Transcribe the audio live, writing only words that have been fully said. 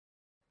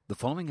The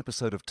following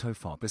episode of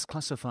TOFOP is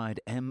classified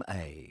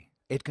MA.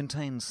 It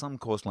contains some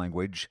coarse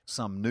language,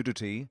 some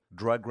nudity,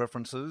 drug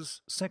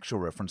references, sexual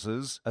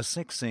references, a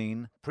sex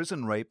scene,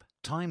 prison rape,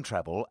 time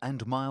travel,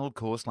 and mild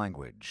coarse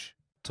language.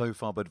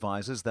 TOFOP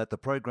advises that the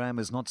program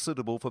is not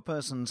suitable for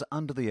persons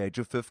under the age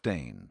of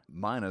 15.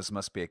 Minors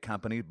must be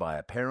accompanied by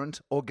a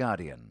parent or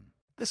guardian.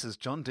 This is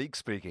John Deek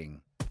speaking.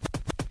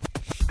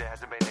 There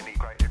hasn't been any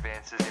great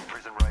advances in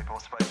prison rape or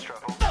space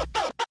travel.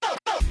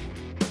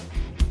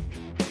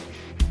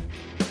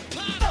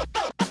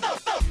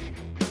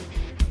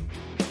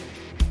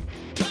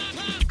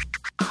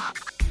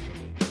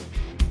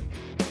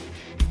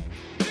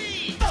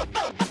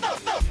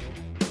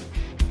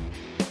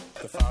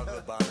 The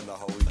Father, the Son, and the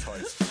Holy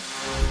Toast.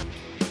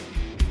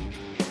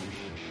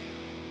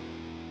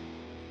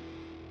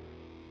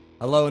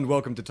 Hello and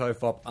welcome to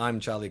TOFOP. I'm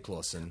Charlie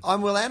Clausen.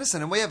 I'm Will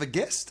Anderson, and we have a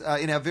guest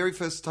in our very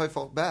first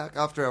TOFOP back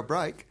after our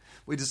break.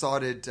 We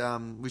decided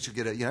we should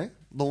get a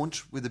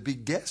launch with a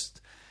big guest.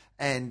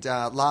 And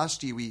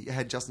last year we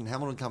had Justin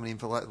Hamilton coming in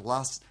for like the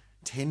last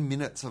 10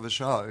 minutes of a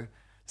show.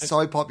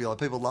 So popular,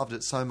 people loved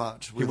it so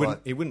much. He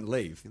wouldn't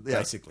leave,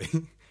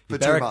 basically. For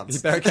 2 months.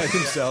 He barricaded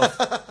himself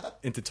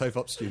into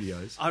TOFOP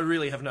studios. I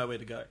really have nowhere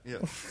to go. Yeah.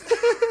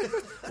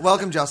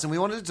 Welcome, Justin. We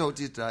wanted to talk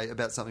to you today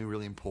about something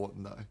really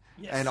important, though.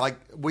 Yes. And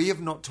we have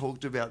not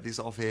talked about this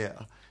off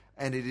air,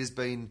 and it has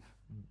been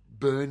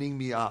burning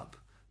me up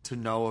to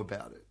know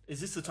about it. Is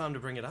this the time to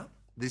bring it up?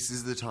 This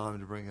is the time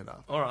to bring it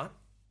up. All right.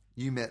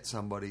 You met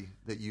somebody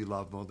that you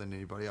love more than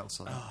anybody else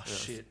on Oh, earth.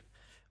 shit.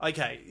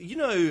 Okay.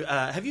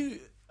 Have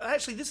you...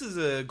 Actually, this is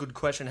a good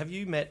question. Have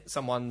you met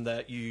someone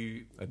that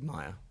you...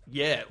 Admire.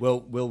 Yeah.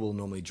 Will will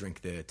normally drink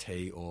their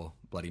tea or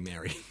Bloody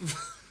Mary.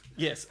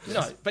 Yes.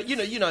 No, but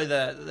you know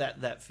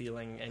that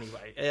feeling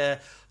anyway.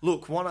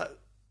 Look,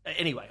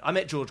 anyway, I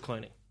met George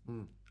Clooney.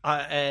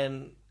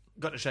 And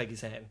got to shake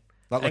his hand.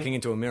 Like looking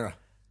into a mirror.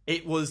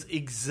 It was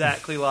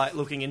exactly like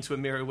looking into a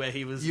mirror where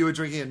he was... You were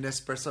drinking a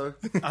Nespresso?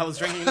 I was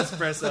drinking an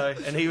espresso,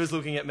 and he was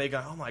looking at me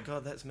going, oh my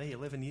God, that's me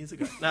 11 years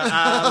ago. No,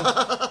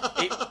 how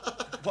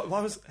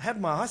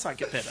did my eyesight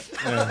get better?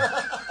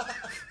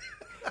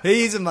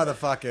 He's a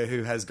motherfucker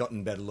who has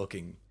gotten better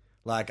looking.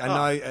 Like,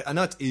 I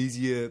know it's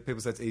easier,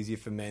 people say it's easier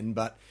for men,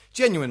 but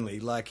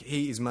genuinely, like,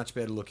 he is much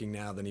better looking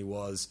now than he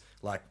was,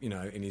 like,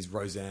 in his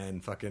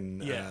Roseanne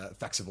fucking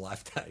Facts of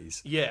Life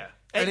days. Yeah.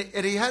 And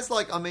he has,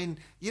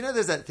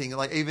 there's that thing,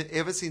 like,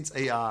 ever since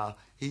ER,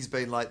 he's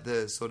been, like,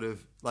 the sort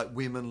of, like,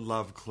 women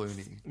love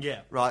Clooney.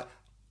 Yeah. Right?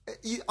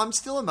 I'm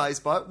still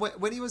amazed by it.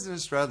 When he was in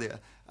Australia,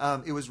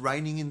 it was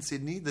raining in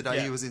Sydney the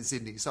day he was in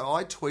Sydney. So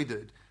I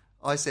tweeted,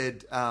 I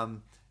said,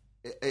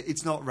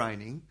 it's not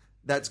raining.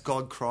 That's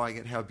God crying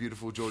at how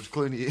beautiful George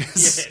Clooney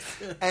is.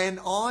 Yeah.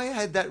 And I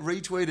had that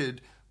retweeted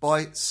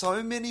by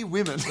so many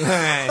women.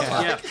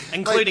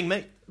 Including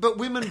me. But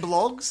women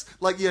blogs,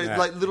 like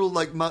little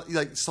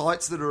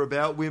sites that are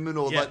about women,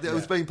 or it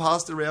was being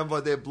passed around by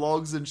their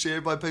blogs and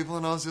shared by people,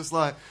 and I was just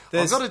like,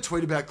 I've got to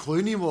tweet about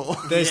Clooney more.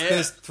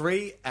 There's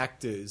 3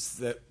 actors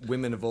that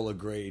women have all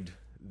agreed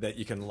that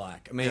you can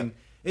like. I mean,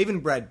 even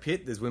Brad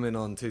Pitt, there's women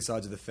on 2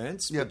 sides of the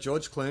fence. Yeah. But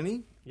George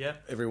Clooney,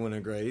 everyone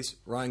agrees.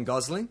 Ryan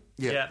Gosling,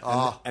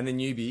 and the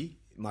newbie,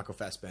 Michael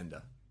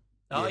Fassbender.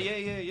 Oh,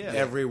 yeah.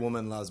 Every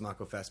woman loves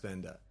Michael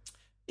Fassbender.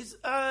 Is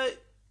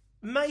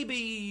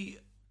maybe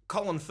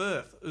Colin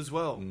Firth as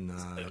well? No.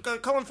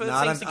 Colin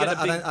Firth seems to get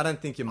a big... I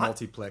don't think your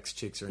multiplex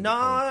chicks are into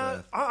Colin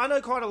Firth. I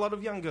know quite a lot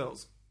of young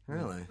girls.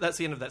 Really? That's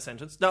the end of that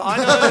sentence. No,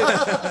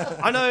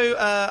 I know.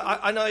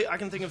 I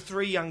can think of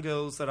 3 young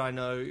girls that I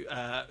know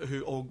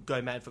who all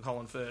go mad for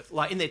Colin Firth,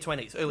 like in their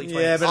 20s, early 20s.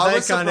 Yeah, but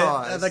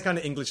are they kind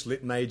of English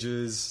lit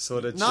majors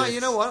sort of. No, chicks.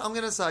 you know what? I'm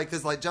going to say,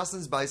 because like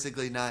Justin's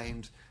basically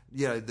named,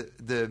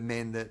 the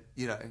men that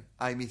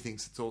Amy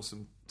thinks it's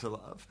awesome to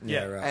love.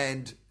 Yeah, right.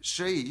 And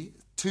she,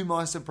 to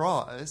my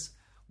surprise,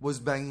 was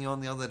banging on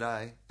the other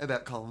day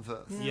about Colin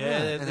Firth. Yeah,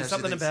 And how there's she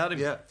something thinks- about him.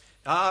 Yeah.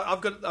 I've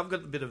got a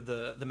bit of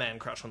the man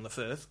crush on the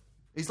Firth.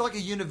 He's like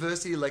a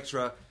university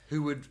lecturer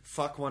who would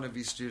fuck one of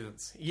his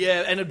students.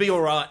 Yeah, and it'd be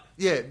all right.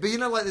 Yeah, but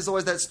there's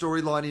always that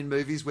storyline in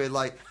movies where,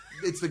 like,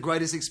 it's the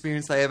greatest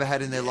experience they ever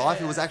had in their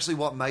life. It was actually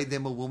what made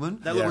them a woman.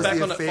 They It look was back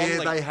the on it affair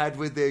fondly. they had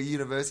with their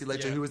university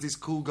lecturer, Yeah. who was this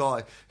cool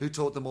guy who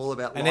taught them all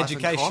about An life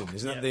education, and cock.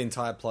 isn't that the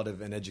entire plot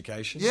of An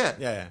Education?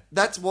 Yeah.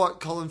 That's what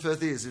Colin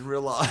Firth is in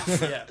real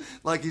life. Yeah.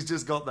 Like, he's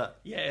just got that.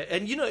 Yeah,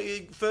 and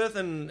Firth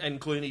and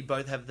Clooney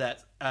both have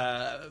that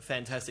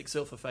fantastic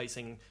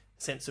self-effacing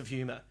sense of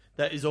humour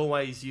that is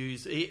always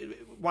used.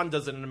 One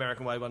does it in an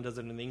American way, one does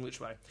it in the English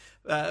way.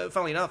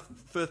 Funnily enough,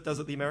 Firth does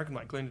it the American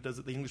way, Clooney does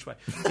it the English way.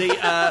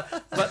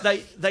 But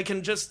they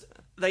can just...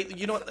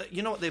 You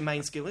know what their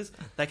main skill is?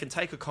 They can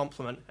take a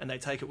compliment and they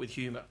take it with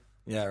humour.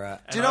 Yeah, right.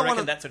 And I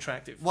reckon that's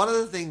attractive. One of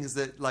the things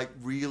that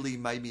really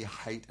made me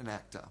hate an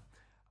actor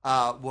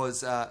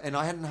was, and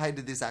I hadn't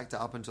hated this actor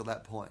up until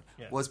that point,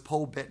 was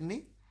Paul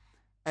Bettany.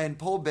 And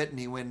Paul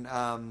Bettany, when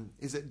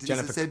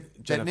Jennifer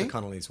Bettany?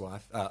 Connelly's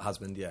wife,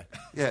 husband, yeah.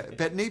 Yeah,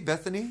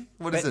 Bethany?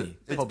 What is Bettany. it?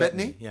 It's Paul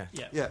Bettany? Yeah.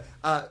 Yeah.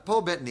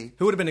 Paul Bettany.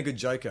 Who would have been a good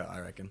Joker, I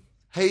reckon.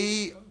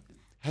 He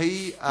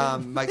he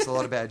makes a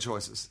lot of bad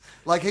choices.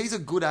 Like, he's a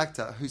good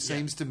actor who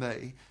seems to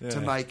me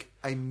to make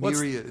a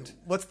myriad.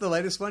 What's the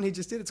latest one he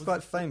just did? It's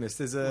quite famous.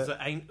 There's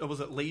a Was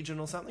it Legion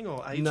or something,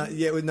 or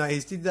Agent? no, he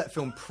did that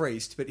film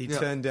Priest, but he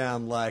turned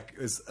down like.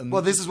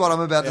 Well, this is what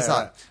I'm about to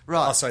say.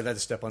 Right. Oh, sorry, they had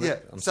to step on Yeah.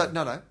 it. I'm So sorry.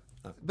 no.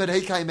 But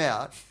he came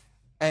out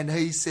and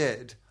he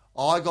said,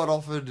 "I got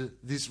offered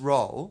this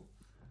role,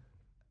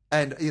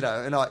 and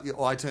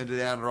I turned it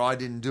down, or I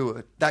didn't do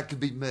it. That could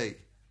be me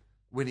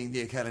winning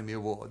the Academy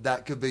Award.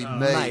 That could be me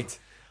mate.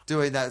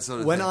 doing that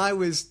sort of When thing." I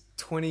was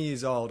 20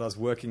 years old, I was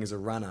working as a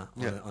runner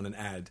on an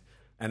ad,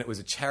 and it was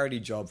a charity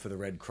job for the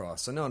Red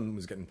Cross, so no one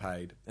was getting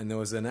paid. And there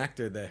was an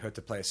actor there who had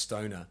to play a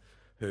stoner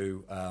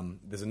who,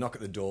 there's a knock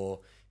at the door.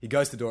 He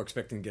goes to the door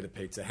expecting to get a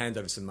pizza, hands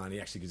over some money,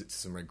 actually gives it to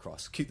some Red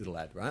Cross. Cute little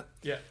lad, right?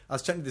 Yeah. I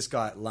was chatting to this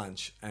guy at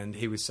lunch, and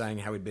he was saying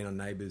how he'd been on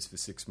Neighbours for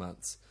 6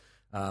 months.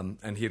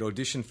 And he had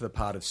auditioned for the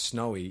part of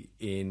Snowy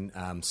in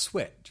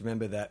Sweat. Do you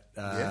remember that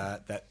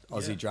that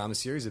Aussie drama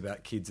series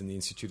about kids in the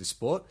Institute of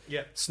Sport?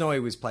 Yeah. Snowy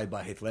was played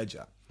by Heath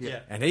Ledger.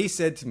 Yeah. And he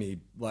said to me,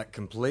 like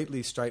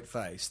completely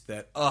straight-faced,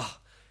 that,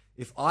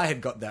 if I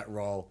had got that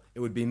role, it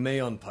would be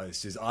me on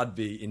posters. I'd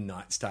be in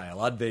Knight's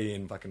Tale. I'd be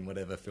in fucking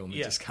whatever film that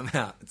just come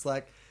out. It's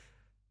like,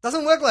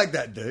 doesn't work like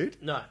that,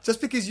 dude. No. Just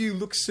because you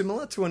look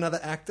similar to another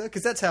actor,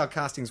 because that's how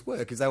castings work,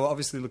 because they were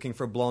obviously looking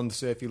for a blonde,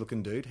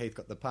 surfy-looking dude. Heath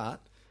got the part.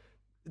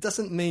 It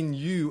doesn't mean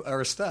you are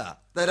a star.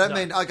 They don't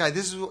mean, okay,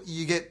 this is what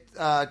you get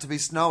to be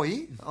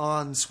Snowy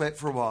on Sweat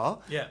for a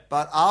while. Yeah.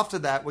 But after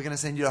that, we're going to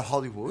send you to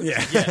Hollywood.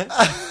 Yeah.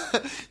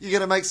 You're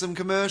going to make some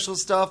commercial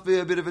stuff, be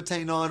a bit of a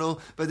teen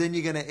idol, but then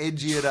you're going to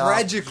edgy it up.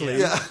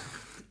 Tragically,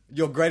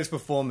 your greatest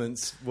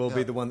performance will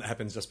be the one that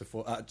happens just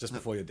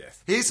before your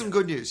death. Here's some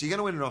good news. You're going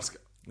to win an Oscar.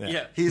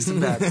 Yeah. Here's some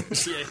bad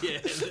news.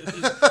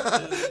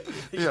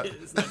 Yeah.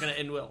 It's not going to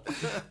end well.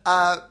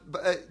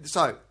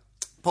 So,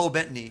 Paul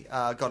Bettany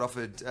got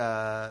offered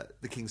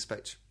The King's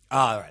Speech.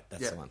 Ah, right,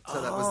 that's the one.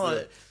 So that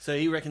was So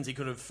he reckons he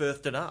could have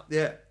firthed it up.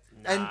 Yeah.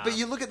 But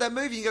you look at that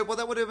movie, you go, well,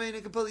 that would have been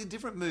a completely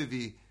different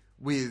movie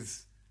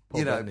with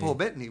Paul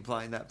Bettany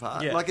playing that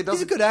part. Yeah. Like, it He's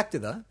doesn't. a good actor,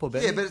 though, Paul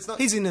Bettany. Yeah, but it's not-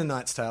 He's in A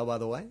Knight's Tale, by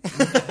the way.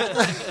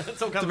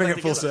 It's all To coming bring back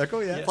it full together.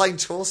 circle, yeah. Playing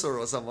Chaucer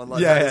or someone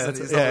like Yeah, that, yeah, isn't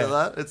he? that's- Something yeah.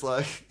 like that. It's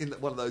like in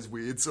one of those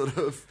weird sort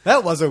of.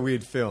 That was a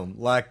weird film.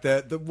 Like,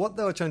 what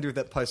they were trying to do with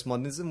that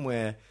postmodernism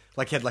where,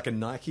 like, he had, like, a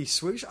Nike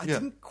swoosh. I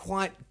didn't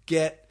quite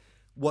get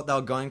what they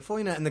were going for,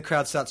 and the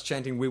crowd starts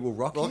chanting, "We will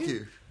rock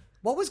you."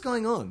 What was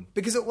going on?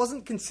 Because it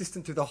wasn't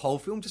consistent through the whole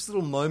film, just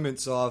little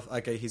moments of,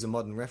 okay, here's a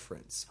modern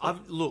reference.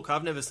 I've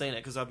never seen it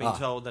because I've been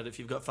told that if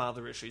you've got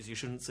father issues, you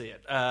shouldn't see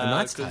it.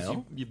 Knight's 'cause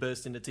Tale? you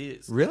burst into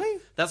tears.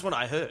 Really? That's what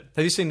I heard.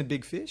 Have you seen The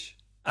Big Fish?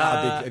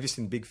 Have you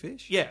seen Big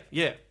Fish? Yeah.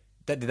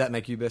 Did that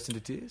make you burst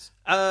into tears?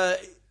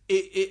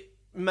 It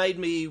made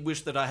me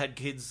wish that I had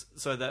kids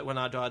so that when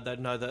I died, they'd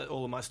know that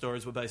all of my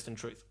stories were based in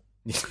truth.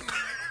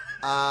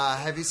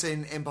 Have you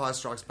seen Empire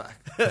Strikes Back?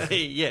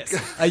 Yes.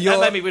 Are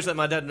That made me wish that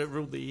my dad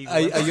ruled the evil.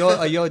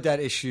 Are your dad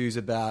issues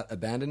about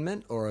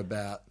abandonment or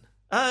about...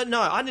 No,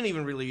 I didn't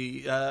even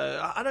really.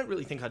 I don't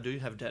really think I do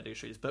have dad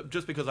issues, but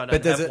just because I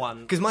don't have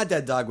one. Because my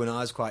dad died when I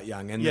was quite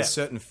young, and Yeah. there's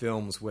certain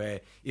films where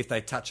if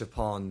they touch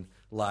upon,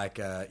 like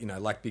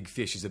Big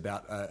Fish is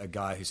about a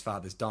guy whose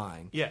father's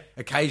dying. Yeah.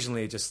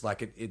 Occasionally, just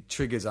like it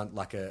triggers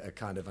like a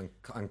kind of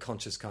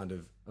unconscious kind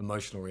of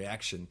emotional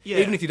reaction. Yeah.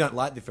 Even if you don't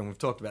like the film, we've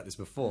talked about this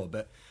before,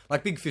 but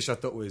like Big Fish, I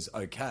thought was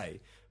okay.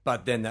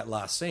 But then that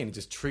last scene, it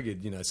just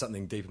triggered,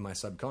 something deep in my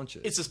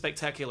subconscious. It's a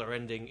spectacular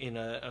ending in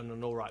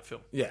an all right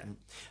film. Yeah.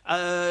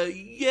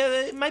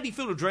 Maybe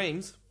Field of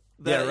Dreams.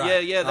 Yeah,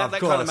 right. That Of kind of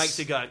course. makes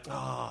you go,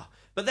 oh.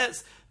 But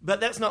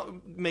that's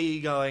not me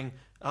going,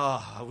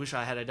 oh, I wish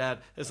I had a dad.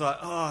 It's like,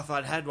 oh, if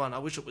I'd had one, I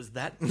wish it was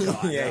that guy.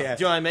 Yeah.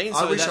 Do you know what I mean?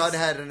 I wish that's- I'd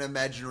had an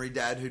imaginary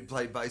dad who'd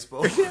played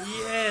baseball.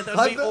 Yeah,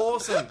 that'd be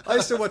awesome. I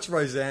used to watch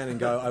Roseanne and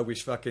go, I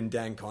wish fucking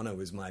Dan Connor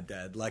was my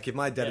dad. Like, if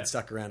my dad Yeah. had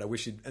stuck around, I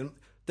wish he'd... And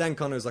Dan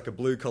Connor was like a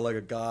blue-collar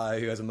guy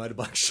who has a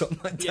motorbike shop.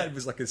 My dad Yeah.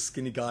 was like a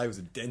skinny guy who was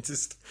a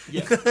dentist.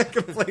 Yeah.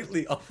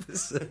 Completely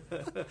opposite.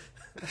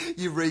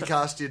 You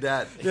recast your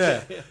dad.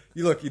 Yeah.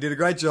 You did a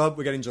great job.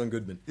 We're getting John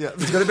Goodman. Yeah.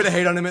 He's got a bit of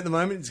heat on him at the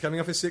moment. He's coming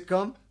off a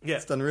sitcom. Yeah.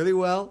 It's done really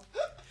well.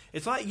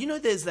 It's like,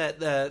 there's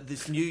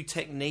this new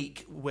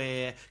technique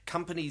where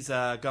companies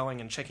are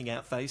going and checking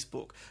out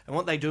Facebook, and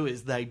what they do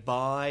is they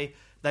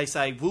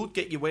say, we'll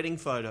get your wedding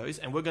photos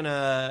and we're going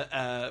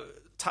to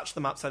touch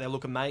them up so they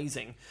look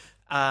amazing.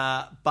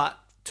 But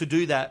to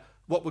do that,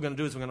 what we're going to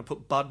do is we're going to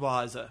put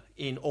Budweiser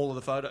in all of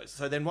the photos.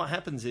 So then what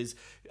happens is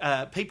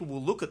people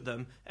will look at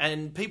them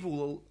and people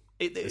will...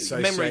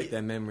 Associate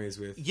their memories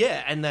with...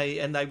 Yeah, and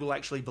they will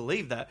actually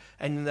believe that.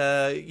 And,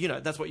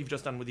 that's what you've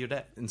just done with your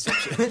dad.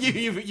 Inception.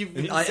 you've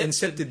I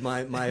incepted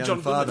my John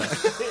own father.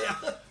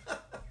 Goodman.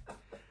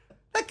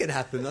 That could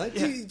happen though.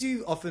 Do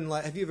you often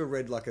have you ever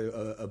read like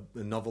a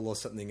novel or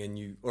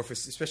something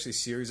especially a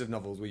series of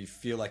novels where you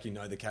feel like you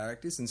know the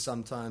characters, and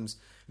sometimes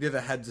have you ever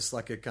had just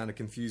like a kind of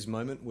confused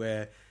moment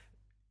where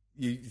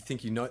you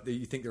think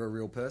they're a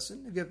real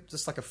person? Have you ever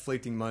just like a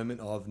fleeting moment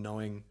of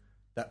knowing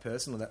that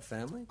person or that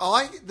family.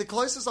 The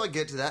closest I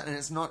get to that, and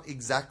it's not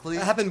exactly.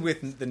 It happened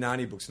with the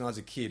Narnia books when I was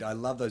a kid. I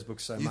love those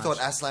books so much. You thought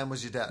Aslan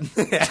was your dad?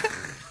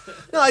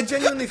 No, I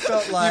genuinely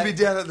felt like You'd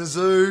be down at the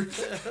zoo,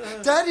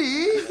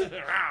 Daddy.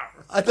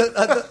 I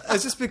thought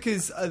it's just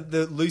because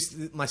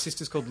my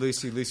sister's called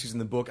Lucy. Lucy's in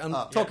the book. I'm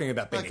talking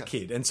about being a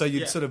kid, and so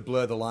you'd sort of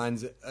blur the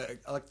lines,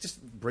 like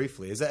just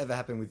briefly. Has that ever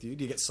happened with you?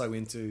 Do you get so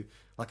into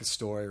like a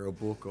story or a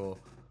book or?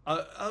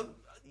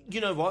 You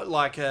know what?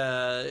 Like,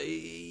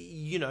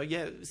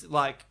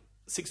 like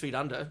 6 Feet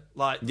Under.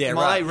 Like, Yeah,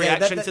 my right. Yeah,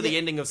 reaction that- to the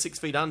ending of 6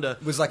 Feet Under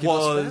Was like your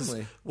lost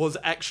family. was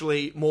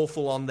actually more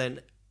full on than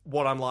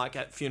what I'm like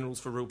at funerals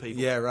for real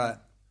people. Yeah, right.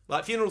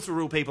 Like funerals for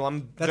real people,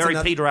 I'm That's very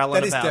another- Peter Allen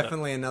That is about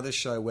definitely another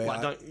show where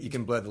Like, you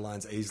can blur the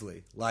lines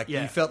easily. Like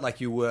Yeah. you felt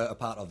like you were a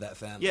part of that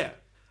family. Yeah.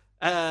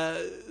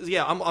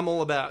 I'm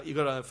all about you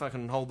got to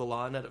fucking hold the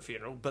line at a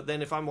funeral. But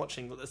then if I'm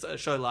watching a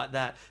show like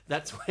that,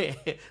 that's where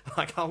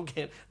like I'll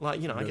get like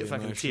I Really get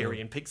fucking emotional. teary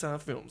in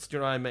Pixar films. Do you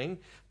know what I mean?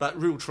 But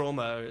real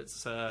trauma,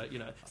 it's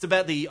it's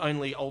about the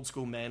only old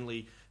school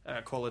manly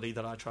quality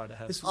that I try to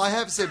have. I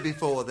have said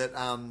before that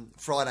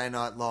Friday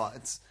Night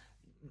Lights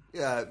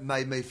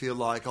made me feel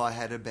like I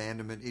had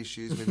abandonment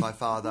issues with my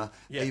father,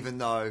 even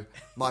though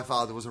my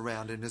father was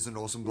around and is an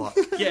awesome bloke.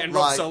 Yeah, and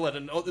rock solid,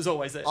 and there's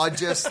always that. I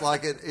just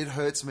like it. It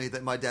hurts me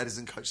that my dad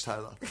isn't Coach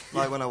Taylor.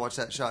 Like when I watch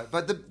that show.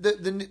 But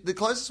the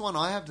closest one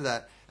I have to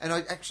that, and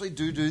I actually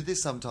do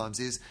this sometimes,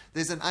 is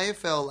there's an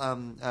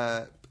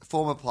AFL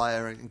former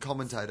player and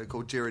commentator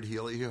called Jared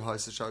Healy who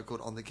hosts a show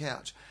called On the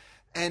Couch,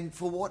 and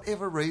for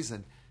whatever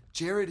reason,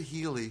 Jared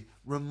Healy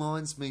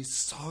reminds me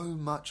so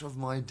much of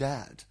my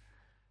dad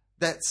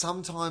that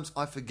sometimes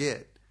I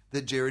forget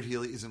that Jared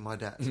Healy isn't my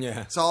dad.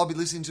 Yeah. So I'll be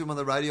listening to him on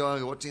the radio, I'll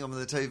be watching him on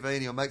the TV,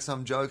 and he'll make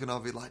some joke, and I'll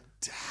be like,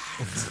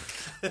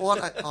 Dad.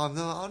 What?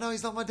 Oh, no,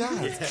 he's not my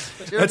dad.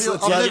 Jared Healy,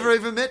 I've never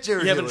even met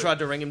Jared You Healy. haven't tried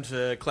to ring him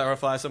to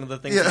clarify some of the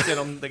things he said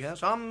on the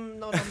couch? I'm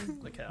not on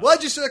the couch.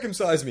 Why'd you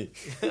circumcise me?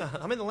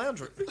 I'm in the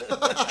lounge room.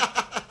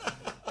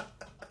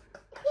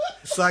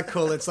 It's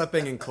like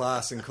being in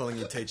class and calling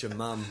your teacher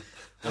mum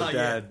or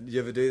dad. You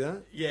ever do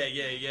that?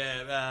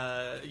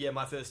 Yeah.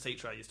 My first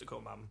teacher I used to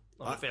call mum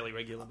on a fairly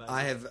regular basis.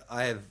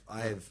 I have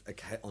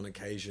on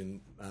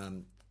occasion.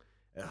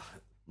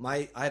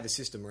 I have a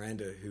sister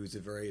Miranda who is a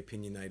very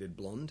opinionated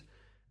blonde,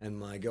 and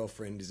my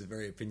girlfriend is a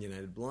very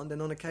opinionated blonde.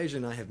 And on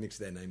occasion, I have mixed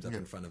their names up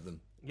in front of them.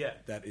 Yeah.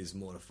 That is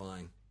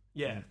mortifying.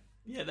 Yeah,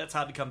 that's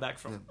hard to come back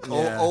from.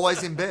 Yeah.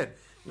 Always in bed.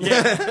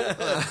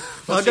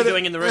 What's she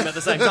doing in the room at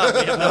the same time?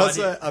 We have no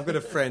idea. I've got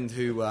a friend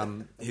who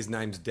his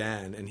name's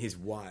Dan, and his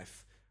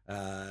wife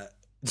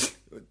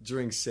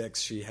during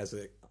sex she has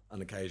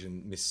on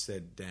occasion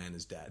missaid Dan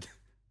as dad.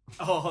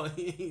 Oh,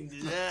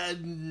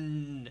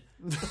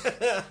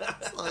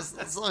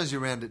 As long as you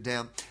round it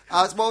down.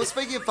 Well,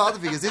 speaking of father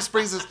figures, this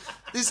brings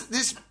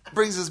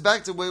us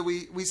back to where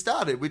we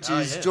started, which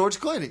is George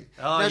Clooney.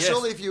 Now,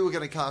 surely if you were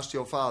going to cast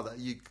your father,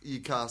 you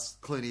cast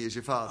Clooney as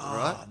your father,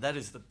 right? That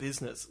is the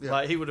business. Yeah.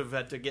 Like he would have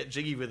had to get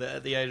jiggy with it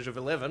at the age of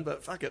 11,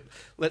 but fuck it.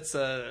 Let's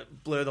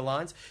blur the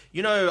lines.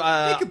 You know,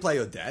 He could play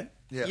your dad.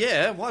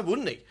 yeah, why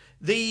wouldn't he?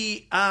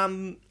 The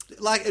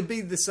Like it'd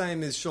be the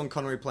same as Sean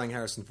Connery playing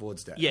Harrison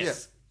Ford's dad.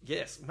 yes.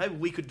 Yes, maybe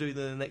we could do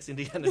the next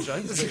Indiana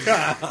Jones movie.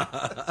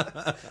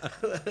 I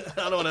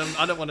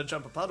don't want to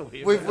jump a puddle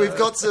here. We've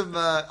got some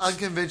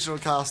unconventional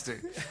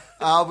casting.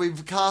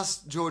 We've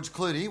cast George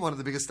Clooney, one of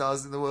the biggest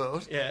stars in the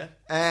world. Yeah,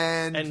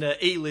 And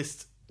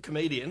E-list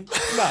comedian.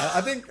 No,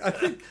 I think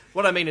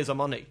What I mean is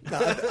I'm on it. No,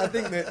 I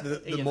think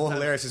that the more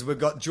hilarious is we've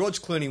got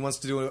George Clooney wants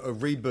to do a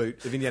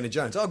reboot of Indiana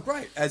Jones. Oh,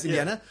 great. As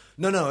Indiana?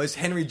 No, as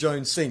Henry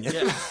Jones Sr.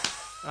 Yeah.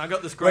 I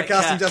got this We're great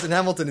casting cat. Justin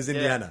Hamilton as Yeah.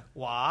 Indiana.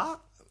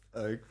 What?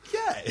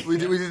 Okay. we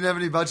didn't have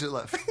any budget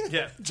left.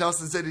 Yeah.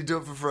 Justin said he'd do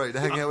it for free to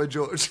hang out with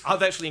George.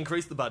 I've actually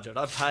increased the budget.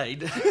 I've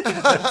paid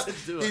to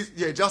do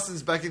it.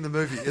 Justin's backing the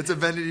movie. It's a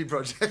vanity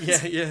project.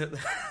 Yeah.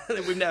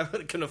 We now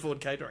can afford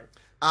catering.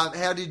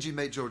 How did you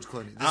meet George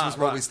Clooney? This was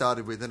what right. we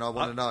started with, and I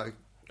want to know.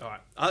 All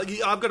right,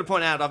 I've got to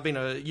point out I've been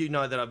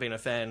that I've been a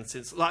fan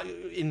since like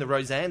in the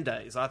Roseanne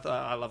days.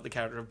 I love the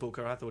character of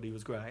Booker. I thought he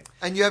was great.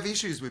 And you have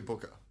issues with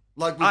Booker,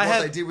 like with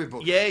what they did with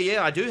Booker.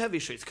 Yeah, I do have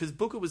issues because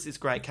Booker was this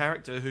great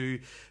character who,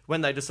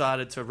 when they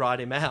decided to write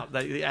him out,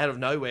 out of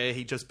nowhere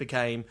he just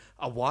became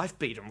a wife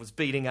beater and was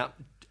beating up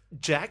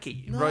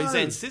Jackie,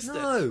 Roseanne's sister.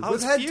 No, I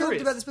was we've furious.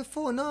 talked about this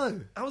before.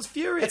 No, I was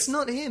furious. it's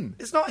not him.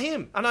 It's not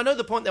him. And I know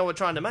the point they were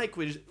trying to make,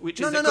 which is No. it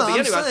could be I'm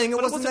anyone, saying it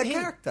but wasn't that him.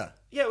 character.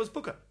 Yeah, it was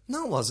Booker.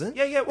 No, it wasn't.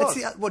 Yeah, it was.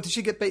 What did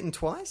she get beaten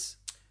twice?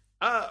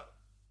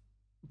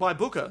 By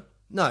Booker.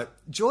 No,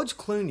 George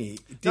Clooney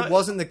No,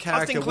 wasn't the I've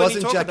character. seen Clooney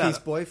Wasn't talk about Jackie's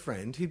it.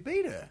 boyfriend who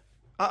beat her.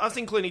 I've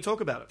seen Clooney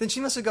talk about it. Then she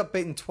must have got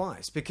beaten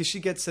twice because she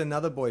gets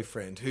another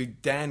boyfriend who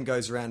Dan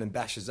goes around and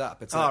bashes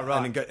up.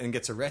 Right. And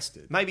gets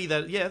arrested. Maybe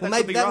that. Yeah, that Well, could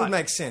maybe be that right. would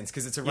make sense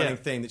because it's a running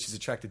Yeah. theme that she's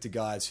attracted to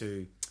guys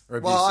who are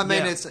abusive. Well, I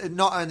mean, Yeah. it's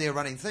not only a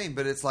running theme,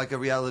 but it's like a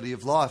reality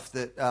of life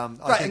that I right,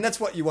 think, and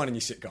that's what you want in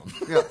your sitcom.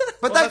 yeah.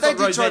 But Well, they that's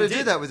what did try to Roseanne do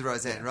did. that with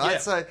Roseanne, right? Yeah.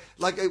 So,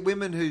 like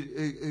women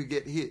who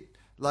get hit,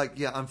 like,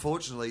 yeah,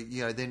 unfortunately,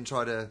 then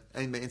try to,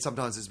 and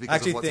sometimes it's because I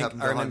actually of what's think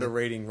happened I behind remember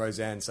it. reading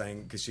Roseanne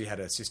saying, because she had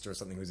a sister or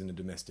something who was into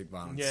domestic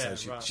violence. Yeah,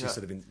 so right. she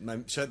sort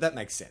of so that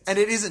makes sense. And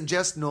it isn't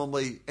just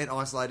normally an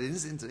isolated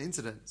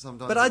incident.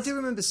 Sometimes, But I do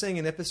remember seeing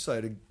an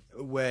episode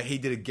where he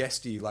did a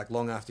guestie like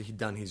long after he'd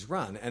done his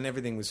run, and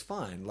everything was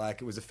fine.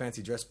 Like it was a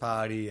fancy dress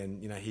party,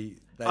 and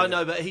Oh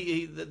no, but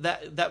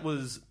that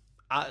was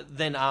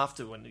then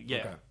after when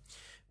Okay.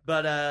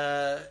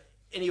 But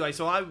anyway,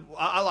 so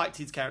I liked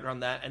his character on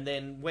that, and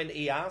then when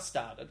ER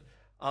started,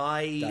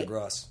 Doug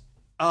Ross.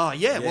 Oh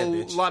yeah, Yeah, well,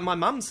 bitch. like my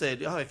mum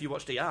said, "Oh, if you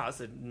watched ER," I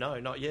said, "No,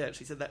 not yet."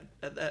 She said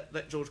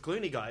that George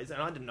Clooney guy is,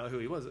 and I didn't know who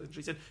he was. And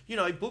she said,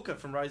 Booker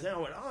from Roseanne. I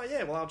went, "Oh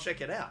yeah, well I'll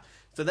check it out."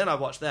 So then I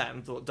watched that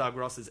and thought Doug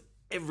Ross is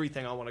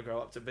everything I want to grow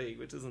up to be,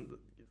 which isn't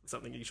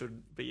something you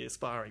should be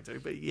aspiring to.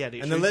 But yeah,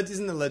 And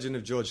isn't the legend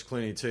of George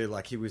Clooney too?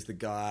 Like he was the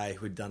guy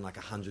who'd done like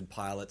 100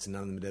 pilots and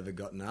none of them had ever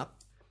gotten up.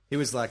 He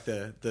was like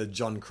the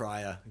John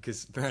Cryer,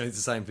 because apparently it's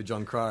the same for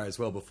John Cryer as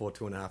well. Before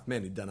 2.5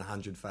 Men, he'd done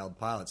 100 failed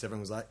pilots.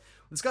 Everyone was like,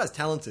 "This guy's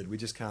talented. We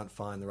just can't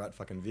find the right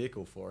fucking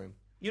vehicle for him."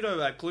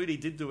 Clooney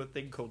did do a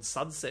thing called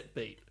Sunset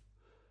Beat,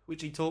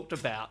 which he talked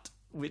about.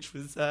 Which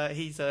was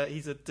he's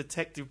a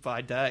detective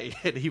by day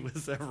and he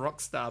was a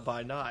rock star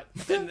by night.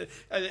 And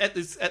at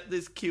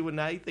this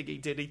Q&A thing he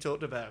did, he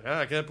talked about,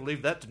 I can't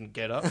believe that didn't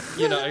get up.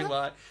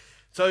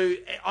 So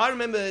I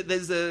remember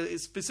there's a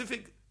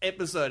specific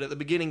episode at the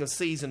beginning of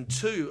season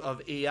 2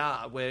 of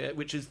ER,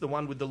 which is the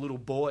one with the little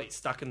boy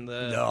stuck in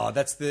the... No,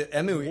 that's the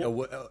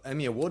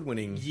Emmy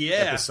Award-winning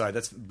episode.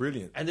 That's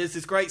brilliant. And there's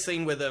this great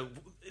scene where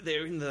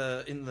they're in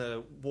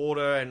the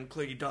water and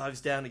Clooney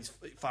dives down. He's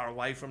far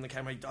away from the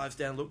camera. He dives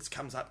down, looks,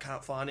 comes up,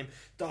 can't find him.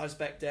 Dives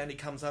back down. He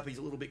comes up. He's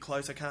a little bit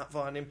closer, can't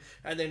find him.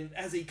 And then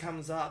as he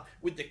comes up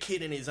with the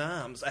kid in his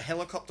arms, a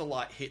helicopter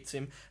light hits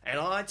him. And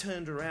I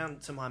turned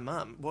around to my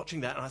mum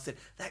watching that, and I said,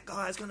 "That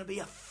guy's going to be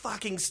a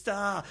fucking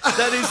star.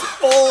 That is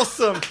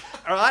awesome."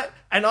 All right.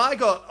 And I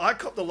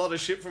copped a lot of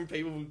shit from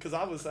people because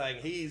I was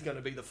saying he's going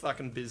to be the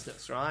fucking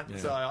business, right? Yeah.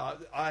 So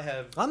I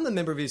have. I'm the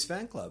member of his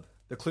fan club,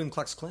 the Cloon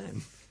Clucks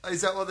clan.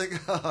 Is that what they...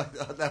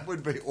 that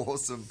would be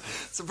awesome.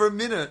 So for a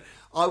minute,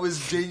 I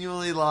was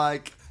genuinely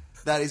like,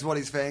 that is what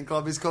his fan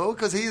club is called?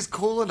 Because he is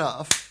cool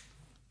enough.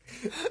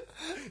 You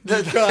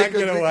can't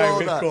get away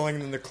with calling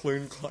them the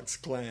Cloon Clucks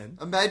clan.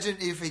 Imagine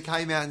if he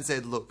came out and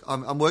said, "Look,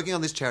 I'm working on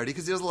this charity,"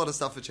 because he does a lot of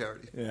stuff for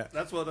charity. Yeah.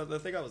 That's what the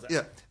thing I was at.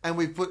 Yeah, and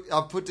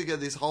I've put together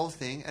this whole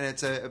thing, and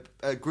it's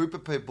a group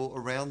of people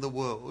around the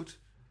world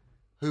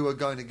who are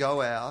going to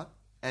go out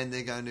and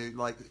they're going to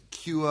like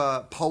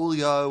cure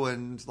polio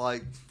and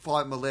like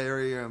fight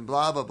malaria and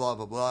blah blah blah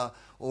blah blah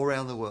all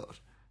around the world.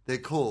 They're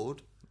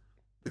called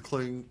the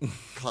Cloon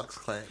Clucks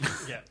clan.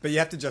 Yeah. But you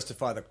have to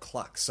justify the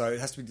clucks, so it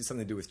has to be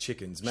something to do with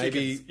chickens.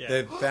 Maybe Chickens, yeah.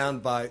 they've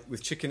found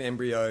with chicken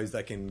embryos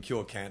they can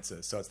cure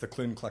cancer, so it's the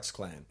Cloon Clucks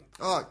clan.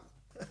 Oh,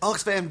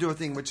 Oxfam do a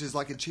thing which is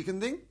like a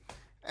chicken thing,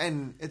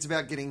 and it's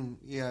about getting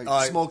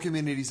small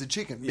communities of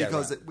chicken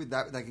because with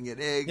that they can get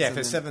eggs. Yeah, and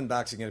for then-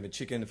 $7 you get a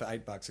chicken, for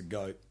 $8 a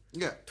goat.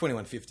 Yeah,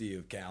 $21.50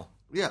 a cow.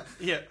 yeah.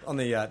 Yeah. On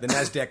the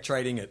NASDAQ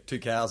trading at 2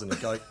 cows and a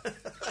goat.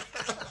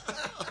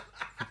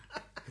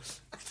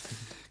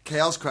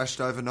 Cows crashed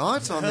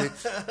overnight on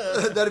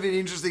the. That'd be an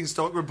interesting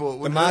stock report.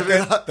 The Wouldn't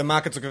it? the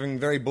market's looking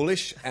very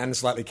bullish and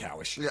slightly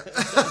cowish. Yeah.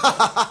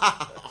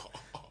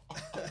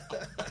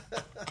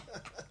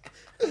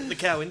 The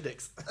cow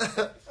index.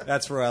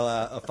 That's for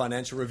our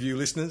financial review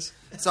listeners.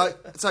 So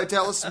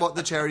tell us what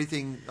the charity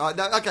thing.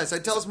 So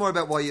tell us more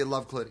about why you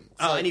love Clooney.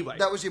 So Anyway,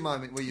 that was your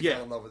moment where you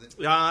fell in love with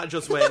him. I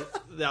just went.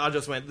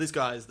 This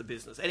guy is the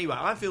business. Anyway,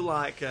 I feel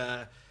like.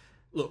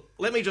 Look,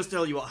 let me just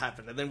tell you what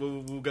happened, and then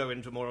we'll go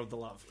into more of the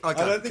love. I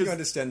don't think you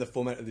understand the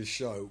format of this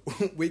show.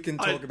 We can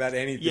talk about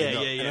anything,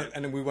 Yeah.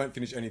 and we won't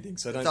finish anything.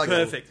 So don't.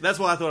 Perfect. That's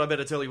why I thought I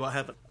better tell you what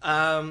happened.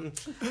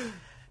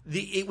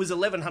 It was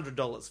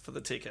 $1,100 for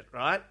the ticket,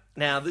 right?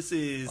 Now this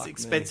is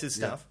expensive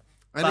stuff,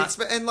 And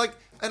but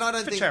and I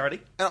don't think charity.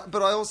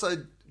 But I also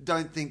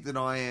don't think that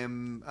I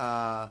am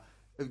a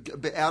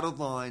bit out of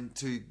line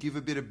to give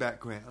a bit of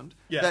background.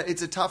 Yeah. That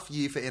it's a tough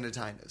year for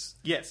entertainers.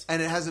 Yes.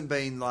 And it hasn't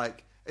been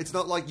like. It's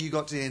not like you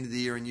got to the end of the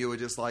year and you were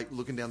just like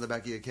looking down the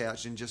back of your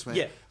couch and just went,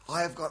 Yeah.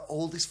 I have got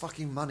all this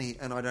fucking money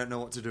and I don't know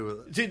what to do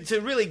with it.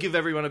 To really give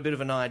everyone a bit of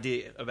an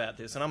idea about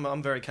this, and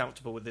I'm very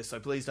comfortable with this, so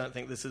please don't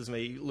think this is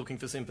me looking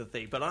for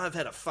sympathy. But I've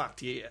had a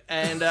fucked year,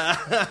 and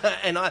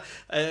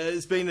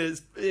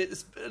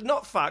it's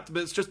not fucked,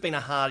 but it's just been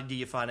a hard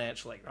year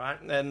financially, right?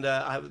 And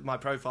my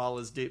profile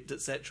has dipped,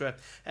 etc.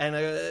 And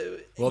I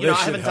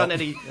haven't done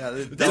any. Yeah,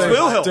 this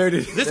will help.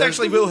 This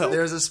actually will help.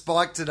 There is a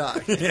spike today.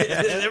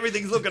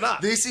 Everything's looking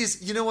up. This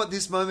is, you know what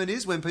this moment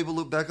is when people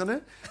look back on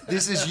it?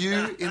 This is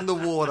you in the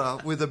water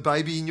with a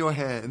baby in your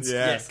hands,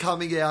 Yes.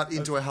 coming out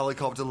into a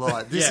helicopter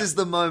light. This Yeah. is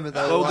the moment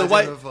that Well,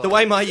 the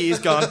way my year's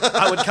gone,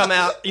 I would come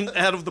out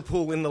of the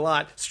pool in the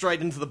light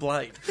straight into the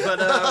blade. But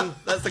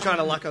that's the kind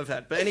of luck I've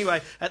had. But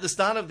anyway, at the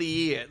start of the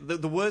year,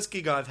 the worst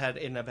gig I've had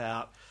in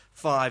about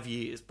 5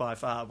 years by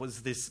far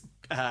was this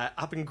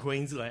up in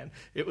Queensland.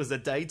 It was a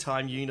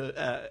daytime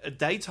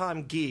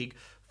gig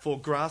for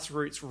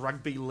grassroots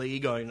rugby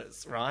league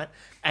owners, right?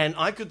 And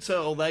I could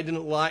tell they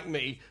didn't like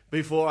me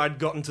before I'd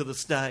gotten to the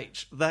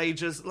stage. They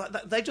just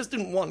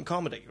didn't want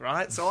comedy,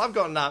 right? So I've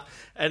gotten up,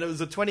 and it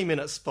was a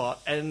 20-minute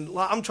spot, and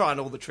I'm trying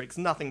all the tricks.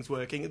 Nothing's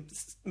working.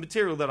 It's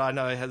material that I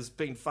know has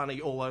been funny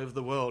all over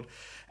the world.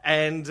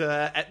 And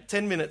at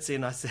 10 minutes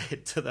in, I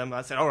said to them,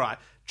 all right,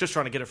 just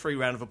trying to get a free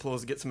round of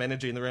applause to get some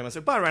energy in the room. I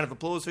said, by a round of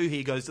applause, who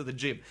here goes to the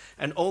gym?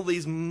 And all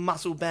these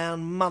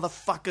muscle-bound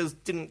motherfuckers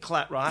didn't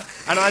clap, right?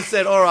 And I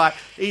said, all right,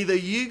 either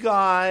you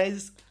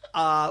guys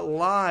are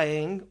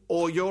lying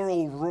or you're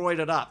all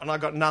roided up. And I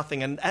got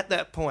nothing. And at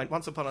that point,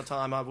 once upon a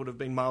time, I would have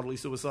been mildly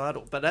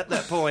suicidal. But at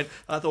that point,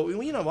 I thought,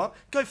 well, you know what?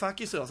 Go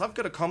fuck yourselves. I've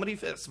got a comedy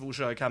festival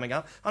show coming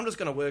up. I'm just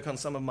going to work on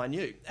some of my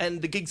new.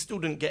 And the gig still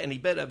didn't get any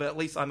better, but at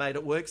least I made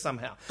it work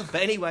somehow. But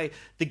anyway,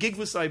 the gig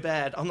was so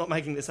bad, I'm not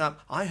making this up,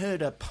 I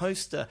heard a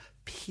poster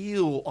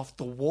peel off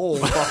the wall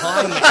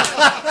behind me.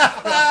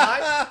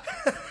 Right?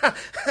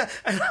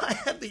 And I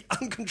had the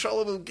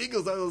uncontrollable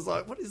giggles. I was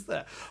like, what is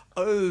that?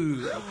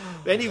 Oh.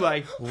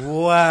 Anyway.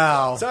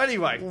 Wow. So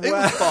anyway, it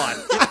was fine.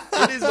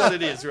 It is what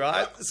it is,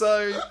 right?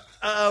 So,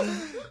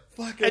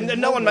 and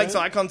no one makes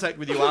eye contact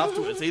with you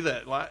afterwards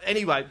either. Like,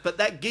 anyway, but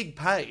that gig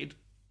paid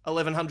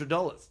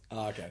 $1,100.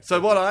 Oh, okay. So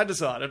what I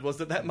decided was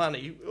that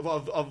money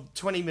of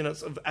 20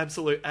 minutes of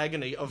absolute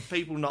agony of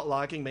people not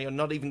liking me and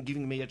not even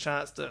giving me a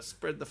chance to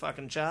spread the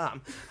fucking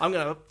charm, I'm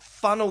going to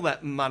funnel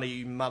that money,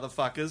 you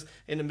motherfuckers,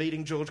 into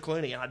meeting George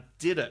Clooney. And I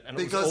did it, and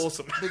it was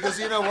awesome. Because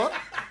you know what?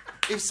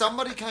 If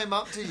somebody came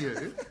up to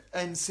you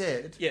and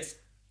said, yes,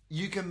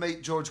 you can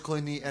meet George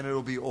Clooney and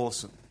it'll be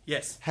awesome.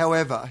 Yes.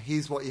 However,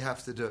 here's what you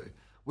have to do.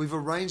 We've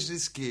arranged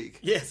this gig.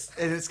 Yes.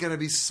 And it's going to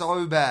be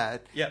so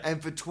bad. Yep.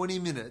 And for 20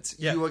 minutes,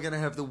 Yep. you are going to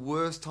have the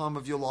worst time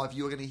of your life.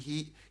 You are going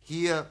to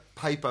hear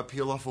paper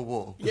peel off a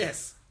wall.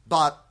 Yes.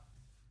 But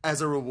as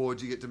a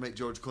reward, you get to meet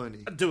George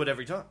Clooney. I'd do it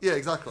every time. Yeah,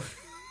 exactly.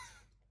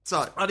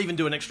 So I'd even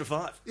do an extra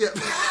 5. yeah.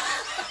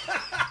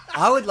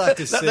 I would like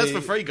to see. That's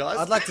for free, guys.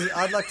 I'd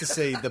like to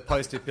see the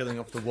poster peeling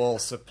off the wall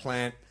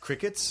supplant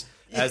crickets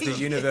as the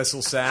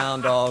universal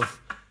sound of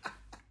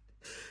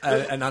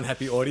an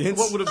unhappy audience.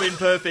 What would have been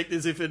perfect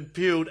is if it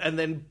peeled and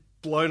then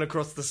blown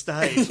across the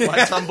stage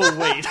like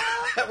tumbleweed.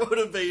 That would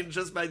have been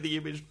just made the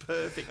image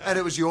perfect. And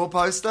it was your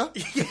poster for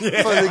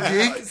the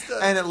gig,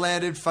 and it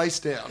landed face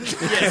down.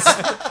 Yes.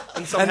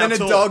 And then a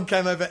dog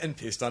came over and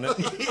pissed on it.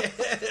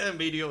 Yeah, a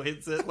meteor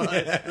hits it.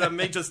 Like,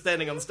 me just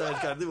standing on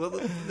stage going, well,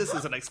 this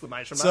is an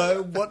exclamation mark.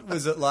 So what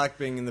was it like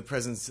being in the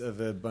presence of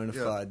a bona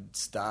fide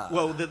star?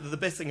 Well, the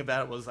best thing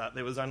about it was that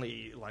there was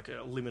only like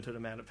a limited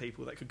amount of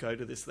people that could go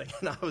to this thing.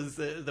 And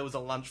there was a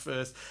lunch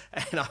first,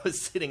 and I was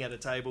sitting at a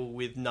table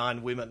with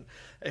 9 women.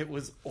 It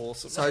was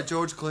awesome. So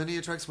George Clooney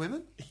attracts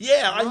women?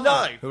 Yeah, I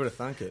know. Who would have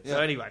thunk it? So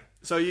anyway,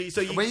 so you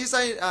When you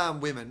say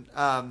women,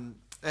 and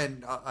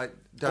I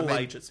don't all mean...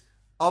 ages.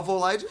 Of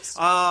all ages?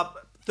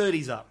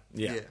 30s up.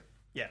 Yeah.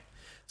 Yeah.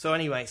 So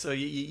anyway, so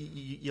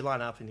you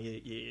line up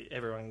and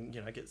everyone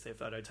gets their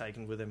photo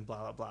taken with him,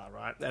 blah blah blah,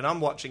 right? And I'm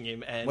watching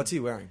him, and What's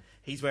he wearing?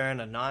 He's wearing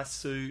a nice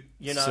suit,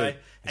 Suit.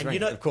 and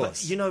wearing, of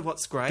course. But you know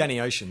what's great? Danny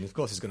Ocean, of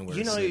course, he's going to wear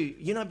a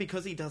suit.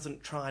 Because he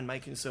doesn't try and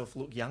make himself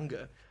look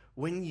younger.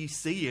 When you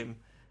see him,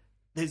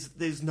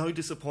 there's no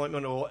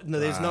disappointment or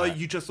there's no.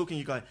 You just look and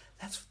you go,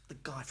 that's the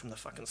guy from the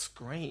fucking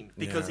Scream,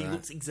 because he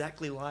looks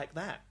exactly like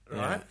that,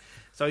 right? Yeah.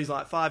 So he's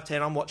like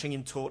 5'10". I'm watching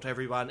him talk to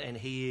everyone, and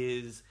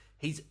he's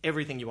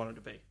everything you want him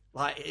to be.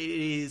 Like it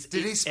is.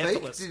 Did he speak?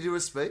 Effortless. Did he do a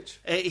speech?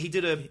 He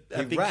did a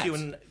big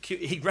rapped. Q.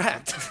 He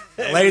rapped.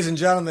 Ladies and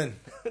gentlemen,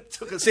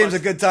 Took us seems by-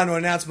 a good time to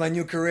announce my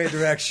new career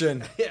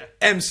direction. Yeah.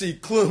 MC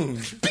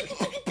Cloon.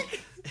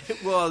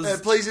 It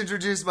was. Please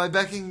introduce my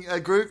backing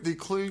group, the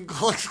Cloon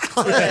Clucks.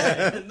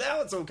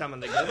 Now it's all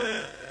coming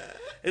together.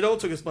 It all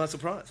took us by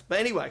surprise. But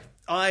anyway,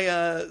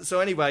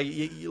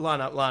 you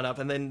line up,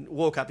 and then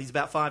walk up. He's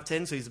about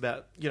 5'10", so he's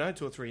about 2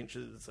 or 3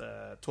 inches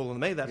taller than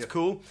me. That's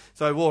cool.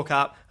 So I walk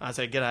up. I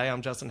say, "G'day,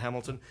 I'm Justin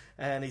Hamilton,"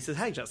 and he says,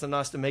 "Hey, Justin,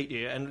 nice to meet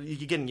you." And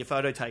you're getting your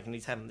photo taken.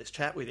 He's having this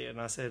chat with you, and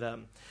I said,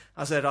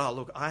 "Oh,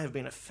 look, I have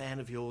been a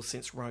fan of yours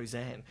since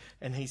Roseanne."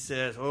 And he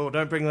said, "Oh,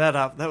 don't bring that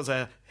up. That was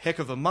a heck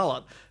of a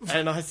mullet."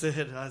 And I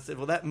said,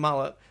 "Well, that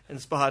mullet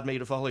inspired me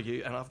to follow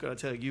you, and I've got to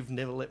tell you, you've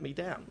never let me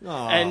down."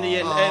 And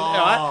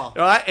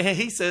right, and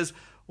he says,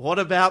 "What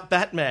about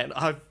Batman?"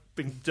 I've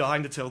been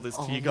dying to tell this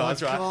to you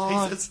guys, right?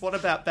 God. He says, "What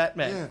about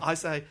Batman?" Yeah. I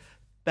say,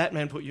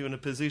 "Batman put you in a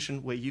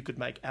position where you could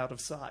make out of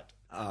sight."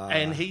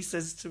 And he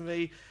says to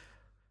me,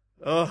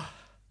 "Oh,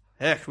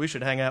 heck, we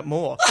should hang out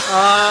more."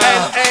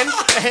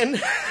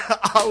 And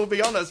I will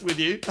be honest with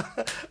you,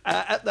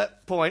 at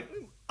that point,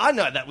 I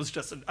know that was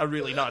just a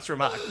really nice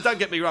remark. Don't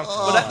get me wrong.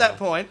 But at that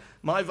point,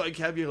 my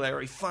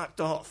vocabulary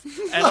fucked off.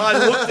 And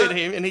I looked at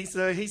him, and he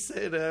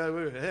said,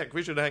 "Heck,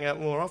 we should hang out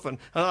more often."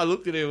 And I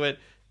looked at him and went,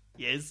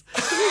 "Yes."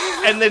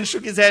 And then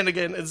shook his hand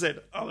again and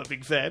said, "I'm a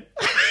big fan."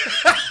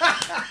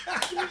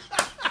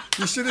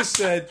 You should have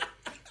said,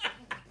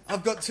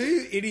 "I've got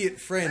 2 idiot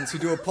friends who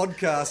do a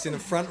podcast in a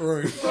front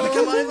room."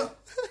 Come over.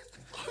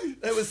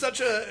 It was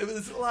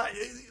like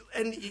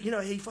And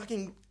he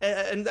fucking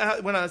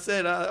when I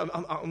said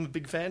I'm a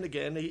big fan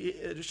again, he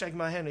just shaking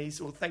my hand. He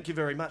said, "Well, thank you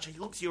very much." He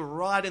looks you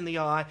right in the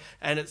eye,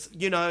 and it's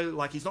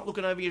like he's not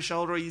looking over your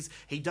shoulder.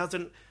 He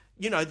doesn't.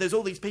 There's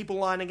all these people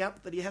lining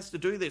up that he has to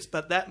do this,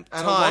 but and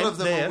a lot of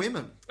them are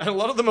women. And a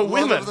lot of them are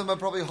women. A lot of them are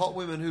probably hot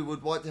women who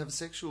would like to have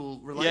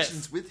sexual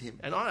relations with him.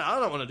 And I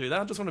don't want to do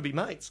that. I just want to be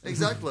mates.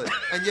 Exactly.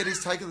 And yet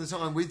he's taken the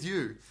time with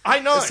you. I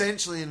know.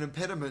 Essentially an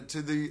impediment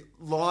to the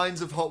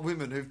lines of hot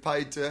women who've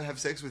paid to have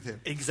sex with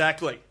him.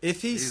 Exactly.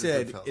 If he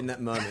said in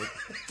that moment...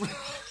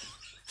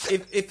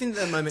 if in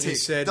that moment he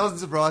said... Doesn't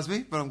surprise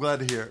me, but I'm glad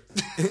to hear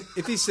it.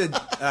 If he said...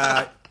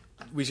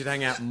 we should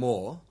hang out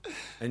more,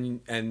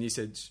 and you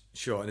said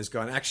sure, and he's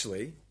going,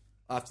 actually,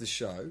 after the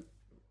show,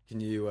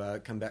 can you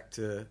come back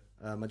to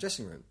my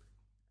dressing room?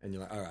 And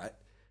you're like, all right.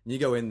 And you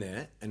go in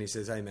there, and he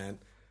says, hey man,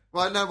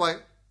 right, no, wait,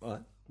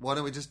 what? Why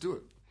don't we just do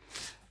it?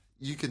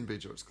 You can be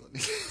George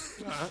Clooney.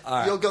 All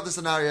right. You've got the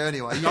scenario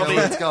anyway. You know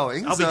where it's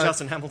going. I'll be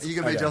Justin Hamilton. You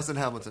can be Justin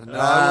Hamilton. No,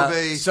 I will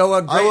be. So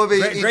I will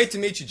be great to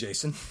meet you,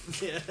 Jason.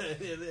 Yeah.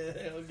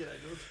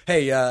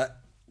 Hey,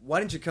 why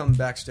don't you come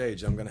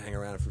backstage? I'm going to hang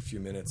around for a few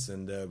minutes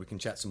and we can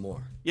chat some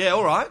more. Yeah,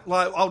 all right.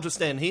 Like, I'll just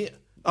stand here.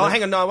 Oh,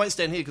 hang on. No, I won't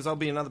stand here because I'll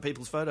be in other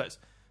people's photos.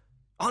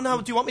 Oh,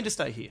 no. Do you want me to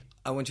stay here?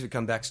 I want you to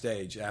come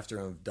backstage after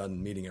I'm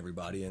done meeting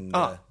everybody and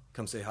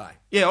come say hi.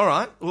 Yeah, all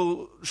right.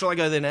 Well, shall I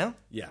go there now?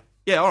 Yeah.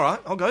 Yeah, all right.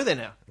 I'll go there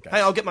now. Okay.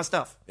 Hey, I'll get my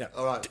stuff. Yeah.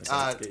 All right.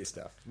 Get your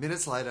stuff.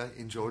 Minutes later,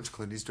 in George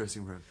Clooney's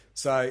dressing room.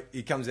 So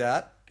he comes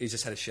out. He's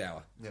just had a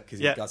shower because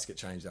Yeah. he got to get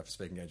changed after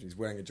speaking engagement. He's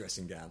wearing a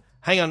dressing gown.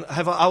 Hang on.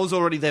 I was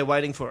already there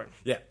waiting for him.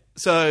 Yeah.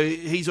 So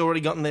he's already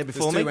gotten there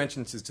before There's two me?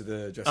 entrances to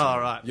the dressing room. Oh,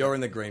 right. You're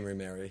in the green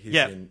room area. He's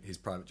Yeah. in his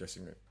private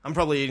dressing room. I'm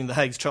probably eating the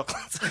Hague's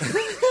chocolates.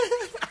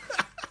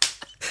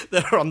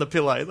 That are on the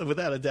pillow.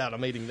 Without a doubt,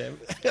 I'm eating them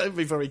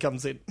before he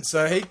comes in.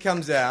 So he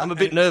comes out. I'm a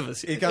bit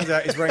nervous. He comes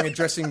out. He's wearing a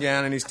dressing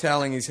gown and he's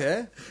toweling his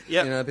hair.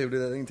 Yep. People do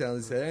that thing, towel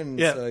his hair. And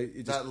Yep. so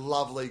you just... That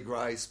lovely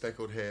grey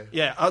speckled hair.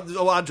 Yeah,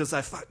 I'd just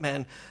say, fuck,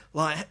 man,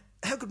 like,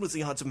 how good was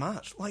the Ides of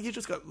March? Like, you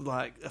just got,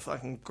 like, a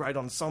fucking great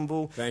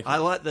ensemble. Thank you. I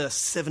like the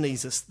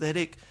 70s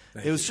aesthetic.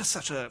 Thank It was you. just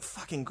such a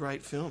fucking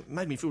great film. It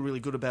made me feel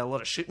really good about a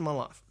lot of shit in my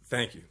life.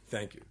 Thank you.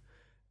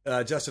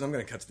 Justin, I'm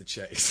going to cut to the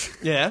chase.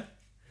 Yeah?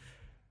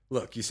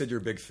 Look, you said you're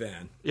a big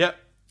fan. Yep.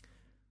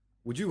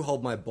 Would you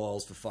hold my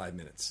balls for 5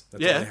 minutes?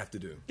 That's Yeah. all I have to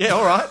do. Yeah,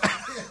 all right.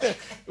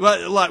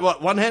 Like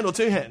what, one hand or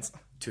two hands?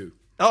 2.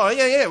 Oh,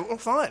 yeah, well,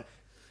 fine.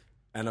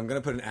 And I'm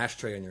going to put an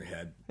ashtray on your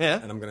head.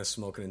 Yeah. And I'm going to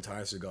smoke an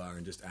entire cigar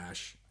and just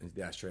ash into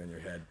the ashtray on your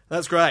head.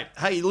 That's great.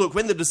 Hey, look,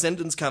 when The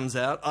Descendants comes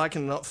out, I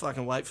cannot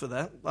fucking wait for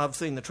that. I've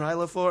seen the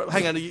trailer for it.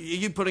 Hang on, are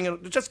you putting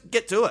it... Just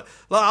get to it.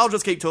 Like, I'll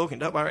just keep talking,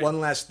 don't worry.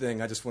 One last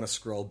thing. I just want to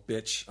scroll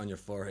bitch on your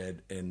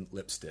forehead in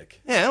lipstick.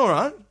 Yeah, all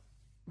right.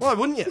 Why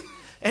wouldn't you?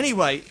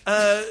 Anyway,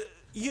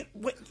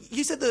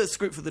 you said the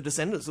script for The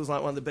Descendants was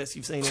like one of the best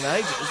you've seen in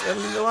ages.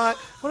 And you're like,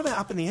 what about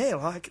Up in the Air?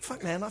 Like,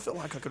 fuck, man, I felt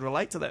like I could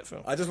relate to that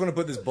film. I just want to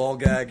put this ball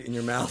gag in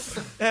your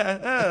mouth.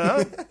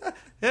 Yeah,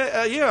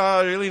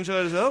 I really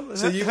enjoyed it as well.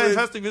 So you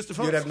Fantastic, Mr.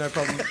 Fox. You'd have no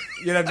problem.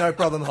 You'd have no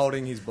problem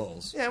holding his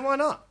balls. Yeah, why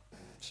not?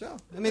 Sure.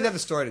 I mean, they have a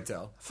story to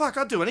tell. Fuck,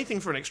 I'd do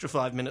anything for an extra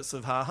 5 minutes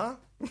of ha-ha.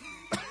 Do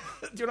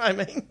you know what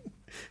I mean?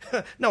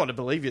 No one to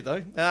believe you,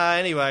 though.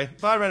 Anyway,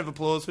 by a round of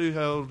applause, who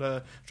held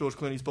George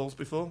Clooney's balls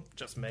before?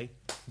 Just me.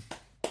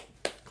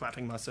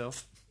 Clapping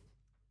myself.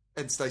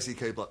 And Stacey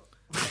Keebler.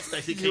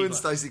 Stacey You and Keebler.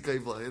 Stacey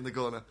Keebler in the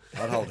corner.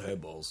 I'd hold her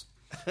balls.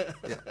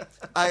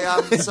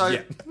 Yeah. So,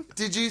 Yeah.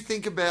 did you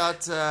think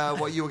about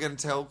what you were going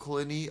to tell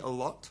Clooney a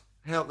lot?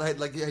 How,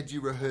 like, had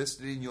you rehearsed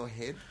it in your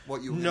head?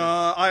 What you were No,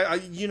 I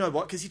you know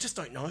what? Because you just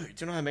don't know. Do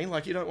you know what I mean?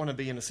 Like, you don't want to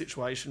be in a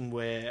situation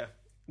where,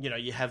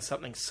 you have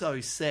something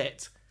so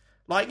set.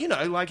 Like,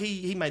 like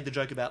he made the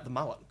joke about the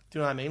mullet. Do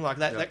you know what I mean? Like,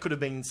 that could have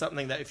been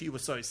something that if you were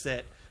so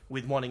set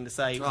with wanting to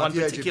say one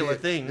yeah, particular yeah.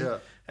 thing, Yeah.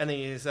 and then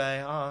you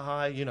say, oh,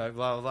 hi, blah,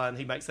 blah, blah, and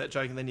he makes that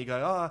joke, and then you go,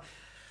 oh.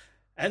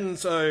 And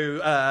so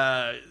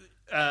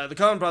the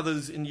Coen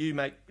brothers and you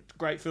make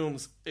great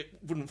films, it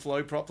wouldn't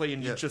flow properly,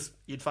 and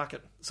you'd fuck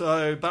it.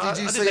 So, but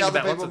Did you I see think other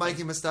about lots people of making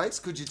things. mistakes?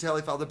 Could you tell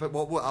if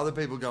what were other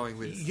people going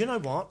with? You know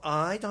what?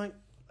 I don't.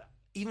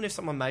 Even if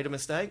someone made a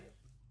mistake,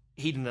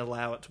 he didn't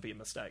allow it to be a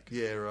mistake.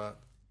 Yeah, right.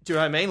 Do you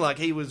know what I mean? Like,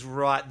 he was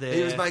right there.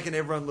 He was making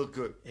everyone look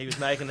good. He was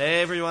making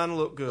everyone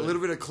look good. A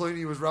little bit of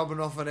Clooney was rubbing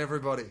off on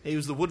everybody. He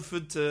was the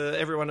Woodford to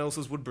everyone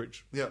else's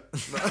Woodbridge. Yeah.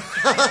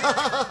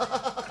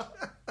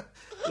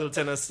 Little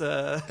tennis.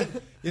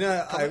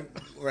 I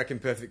reckon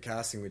perfect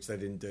casting, which they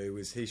didn't do,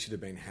 was he should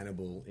have been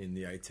Hannibal in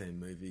the A-Team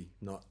movie,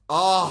 not...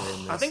 Oh,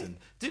 Liam I think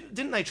Neeson.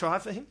 didn't they try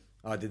for him?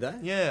 Oh, did they?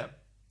 Yeah,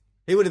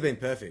 He would have been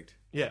perfect.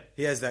 yeah.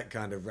 He has that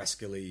kind of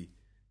rascally,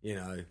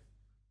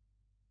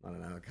 I don't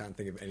know, I can't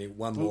think of any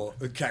one more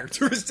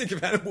characteristic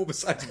of Hannibal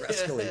besides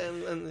rascally.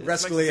 and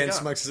Rascally and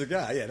smokes a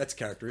cigar. smokes a cigar. Yeah, that's a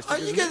characteristic.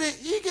 you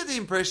get the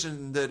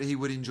impression that he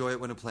would enjoy it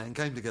when a plan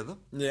came together.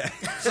 Yeah.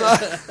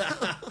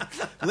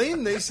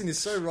 Liam Neeson is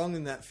so wrong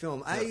in that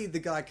film. The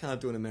guy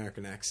can't do an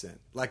American accent.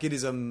 Like, it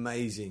is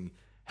amazing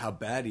how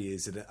bad he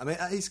is at it. I mean,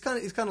 he's kind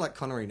of like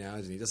Connery now,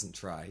 isn't he? He doesn't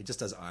try. He just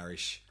does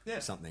Irish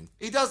something.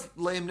 He does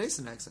Liam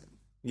Neeson accent.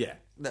 Yeah.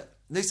 No,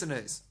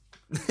 Neesonese.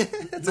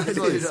 That's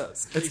what he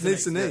does. It's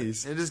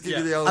Neesonese. Yeah. Just give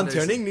you the old I'm Neeson.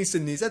 turning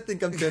Neesonese. I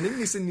think I'm turning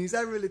Neesonese.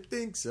 I really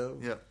think so.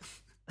 Yeah.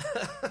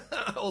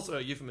 Also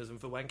a euphemism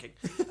for wanking.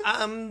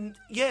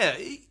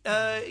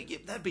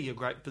 That'd be a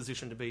great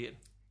position to be in.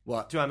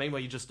 What? Do you know what I mean?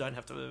 Where you just don't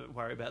have to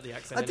worry about the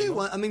accent I do anymore.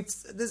 want... I mean,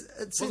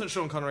 Wasn't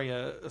Sean Connery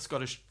a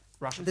Scottish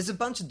Russian? there's a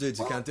bunch of dudes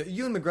who can't do...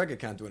 Ewan McGregor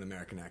can't do an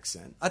American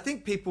accent. I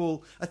think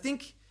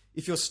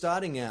if you're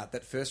starting out,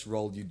 that first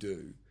role you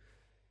do,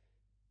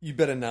 you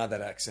better know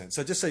that accent.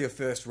 So just say your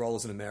first role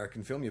is an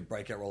American film, your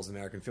breakout role is an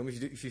American film.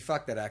 If you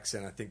fuck that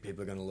accent, I think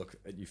people are going to look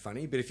at you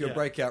funny. But if your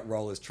breakout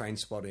role is Train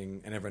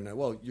Spotting and everyone know,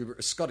 well, you're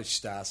a Scottish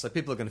star, so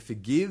people are going to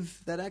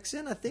forgive that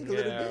accent, I think, a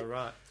little bit. Yeah,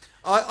 right.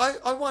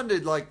 I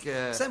wondered, like...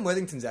 Sam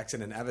Worthington's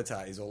accent in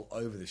Avatar is all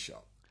over the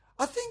shop.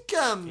 I think...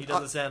 He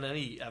doesn't sound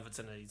any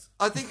Evertonese.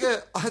 I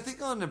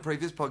think on a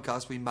previous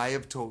podcast we may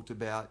have talked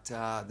about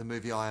the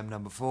movie I Am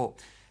Number 4.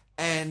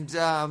 And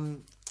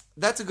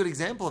that's a good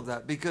example of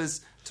that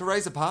because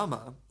Teresa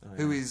Palmer,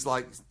 who is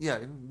like,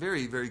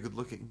 very, very good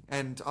looking,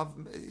 and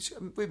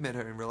we've met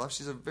her in real life.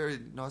 She's a very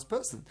nice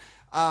person.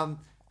 Her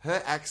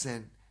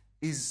accent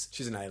is...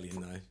 She's an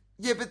alien, though.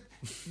 Yeah, but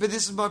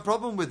this is my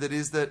problem with it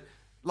is that,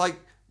 like...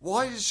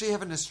 Why does she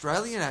have an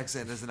Australian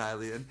accent as an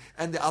alien,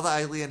 and the other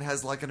alien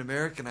has like an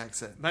American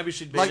accent? Maybe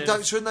she'd be like,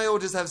 shouldn't they all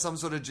just have some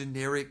sort of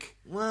generic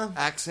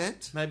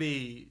accent?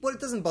 Maybe. Well, it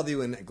doesn't bother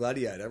you in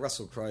Gladiator,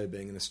 Russell Crowe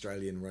being an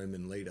Australian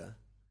Roman leader.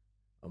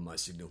 On my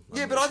signal.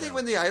 Yeah, but I think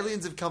when the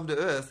aliens have come to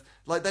Earth,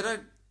 like they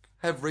don't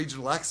have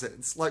regional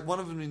accents. Like one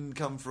of them didn't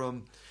come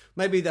from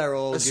maybe they're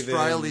all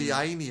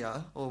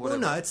Australia or whatever. Well,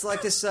 no, it's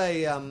like to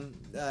say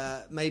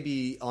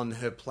maybe on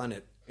her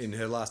planet. In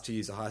her last 2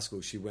 years of high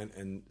school, she went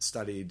and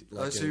studied...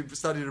 she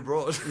studied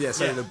abroad. Yeah,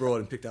 studied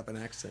abroad and picked up an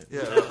accent.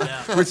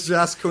 Yeah. Which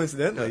just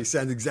coincidentally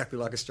sounds exactly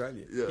like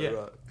Australian. Yeah,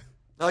 right.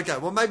 Okay,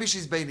 well, maybe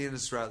she's been in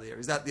Australia.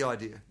 Is that the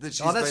idea? That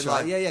she's that's been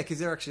right. Yeah, because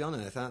they're actually on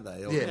Earth, aren't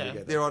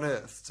they? They're on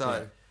Earth.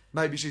 So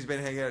maybe she's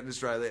been hanging out in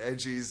Australia and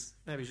she's...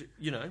 Maybe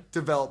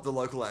developed the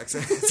local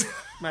accent.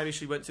 Maybe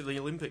she went to the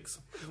Olympics.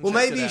 Well,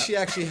 maybe she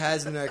actually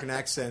has an American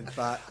accent,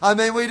 but... I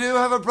mean, we do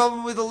have a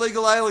problem with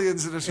illegal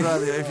aliens in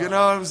Australia, if you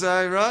know what I'm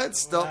saying, right?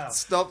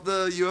 Stop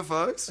the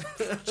UFOs.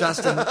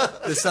 Justin,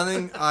 there's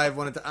something I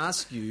wanted to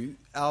ask you.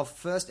 Our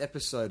first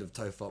episode of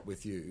TOFOP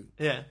with you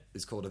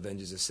is called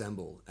Avengers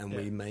Assemble, and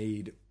we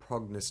made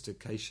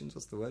prognostications.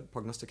 What's the word?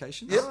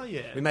 Prognostications? Yep. Oh,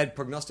 yeah. We made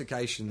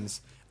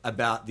prognostications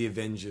about the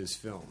Avengers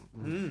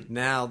film.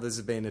 Now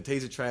there's been a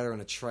teaser trailer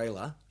and a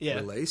trailer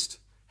released.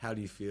 How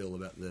do you feel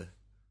about the...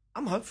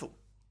 I'm hopeful.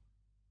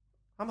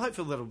 I'm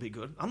hopeful that'll be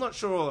good. I'm not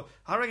sure.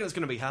 I reckon it's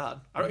going to be hard.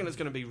 I reckon it's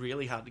going to be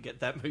really hard to get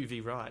that movie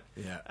right.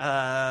 Yeah.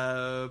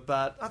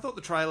 But I thought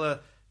the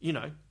trailer,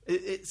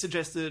 it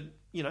suggested,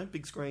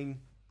 big screen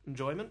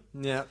enjoyment.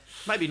 Yeah.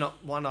 Maybe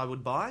not one I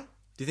would buy.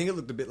 Do you think it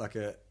looked a bit like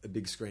a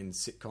big screen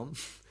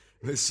sitcom?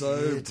 It was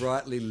so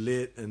brightly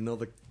lit and all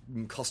the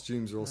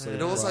costumes were also...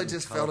 It also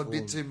just felt a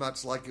bit too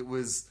much like it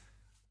was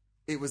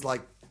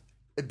like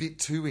a bit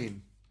too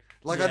in.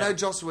 Like, I know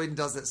Joss Whedon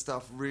does that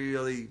stuff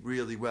really,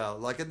 really well.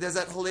 Like, and there's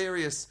that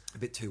hilarious... A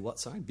bit too what,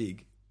 sorry?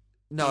 Big?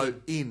 No,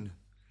 in.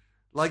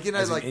 Like,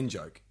 As like... an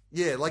in-joke?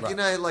 Yeah, like,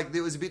 like,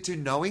 it was a bit too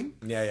knowing.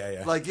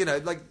 Yeah. Like,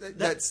 like,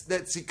 that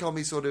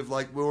sitcom-y sort of,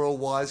 like, we're all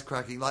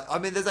wisecracking. Like, I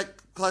mean, there's that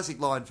classic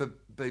line for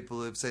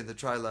people who've seen the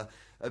trailer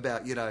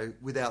about,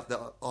 without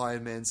the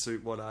Iron Man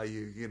suit, what are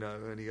you?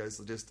 And he goes,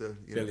 just a...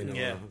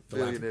 Billionaire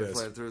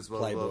philanthropist,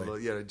 blah, blah,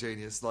 blah,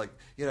 genius. Like,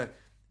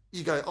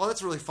 you go, oh,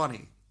 that's really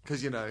funny.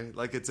 Because,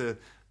 like it's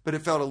but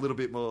it felt a little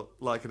bit more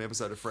like an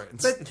episode of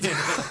Friends. But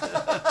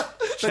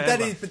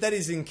that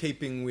is in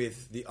keeping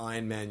with the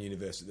Iron Man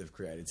universe that they've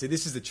created. See,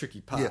 this is the tricky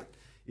part.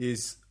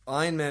 Is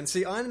Iron Man...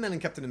 See, Iron Man and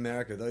Captain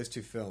America, those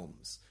two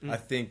films, I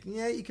think,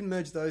 you can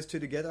merge those two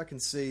together. I can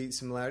see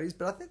similarities.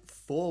 But I think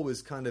Thor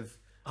was kind of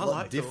a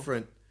lot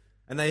different. Thor.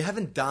 And they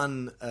haven't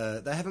done... I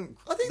think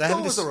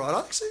Thor was alright. I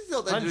actually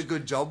thought they did a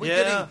good job with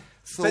getting...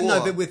 Thor.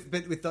 But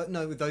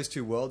with those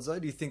two worlds though,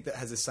 do you think that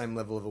has the same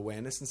level of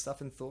awareness and stuff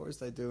in Thor as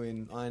they do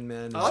in Iron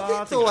Man?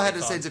 I think Thor had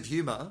a sense of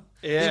humour.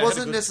 Yeah, he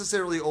wasn't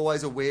necessarily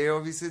always aware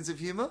of his sense of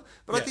humour,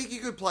 but I think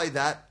you could play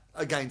that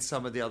against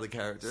some of the other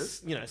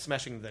characters.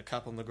 Smashing the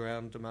cup on the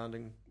ground,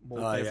 demanding more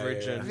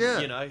beverage,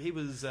 and he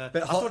was. I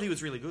thought he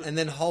was really good. And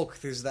then Hulk,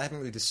 because they haven't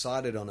really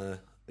decided on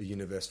a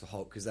universe for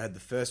Hulk because they had the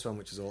first one,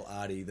 which was all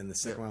arty, then the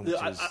second one, which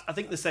was... I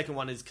think the second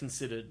one is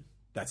considered.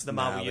 That's the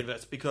Marvel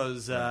universe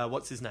because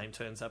what's his name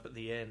turns up at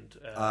the end.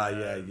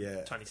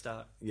 Tony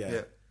Stark.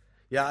 Yeah.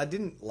 I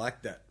didn't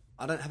like that.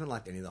 I haven't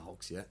liked any of the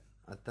Hulks yet.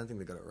 I don't think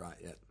they got it right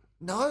yet.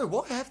 No,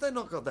 why have they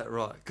not got that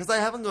right? Because they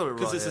haven't got it right.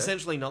 Because it's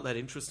essentially not that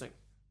interesting.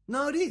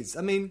 No, it is.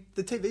 I mean,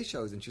 the TV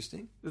show is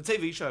interesting. The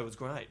TV show was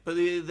great, but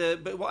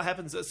but what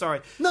happens?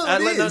 Sorry, no,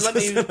 let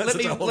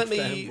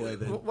me.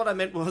 What I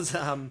meant was,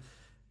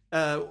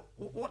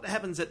 what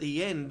happens at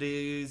the end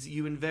is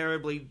you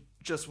invariably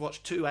just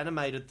watch two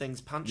animated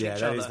things punch each other.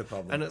 That is the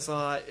problem. And it's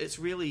like, it's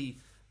really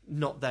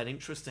not that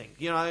interesting,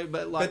 But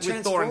But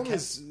with Thor and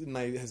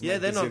Transformers has Yeah,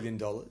 made they're not- $1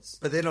 $bazillion.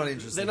 But they're not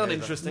interesting. they're not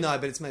either. interesting. No,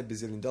 but it's made $1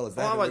 $bazillion. They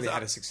Well, haven't really I-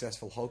 had a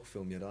successful Hulk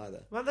film yet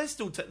either. Well, they've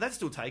still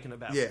taken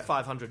about Yeah.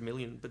 500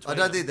 million between. I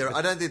don't them. think they're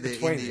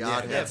Between in the them,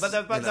 art yeah. house.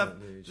 Yeah, but you know,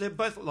 they're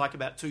both like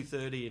about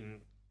 230 and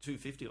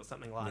 250 or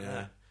something like Yeah.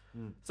 that.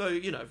 So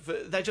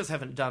they just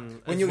haven't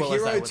done. When as your well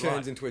as they hero would turns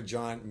like. into a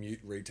giant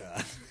mute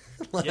retard,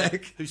 Yeah,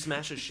 like, who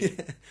smashes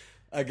shit.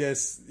 I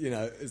guess,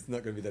 it's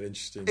not going to be that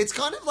interesting. It's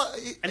kind of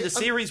like... And the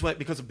series went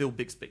because of Bill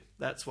Bixby.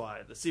 That's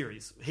why the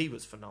series, he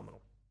was phenomenal.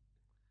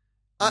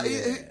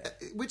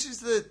 Which is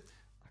the...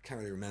 I can't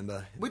really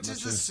remember. Which much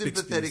is the of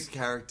sympathetic Bixby's.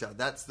 character?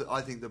 That's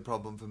I think the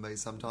problem for me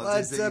sometimes. Well,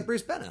 is it's that you-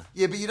 Bruce Banner.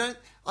 Yeah, but you don't...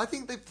 I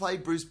think they've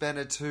played Bruce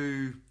Banner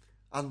too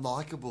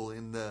unlikable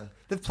in the...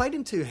 They've played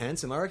him too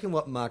handsome. I reckon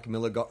what Mark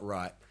Miller got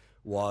right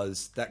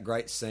was that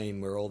great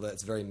scene where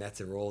it's very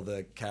meta, where all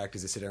the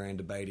characters are sitting around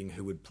debating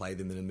who would play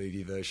them in a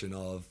movie version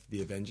of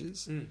The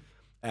Avengers.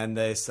 And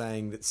they're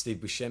saying that Steve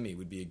Buscemi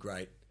would be a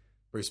great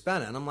Bruce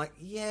Banner. And I'm like,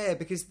 yeah,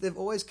 because they've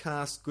always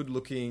cast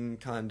good-looking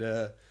kind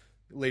of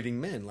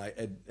leading men like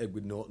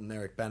Edward Norton,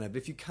 Eric Banner. But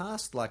if you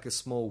cast like a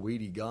small,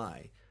 weedy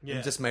guy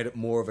and just made it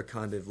more of a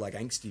kind of like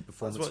angsty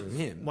performance from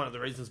him. One of the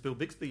reasons Bill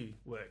Bixby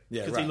worked.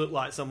 Yeah, Because right. he looked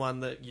like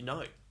someone that you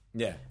know.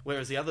 Yeah,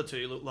 Whereas the other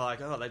two looked like,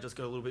 they just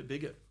got a little bit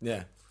bigger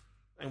yeah.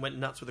 and went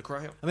nuts with a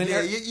crayon. I mean,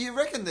 Yeah, you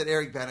reckon that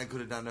Eric Banner could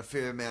have done a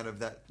fair amount of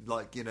that,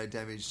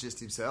 damage just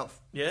himself?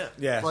 Yeah.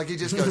 yeah. Like he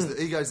just goes,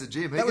 he goes to the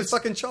gym. that was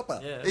fucking Chopper.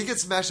 Yeah. He could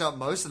smash up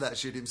most of that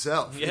shit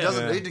himself. He Yeah.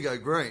 doesn't Yeah. need to go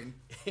green.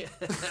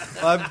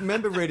 I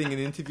remember reading an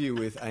interview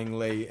with Ang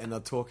Lee, and they're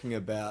talking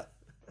about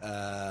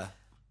why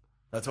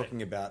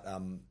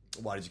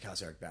did you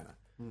cast Eric Banner?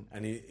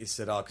 And he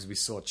said, because we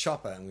saw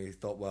Chopper, and we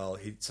thought, well,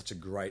 he's such a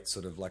great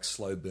sort of like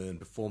slow burn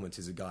performance.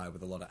 He's a guy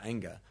with a lot of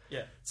anger.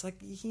 Yeah. It's like,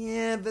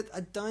 yeah, but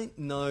I don't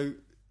know.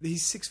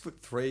 He's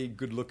 6'3",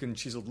 good looking,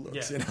 chiseled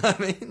looks. Yeah. You know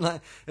what I mean?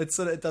 Like it's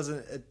sort of it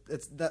doesn't.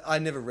 It's that I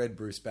never read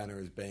Bruce Banner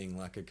as being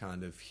like a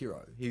kind of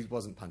hero. He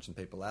wasn't punching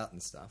people out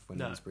and stuff when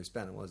No. he was Bruce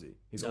Banner, was he?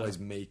 He's No. always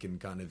meek and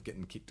kind of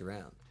getting kicked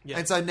around. Yeah.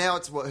 And so now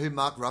it's who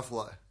Mark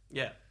Ruffalo.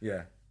 Yeah.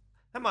 Yeah.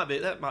 That might be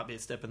a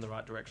step in the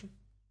right direction.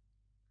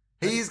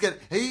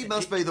 He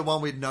must be the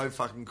one with no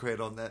fucking cred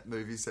on that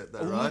movie set,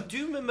 though, right? Do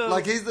you remember?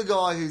 Like he's the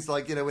guy who's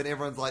like, when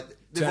everyone's like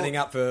Turning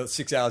up for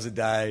 6 hours a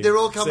day. they're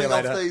all See you coming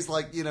off later. these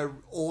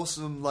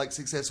awesome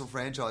successful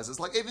franchises.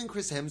 Like even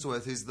Chris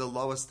Hemsworth, who's the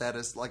lowest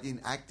status in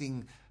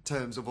acting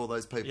terms of all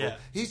those people. Yeah.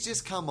 He's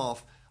just come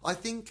off, I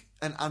think,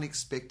 an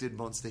unexpected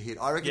monster hit.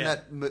 I reckon Yeah.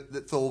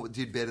 that Thor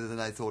did better than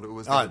they thought it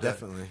was. Oh, gonna do,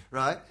 definitely.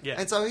 right? Yeah.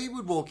 And so he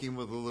would walk in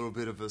with a little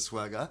bit of a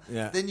swagger.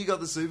 Yeah. Then you got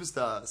the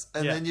superstars,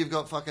 and Yeah. then you've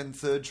got fucking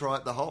third try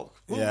at the Hulk.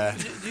 Yeah.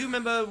 Do you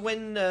remember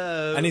when?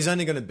 And he's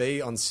only going to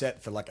be on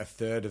set for like a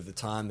third of the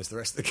time as the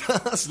rest of the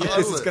cast. Yeah.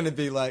 Because it's going to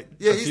be like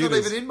Yeah, he's not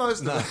computers. even in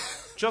most of it.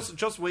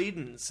 Joss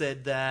Whedon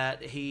said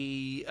that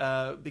he,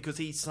 because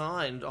he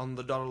signed on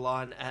the dotted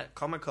line at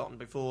Comic-Con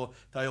before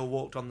they all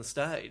walked on the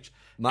stage.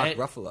 Mark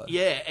Ruffalo.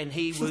 Yeah, and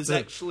he was It's a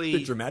actually...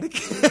 bit dramatic.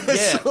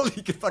 Yeah. Surely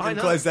you could I fucking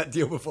know. close that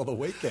deal before the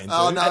weekend.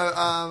 Oh dude. no!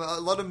 A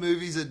lot of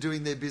movies are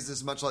doing their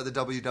business much like the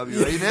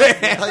WWE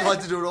now. They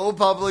like to do it all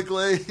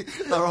publicly.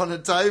 They're on a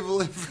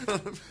table in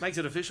front of. Makes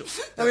it official.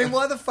 I mean,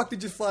 why the fuck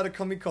did you fly to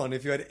Comic Con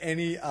if you had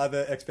any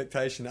other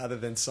expectation other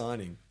than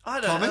signing? I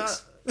don't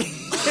Comics? know. He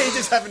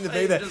just happened to be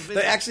He'd there. just been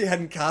They there. actually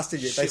hadn't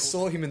casted yet. They Shit.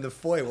 saw him in the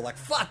foyer. Were like,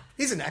 "Fuck,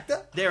 he's an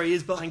actor." There he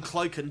is behind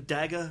Cloak and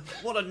Dagger.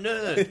 What a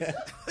nerd.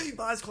 Who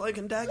buys Cloak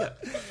and Dagger?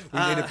 We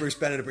needed Bruce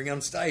Banner to bring on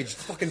stage.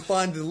 Fucking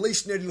find the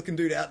least nerdy looking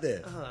dude out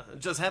there. It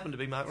just happened to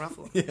be Mark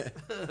Ruffalo. Yeah.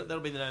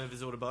 That'll be the name of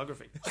his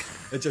autobiography.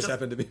 It just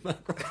happened to be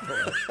Mark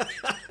Ruffalo.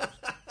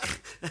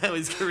 How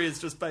his career's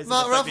just based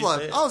Mark on the fact he's Ruffalo.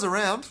 there. I was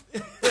around.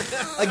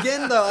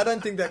 Again, though, I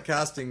don't think that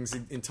casting's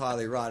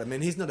entirely right. I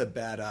mean, he's not a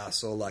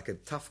badass or like a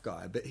tough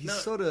guy, but he's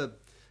sort of...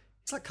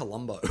 It's like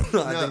Columbo.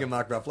 I think of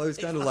Mark Ruffalo. He's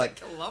kind of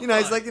like Columbo.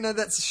 he's like,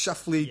 that's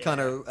shuffly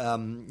kind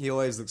of, he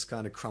always looks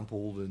kind of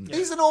crumpled and...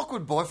 He's an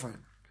awkward boyfriend.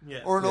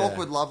 Yeah. Or an Yeah.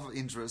 awkward love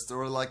interest.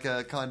 Or like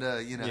a kind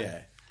of,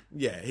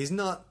 Yeah, he's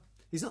not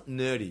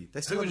nerdy.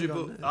 They still Who would you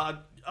haven't put? gone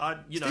there.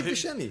 Steve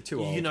Buscemi,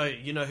 too old. You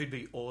know who'd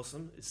be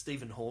awesome? Is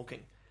Stephen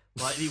Hawking.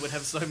 Like, he would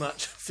have so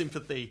much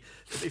sympathy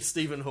if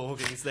Stephen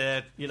Hawking's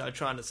there,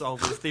 trying to solve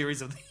the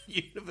theories of the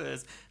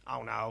universe.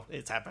 Oh no,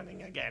 it's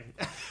happening again.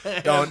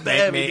 Don't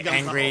There make he me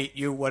becomes angry.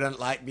 You wouldn't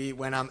like me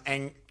when I'm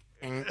angry.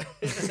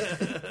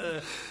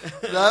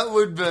 That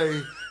would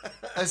be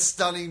a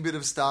stunning bit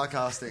of star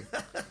casting.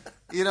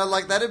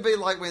 That'd be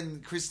like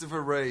when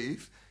Christopher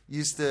Reeve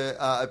used to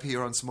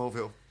appear on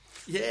Smallville.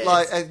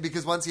 Yes.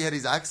 Because once he had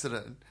his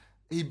accident,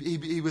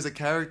 he was a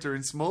character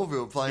in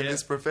Smallville playing Yeah.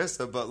 this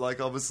professor, but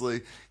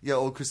obviously,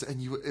 all Chris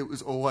and it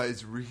was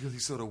always really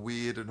sort of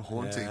weird and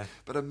haunting. Yeah.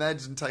 But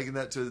imagine taking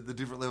that to the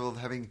different level of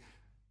having,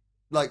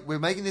 we're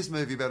making this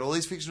movie about all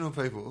these fictional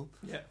people,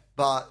 Yeah.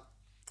 but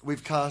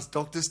we've cast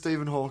Dr.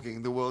 Stephen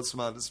Hawking, the world's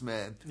smartest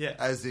man, Yeah.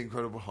 as the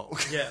Incredible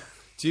Hulk. Yeah.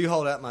 Do you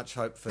hold out much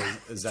hope for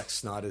Zack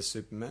Snyder's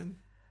Superman?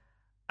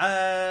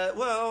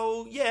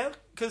 Well, yeah,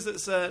 because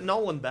it's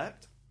Nolan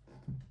backed.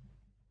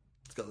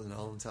 It's got the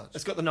Nolan touch.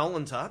 It's got the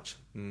Nolan touch.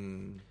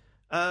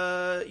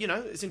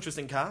 It's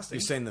interesting casting.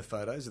 You've seen the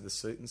photos of the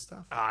suit and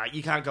stuff?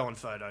 You can't go on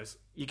photos.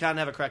 You can't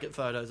have a crack at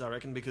photos, I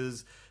reckon,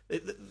 because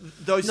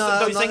those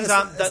No, things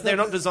they're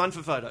not designed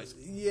for photos.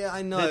 Yeah,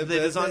 I know.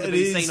 They're designed to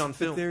be seen on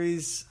film. There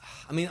is...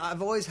 I mean,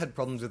 I've always had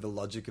problems with the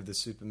logic of the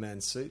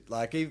Superman suit.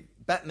 Like,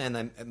 Batman,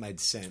 it made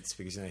sense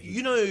because,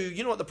 You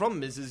know what the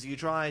problem is you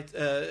try...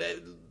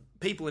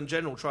 people in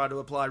general try to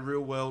apply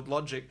real-world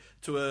logic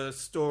to a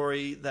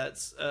story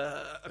that's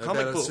a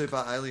comic about book. a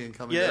super alien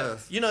coming to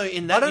Earth. In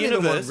that I don't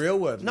universe... even want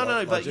real-world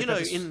but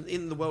logic.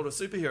 in the world of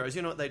superheroes,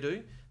 you know what they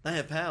do? They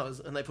have powers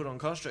and they put on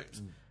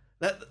costumes.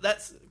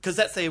 That's because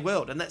that's their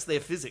world and that's their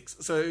physics.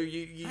 So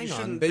you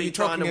shouldn't be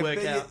trying to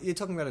work out... You're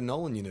talking about a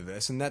Nolan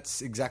universe, and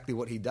that's exactly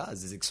what he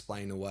does, is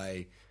explain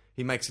away...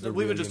 He makes it a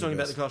We real were just talking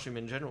about universe. the costume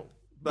in general.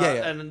 But,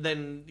 Yeah. And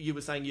then you were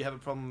saying you have a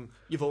problem...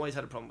 You've always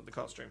had a problem with the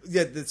costume.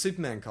 Yeah, the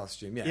Superman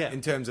costume, Yeah. In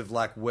terms of,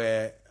 like,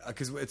 where...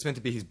 Because it's meant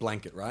to be his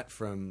blanket, right?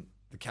 From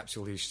the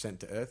capsule he's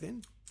sent to Earth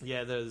in?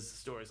 Yeah, there's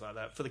stories like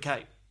that. For the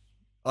cape.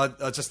 Oh,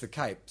 just the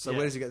cape. So Yeah.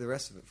 where does he get the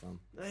rest of it from?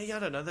 I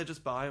don't know. They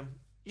just buy them.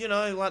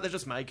 They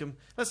just make them.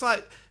 It's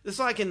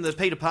like in the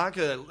Peter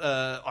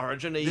Parker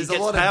origin. He There's a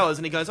gets lot of- powers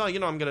and he goes, I'm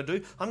going to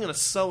do? I'm going to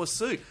sew a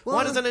suit.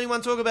 Why doesn't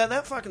anyone talk about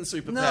that fucking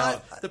superpower?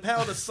 The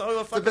power to sew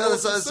a fucking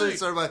awesome suit.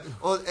 Sorry, mate.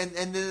 And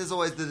then there's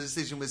always the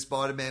decision with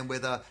Spider-Man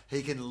whether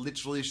he can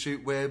literally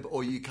shoot web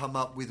or you come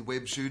up with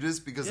web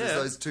shooters, because Yeah.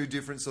 there's those two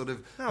different sort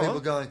of Oh, people well.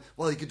 going,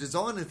 well, he could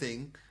design a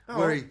thing Oh,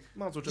 where well. he...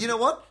 Might as well just- You know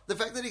what? The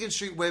fact that he can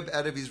shoot web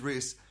out of his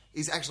wrist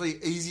is actually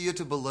easier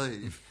to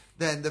believe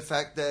than the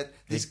fact that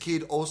this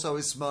kid also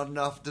is smart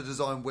enough to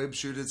design web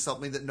shooters,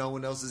 something that no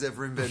one else has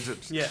ever invented.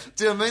 Yeah.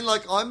 Do you know what I mean?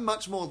 Like, I'm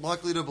much more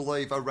likely to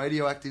believe a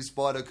radioactive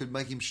spider could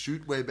make him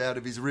shoot web out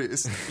of his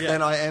wrist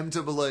than I am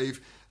to believe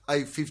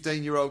a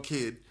 15-year-old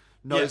kid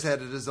knows how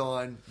to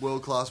design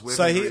world-class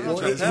weaponry.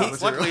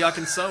 Luckily, I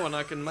can sew and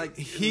I can make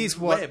Here's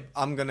what web.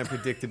 I'm going to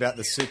predict about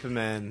the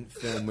Superman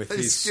film with His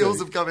his skills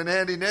suit. have come in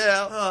handy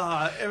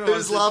now.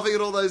 Everyone's Who's laughing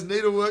at all those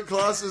needlework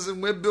classes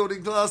and web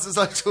building classes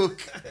I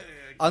took?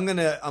 I'm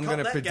gonna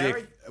that,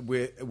 predict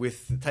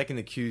with taking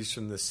the cues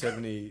from the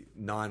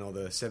 79 or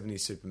the 70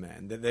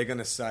 Superman that they're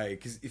gonna say,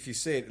 because if you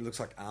see it, it looks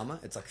like armor.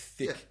 It's like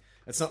thick. Yeah.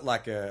 It's not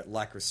like a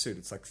lycra suit.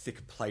 It's like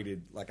thick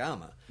plated like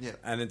armor. Yeah.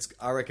 And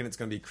I reckon it's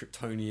gonna be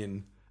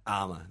Kryptonian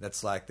armor.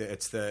 That's like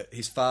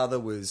his father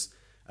was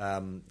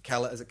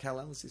Kal-El. Is it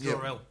Kal-El? Is his Yeah.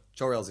 father?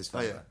 Jor-El's his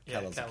father. Yeah,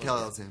 Kal-El's Kal-El.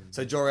 Kal-El's him.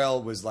 So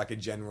Jor-El was like a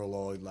general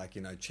or like,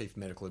 chief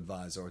medical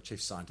advisor or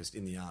chief scientist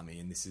in the army,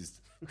 and this is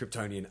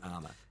Kryptonian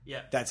armor.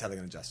 Yeah. That's how they're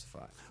going to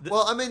justify it.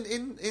 Well, I mean,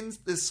 in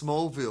the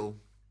Smallville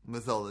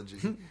mythology,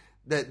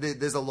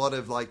 there's a lot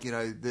of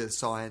the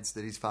science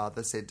that his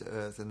father sent to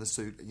Earth, and the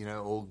suit,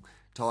 all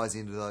ties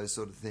into those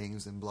sort of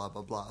things and blah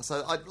blah blah.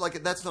 So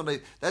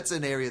that's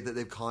an area that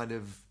they've kind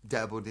of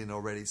dabbled in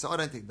already. So I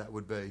don't think that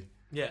would be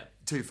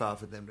too far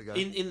for them to go.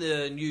 In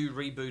the new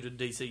rebooted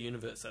DC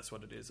universe, that's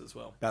what it is as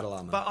well. Battle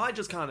armor. But I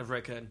just kind of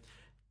reckon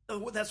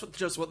that's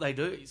just what they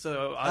do.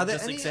 So I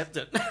just accept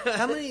it.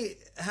 How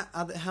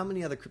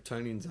many other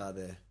Kryptonians are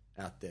there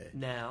out there?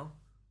 Now,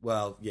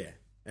 Well, yeah.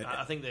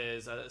 I think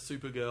there's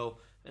Supergirl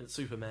and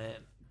Superman.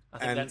 I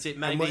think And- that's it.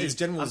 and Maybe what, is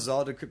General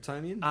Zod a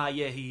Kryptonian?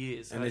 yeah, he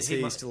is. and is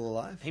he might, still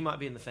alive? He might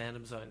be in the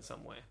Phantom Zone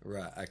somewhere.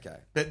 Right, okay.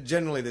 But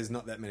generally there's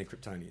not that many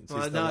Kryptonians.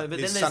 Well, He's no, but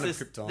he's then son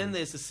there's, of Krypton. then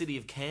there's the city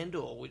of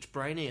Kandor, which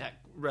Brainiac,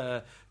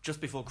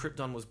 just before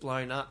Krypton was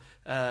blown up,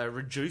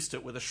 reduced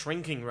it with a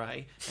shrinking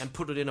ray and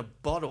put it in a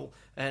bottle.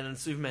 And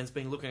Superman's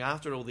been looking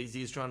after it all these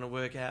years, trying to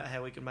work out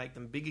how we can make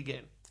them big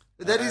again.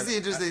 That is the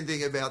interesting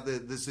thing about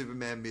the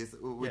Superman myth,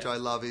 which Yeah. I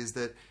love, is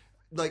that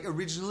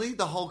originally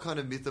the whole kind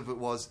of myth of it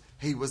was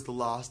he was the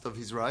last of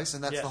his race,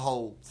 and that's Yeah. the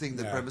whole thing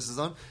that Yeah. premises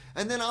on.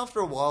 And then after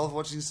a while of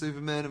watching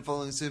Superman and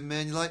following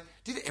Superman, you're like,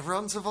 did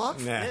everyone survive?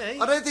 Nah. Yeah,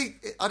 I don't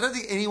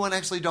think anyone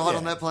actually died Yeah.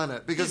 on that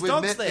planet, because His we've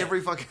dog's met there.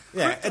 every fucking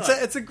Yeah, it's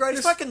a His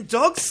greatest fucking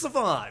dogs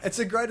survived. It's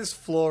the greatest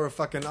flaw of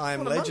fucking I Am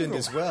What a Legend mongrel.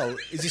 as well.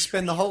 Is you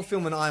spend the whole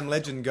film in I Am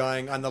Legend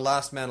going, I'm the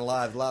last man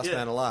alive, Yeah.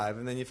 man alive,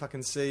 and then you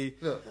fucking see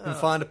Yeah. and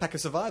find a pack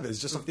of survivors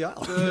just off the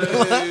island.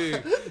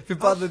 Boo. If you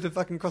bothered to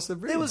fucking cross the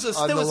bridge. There was a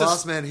I'm there the was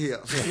last man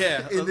here.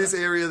 Yeah. in this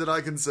area that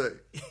I can see.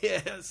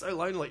 Yeah, so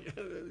lonely.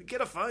 Get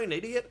a phone,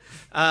 idiot.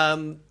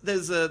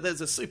 There's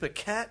a super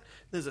cat.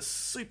 There's a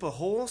super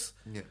horse.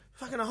 Yeah.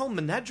 Fucking a whole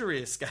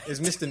menagerie escaped. Is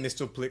Mr.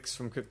 Mistleplix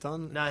from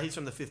Krypton? No, he's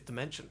from the fifth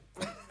dimension.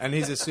 And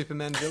he's a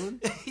Superman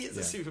villain? He is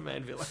a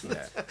Superman villain.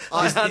 Yeah.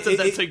 I answered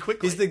that too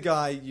quickly. He's the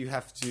guy you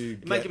have to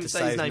Make get him to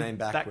say his name name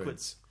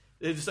backwards.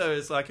 So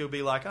it's like he'll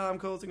be like, "Oh, I'm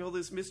causing all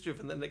this mischief,"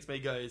 and then next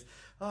minute he goes,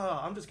 "Oh,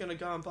 I'm just going to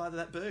go and buy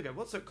that burger.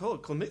 What's it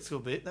called?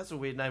 Klumitskel bit? That's a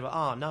weird name."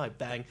 Oh no,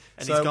 bang,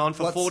 and So he's gone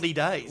for what's- 40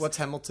 days. What's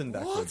Hamilton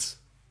backwards?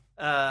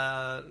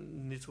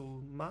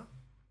 Nittelma?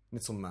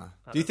 Nittelma.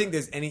 Do you think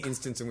there's any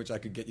instance in which I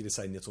could get you to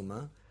say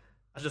Nittelma?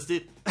 I just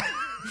did.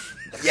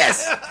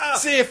 Yes!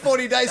 See you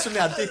 40 days from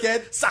now,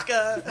 dickhead.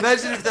 Sucker!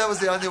 Imagine if that was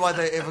the only way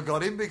they ever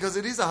got him, because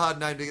it is a hard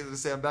name to get to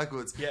sound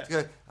backwards. Yeah. To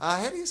go,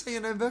 how do you say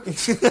your name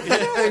backwards? He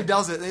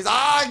does it. And he's,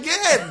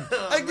 again!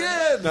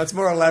 Again! No, it's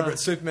more elaborate.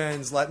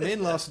 Superman's like, me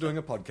and Lars are doing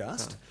a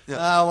podcast. Yeah.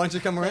 Why don't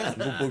you come around?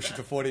 We'll bullshit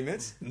for 40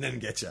 minutes and then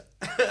get you.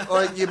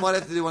 Or you might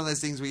have to do one of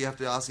those things where you have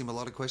to ask him a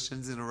lot of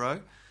questions in a row.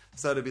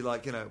 So it'd be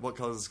like, what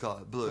colour is the sky?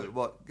 Blue.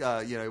 What,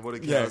 what do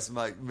cows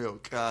make?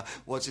 Milk.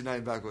 What's your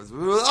name backwards?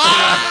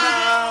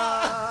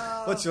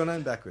 What's your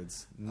name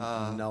backwards?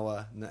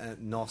 Noah.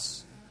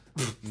 Nos.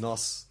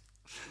 Nos.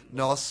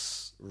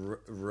 Nos. We're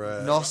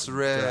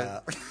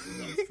Nosre.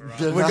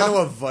 going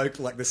to evoke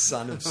like the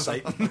son of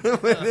Satan.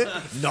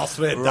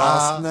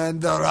 Nosredas.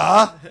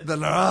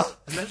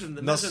 Imagine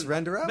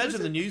Nosrandera?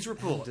 Imagine the news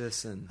report.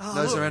 Anderson.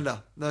 No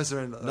surrender. No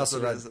surrender. That's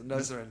what it is. No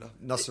surrender.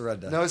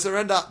 Nosreda. No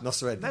surrender.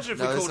 Nosreda. Imagine if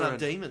we No, called up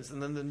surrender. demons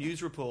and then the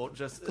news report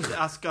just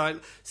us going,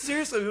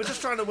 seriously, we were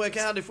just trying to work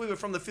out if we were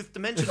from the fifth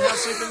dimension, how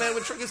Superman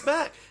would trick us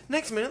back.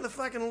 Next minute, the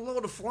fucking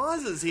Lord of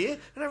Flies is here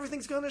and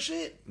everything's going to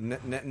shit.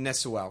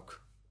 Nessualk.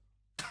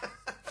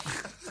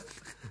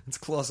 It's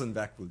Clausen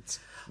backwards.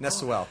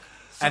 Nessualk.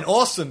 And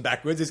awesome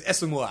backwards is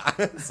Essamua.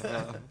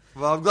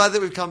 Well, I'm glad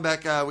that we've come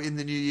back in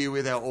the new year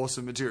with our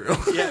awesome material.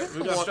 Yeah,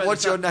 we've got straight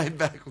What's to your that. name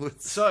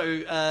backwards?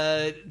 So,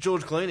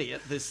 George Clooney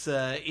at this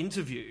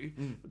interview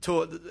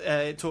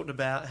talked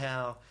about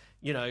how,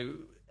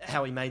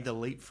 how he made the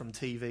leap from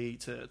TV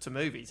to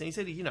movies. And he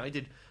said, he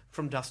did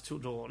From Dusk Till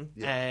Dawn.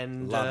 Yeah.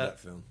 And, Love that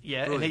film.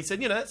 Yeah, Brilliant. and he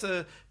said, it's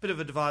a bit of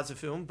a divisive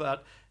film,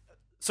 but...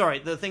 Sorry,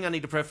 the thing I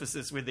need to preface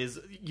this with is,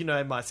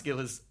 my skill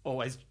is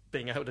always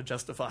being able to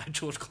justify a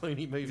George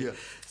Clooney movie. Yeah.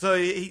 So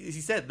he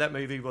said that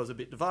movie was a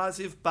bit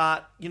divisive,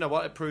 but you know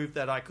what? It proved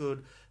that I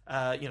could,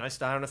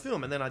 star in a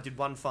film. And then I did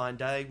One Fine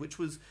Day, which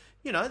was,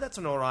 that's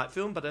an all right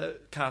film, but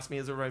it cast me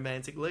as a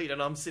romantic lead.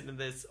 And I'm sitting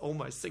there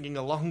almost singing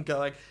along,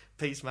 going,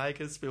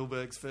 Peacemaker,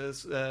 Spielberg's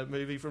first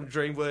movie from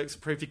DreamWorks,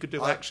 proof he could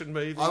do action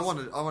movies. I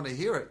want to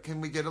hear it.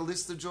 Can we get a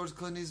list of George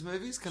Clooney's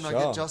movies? Can I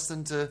Sure. get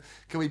Justin to?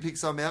 Can we pick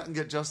some out and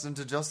get Justin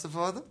to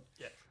justify them?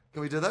 Yeah.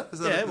 Can we do that? Is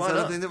that, Yeah, is why that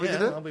not? a thing that we Yeah,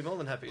 can do? I'll be more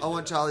than happy to I do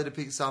want that. Charlie to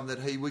pick some that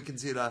he would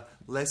consider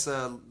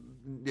lesser.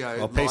 Well,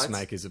 lights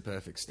Peacemaker's a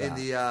perfect start. in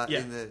the Yeah.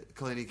 in the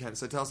Clooney canon.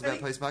 So tell us about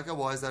Peacemaker.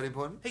 Why is that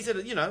important? He said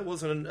it,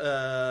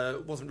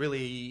 wasn't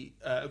really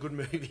a good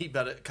movie,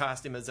 but it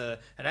cast him as an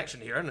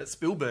action hero, and it's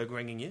Spielberg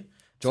ringing you.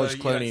 George So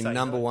you don't Clooney, say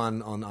number no.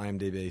 one on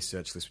IMDb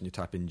search list when you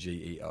type in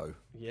GEO.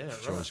 Yeah,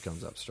 right. George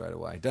comes up straight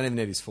away. Don't even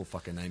need his full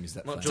fucking name. He's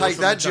that Not famous. George Take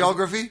from that the jungle.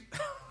 geography.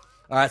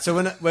 All right, so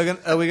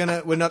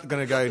we're not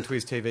gonna go into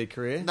his TV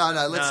career. No,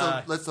 No.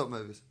 let's talk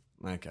movies.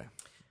 Okay.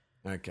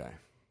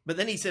 But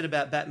then he said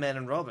about Batman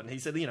and Robin, he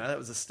said, that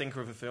was a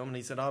stinker of a film, and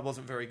he said, I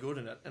wasn't very good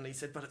in it. And he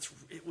said, but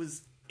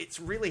it's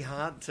really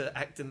hard to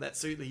act in that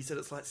suit. He said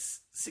it's like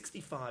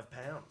 65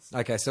 pounds.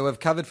 Okay, so we've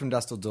covered From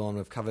Dusk Till Dawn.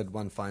 We've covered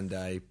One Fine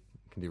Day.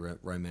 Can do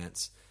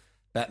romance.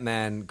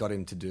 Batman got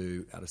him to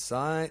do Out of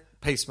Sight.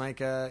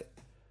 Peacemaker,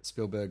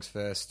 Spielberg's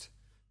first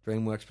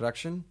DreamWorks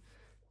production.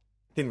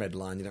 Thin Red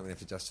Line, you don't really have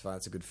to justify.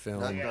 It's a good film.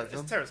 No. Yeah, Great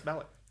film. it's Terrence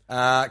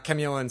Malick.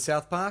 Cameo in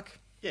South Park.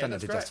 Yeah, Don't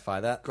have that's to great. justify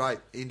that. Great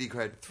indie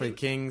cred. Three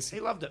Kings. He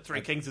loved it. Three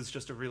Kings is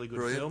just a really good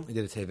Brilliant. film. He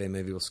did a TV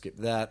movie. We'll skip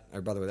that.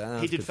 Oh, Brother Without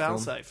Arms. He did good film.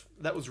 Failsafe.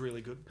 That was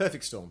really good.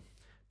 Perfect Storm.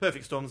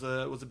 Perfect Storm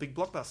was a big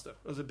blockbuster.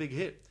 It was a big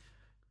hit.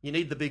 You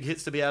need the big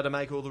hits to be able to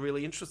make all the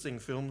really interesting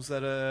films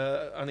that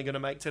are only going to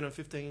make 10 or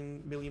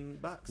 15 million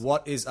bucks.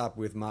 What is up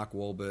with Mark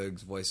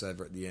Wahlberg's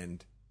voiceover at the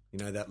end? You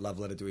know that love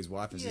letter to his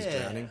wife as he's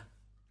Yeah. drowning?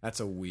 That's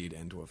a weird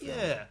end to a film.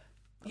 Yeah.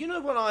 You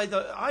know what?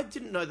 I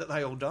didn't know that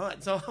they all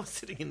died. So I was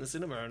sitting in the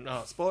cinema and,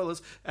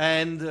 spoilers,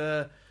 and...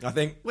 I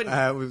think When-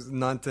 it was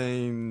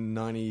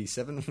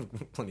 1997.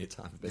 Plenty of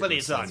time. for Plenty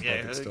of people time, to see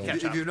yeah. Perfect Storm. Catch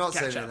If up, you've not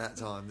seen catch it in up. that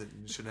time, then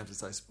you shouldn't have to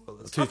say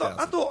spoilers. 2000.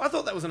 I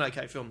thought that was an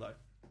okay film,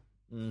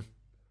 though.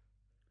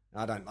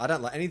 I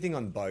don't like anything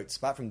on boats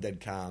apart from Dead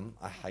Calm.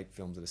 I hate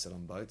films that are set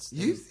on boats.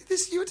 You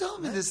were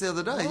telling me this the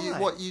other day.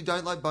 Why? You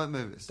don't like boat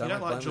movies? You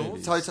don't like boat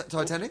Jaws? movies.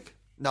 Titanic?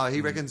 No,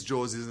 he reckons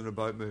Jaws isn't a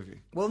boat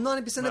movie. Well,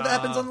 90% of it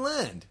happens on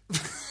land.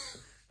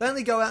 They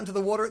only go out into the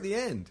water at the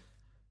end.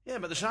 Yeah,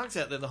 but the shark's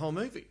out there the whole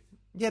movie.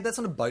 Yeah, that's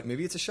not a boat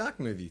movie. It's a shark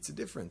movie. It's a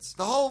difference.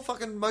 The whole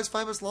fucking most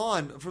famous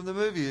line from the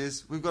movie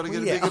is, "We've got to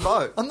get Yeah, a bigger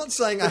boat." I'm not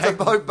saying I It's a hate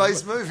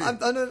boat-based movie.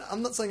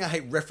 I'm not saying I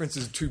hate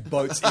references to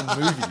boats in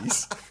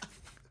movies.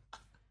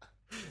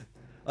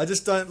 I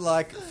just don't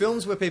like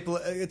films where people.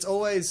 It's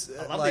always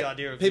I love like the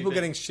idea of people you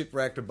getting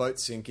shipwrecked or boat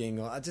sinking.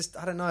 Or I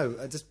don't know.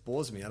 It just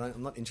bores me.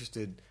 I'm not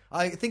interested.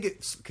 I think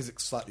it's because it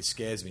slightly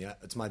scares me.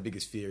 It's my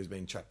biggest fear is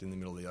being trapped in the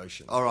middle of the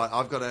ocean. All right,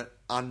 I've got an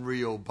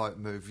unreal boat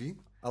movie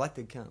I like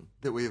Dead Calm.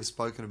 that we have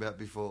spoken about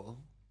before,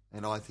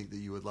 and I think that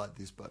you would like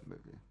this boat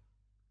movie.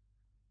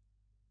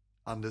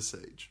 Under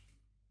Siege.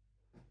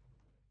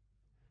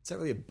 Is that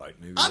really a boat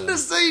movie? Under though?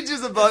 Siege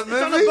is a boat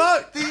movie. on a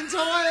boat.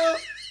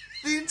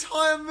 The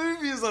entire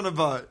movie is on a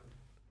boat.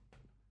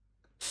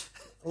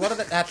 A lot of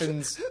it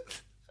happens.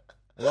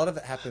 A lot of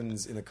it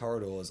happens in the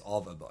corridors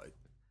of a boat.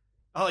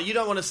 Oh, you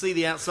don't want to see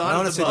the outside I of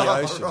want the to see the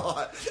boat. ocean.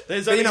 Right.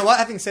 There's But only, you know what?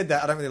 Having said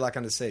that, I don't really like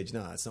Under Siege.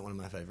 No, it's not one of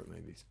my favourite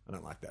movies. I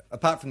don't like that.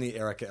 Apart from the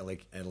Erica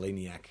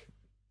Eleniak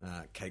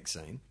cake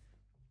scene.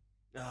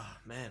 Oh,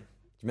 man.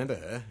 Do you remember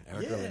her?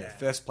 Erica Yeah. Eleniak.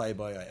 First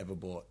Playboy I ever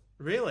bought.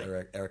 Really?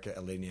 Erica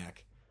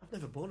Eleniak. I've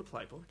never bought a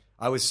Playboy.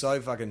 I was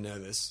so fucking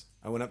nervous.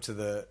 I went up to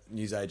the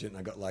newsagent and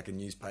I got like a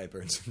newspaper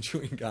and some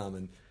chewing gum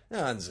and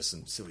there's just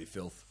some silly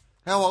filth.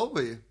 How old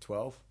were you?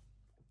 12.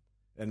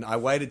 And I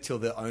waited till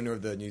the owner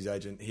of the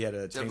newsagent, he had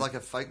a... Did you have like a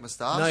fake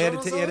moustache? no, he had, on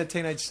or he had a something?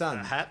 teenage son.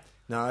 A hat?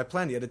 No, I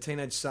planned. He had a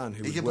teenage son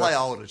who He was can work- play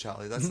older,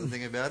 Charlie. That's the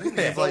thing about him. He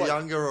Yeah. can play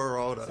younger or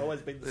older. It's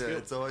always been the skill. Yeah,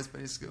 it's always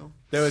been his skill.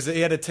 He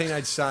had a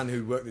teenage son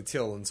who worked the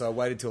till, and so I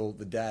waited till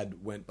the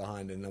dad went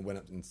behind, and I went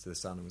up into the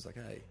son and was like,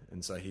 "Hey,"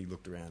 and so he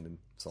looked around and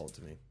sold it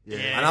to me. Yeah.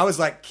 And I was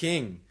like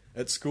king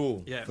at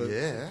school Yeah. for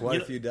Yeah. quite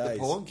You a few The days.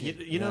 porn You,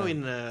 kid. you know,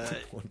 in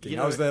Porn king. you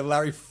I know, was the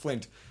Larry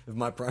Flint of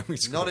my primary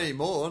school. Not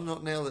anymore.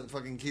 Not now that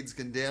fucking kids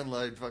can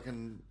download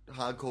fucking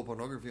hardcore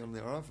pornography on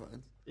their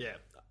iPhones. yeah,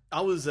 I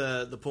was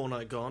the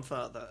porno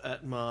godfather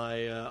at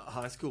my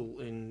high school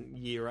in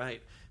year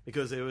 8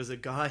 because there was a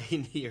guy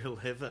in year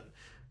 11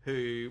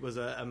 who was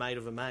a mate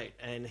of a mate,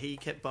 and he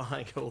kept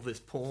buying all this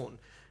porn.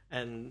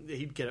 And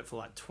he'd get it for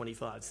like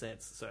 25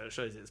 cents. So it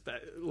shows you it's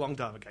back, a long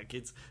time ago,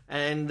 kids.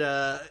 And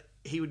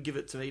he would give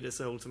it to me to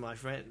sell to my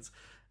friends.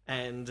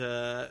 And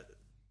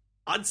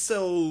I'd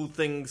sell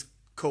things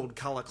called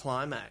Color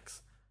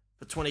Climax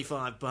for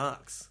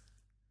 $25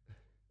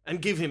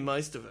 and give him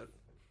most of it.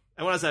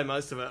 And when I say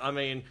most of it, I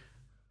mean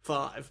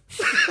 5.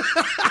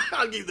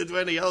 I'll give the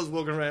 20. I was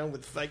walking around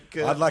with fake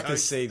curves. I'd like to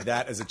see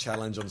that as a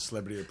challenge on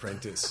Celebrity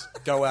Apprentice.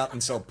 Go out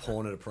and sell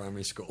porn at a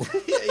primary school.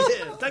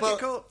 Yeah, don't But get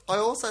caught. I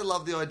also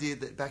love the idea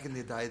that back in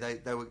the day,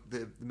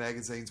 the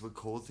magazines were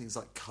called things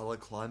like Color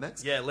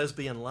Climax. Yeah,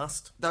 lesbian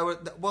lust. They were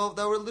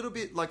a little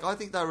bit like I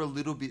think they were a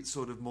little bit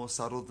sort of more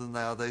subtle than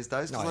they are these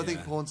days because Oh, I think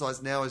yeah. porn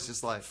size now is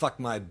just like Fuck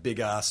my big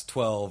ass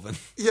 12 and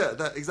yeah,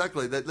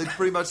 exactly. That's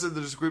pretty much the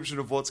description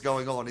of what's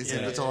going on is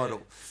in the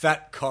title.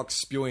 fat cock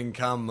spewing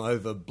cum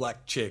over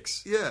black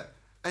chicks. Yeah,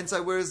 and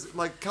so whereas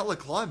like Color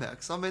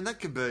Climax, I mean that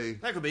could be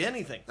That could be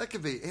anything.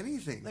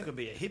 anything. That could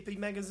be a hippie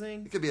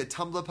magazine. It could be a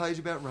Tumblr page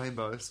about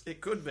rainbows. It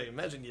could be.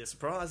 Imagine you're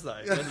surprised,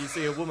 though, when you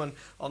see a woman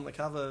on the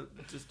cover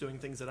just doing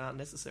things that aren't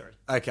necessary.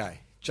 Okay,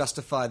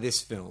 justify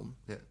this film.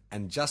 Yeah.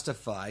 And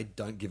justify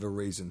don't give a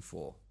reason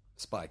for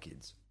Spy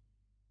Kids.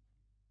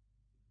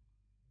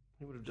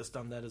 He would have just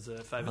done that as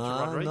a favour to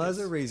Rodriguez. No, there's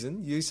a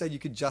reason. You said you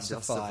could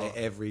justify, Justify.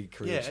 every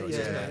career Yeah, choice. yeah,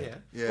 he's yeah, made. yeah.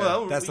 Yeah.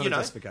 Well, That's not you a know,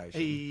 justification.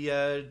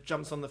 he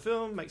jumps on the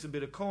film, makes a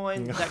bit of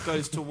coin. That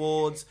goes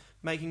towards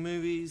making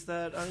movies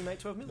that only make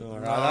 12 million. All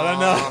right, I don't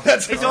know.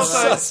 That's He's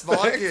also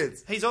Spy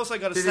Kids. he's also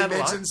got a Did he satellite.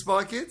 mention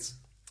Spy Kids?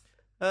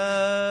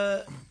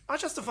 I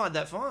justified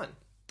that fine.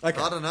 Okay.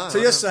 I don't know. So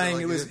I you're don't saying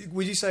feel it like was?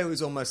 Would you say it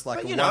was almost like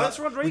But a you know, one-off? it's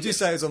Rodriguez. Would you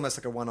say it was almost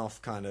like a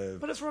one-off kind of?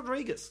 But it's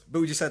Rodriguez.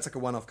 But would you say it's like a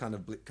one-off kind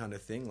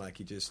of thing? Like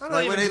he just. I don't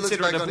Like even when he looks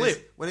consider back it a on his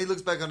blip. when he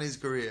looks back on his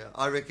career,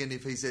 I reckon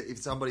if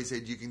somebody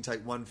said you can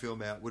take one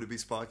film out, would it be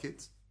Spy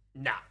Kids?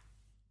 Nah.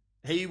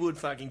 He would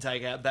fucking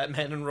take out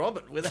Batman and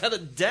Robin without a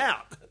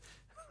doubt.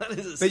 That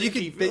is a But you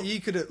stinky could, but film.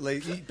 you could at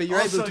least, but you're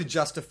Also- able to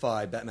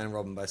justify Batman and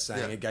Robin by saying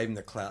Yeah. it gave him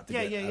the clout to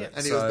Yeah, get. yeah, yeah.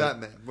 And he was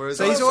Batman. Whereas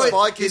So he's Spy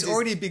already, Kids he's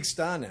already a big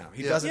star now.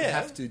 He Yeah. doesn't Yeah.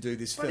 have to do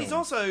this But film. he's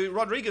also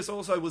Rodriguez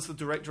also was the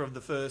director of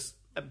the first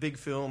big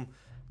film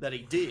that he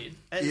did.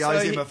 And He so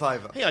ose him a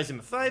favour. He owes him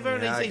a favour,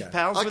 and Yeah, he's okay.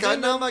 pals with Okay, him.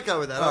 no, I'm okay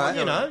with that. All right, I'm okay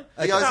You with know,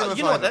 that. He owes him a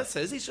you know what favour. that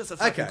says? He's just a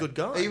fucking Okay. good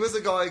guy. He was the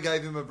guy who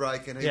gave him a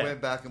break, and he Yeah.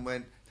 went back and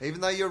went. Even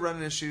though you're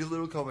running a shitty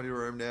little comedy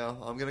room now,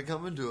 I'm going to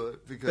come and do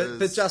it because.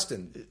 but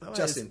Justin, Oh,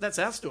 Justin, that's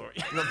our story.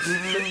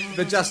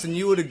 but Justin,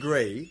 you would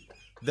agree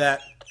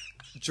that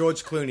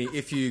George Clooney,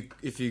 if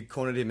you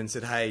cornered him and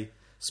said, "Hey,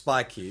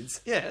 Spy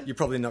Kids," Yeah. you're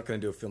probably not going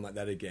to do a film like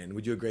that again.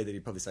 Would you agree that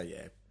he'd probably say,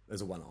 "Yeah,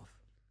 as a one-off"?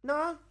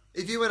 No.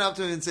 if you went up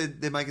to him and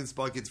said they're making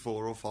Spy Kids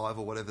 4 or 5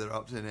 or whatever they're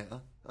up to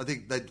now, I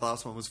think the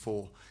last one was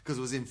 4 because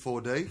it was in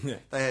 4D. Yeah.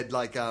 They had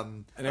like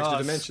An extra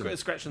dimension.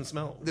 Scratch and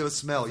smell. there was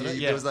smell. Wasn't it?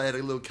 There was, they had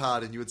a little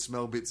card and you would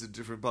smell bits of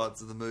different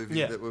parts of the movie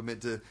Yeah. that were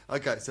meant to.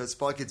 Okay, so it's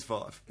Spy Kids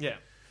 5. Yeah.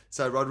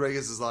 So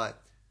Rodriguez is like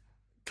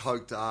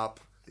coked up.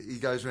 He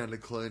goes around to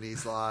Clooney.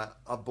 He's like,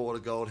 I bought a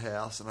gold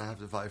house and I have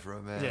to pay for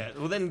it, man. Yeah.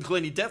 Well, then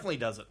Clooney definitely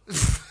does it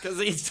because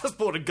he's just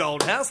bought a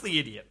gold house. The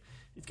idiot.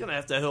 He's going to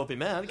have to help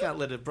him out. He can't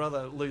let a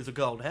brother lose a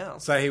gold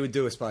house. So he would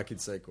do a Spy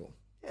Kids sequel.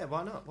 Yeah.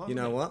 Why not? Why You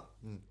know wouldn't what?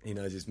 He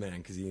knows his man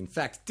because he, in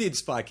fact, did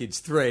Spy Kids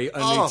 3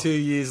 only Oh. 2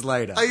 years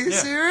later. Are you Yeah.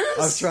 serious?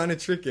 I was trying to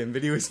trick him,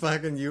 but he was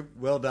fucking you.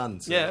 Well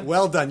done, sir. Yeah.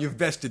 Well done. You've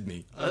bested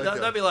me.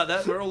 Don't be like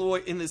that. We're all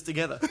in this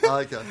together.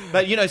 Okay.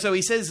 But you know, so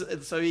he says,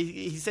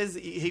 he says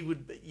he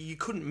would. You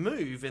couldn't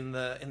move in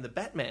the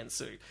Batman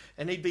suit,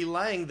 and he'd be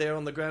laying there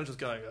on the ground just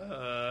going,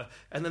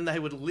 and then they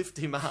would lift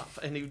him up,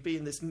 and he would be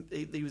in this.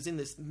 He was in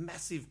this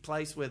massive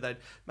place where they'd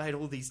made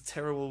all these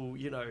terrible,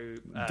 you know,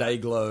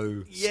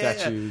 Dayglow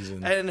statues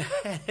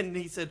and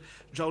he said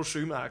Joel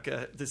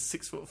Schumacher, this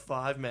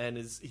 6'5" man,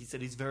 he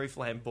said he's very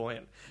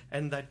flamboyant,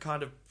 and they'd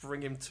kind of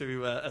bring him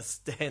to a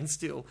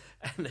standstill,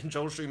 and then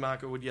Joel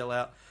Schumacher would yell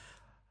out,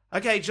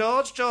 Okay,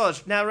 George,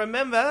 now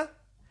remember,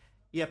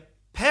 your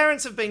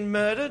parents have been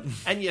murdered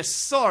and you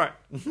saw it.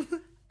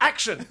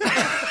 Action.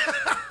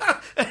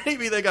 And he'd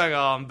be there going,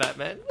 I'm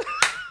Batman.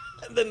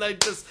 And then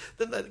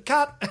they'd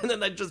cut, and then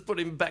they'd just put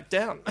him back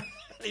down.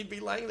 He'd be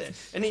laying there,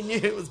 and he knew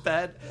it was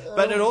bad.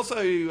 But it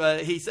also,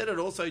 he said it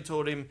also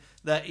taught him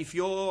that if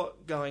you're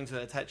going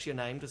to attach your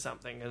name to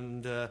something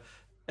and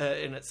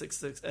it's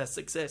a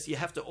success, you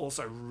have to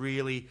also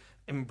really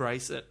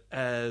embrace it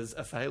as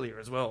a failure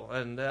as well.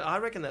 And I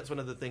reckon that's one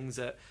of the things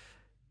that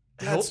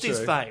helped his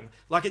fame.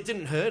 Like, it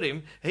didn't hurt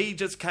him. He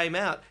just came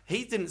out.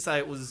 He didn't say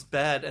it was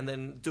bad and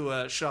then do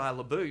a Shia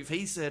LaBeouf.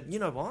 He said, you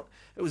know what?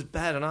 It was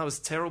bad and I was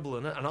terrible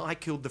in it and I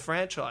killed the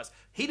franchise.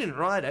 He didn't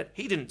write it.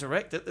 He didn't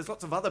direct it. There's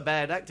lots of other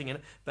bad acting in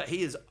it, but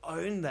he has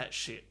owned that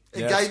shit.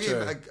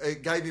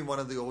 It gave him one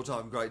of the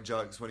all-time great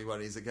jokes when he won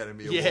his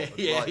Academy Award.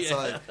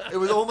 So it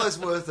was almost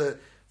worth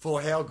it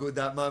for how good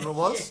that moment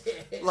was.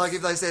 Yes. Like,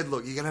 if they said,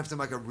 look, you're going to have to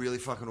make a really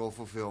fucking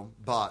awful film,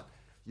 but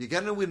you're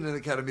going to win an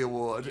Academy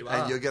Award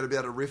and you're going to be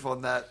able to riff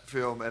on that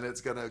film and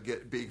it's going to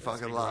get big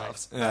fucking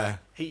laughs. Yeah.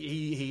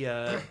 He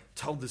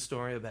told the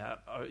story about,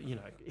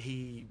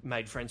 he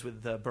made friends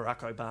with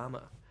Barack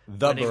Obama.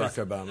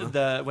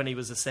 When he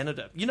was a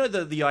senator. You know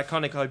the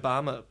iconic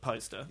Obama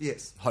poster?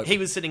 Yes. He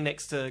was sitting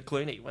next to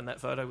Clooney when that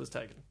photo was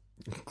taken.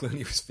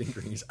 Clooney was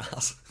fingering his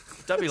ass.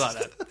 Don't be like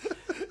that.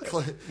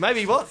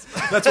 Maybe he was.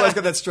 That's why he's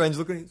got that strange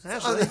look on his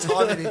face. Only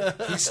time in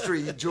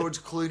history George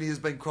Clooney has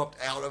been cropped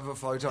out of a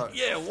photo.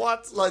 Yeah,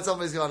 what? Like,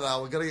 somebody's gone,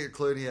 we're going to get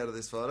Clooney out of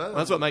this photo. Well,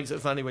 that's what makes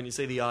it funny when you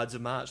see the Ides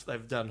of March.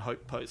 They've done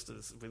hope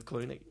posters with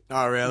Clooney.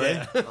 Oh, really?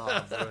 Yeah.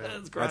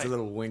 That's great. That's a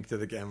little wink to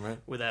the camera.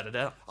 Without a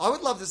doubt. I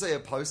would love to see a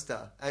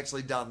poster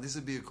actually done. This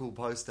would be a cool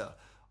poster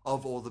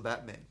of all the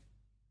Batmen.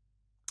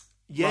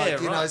 Yeah,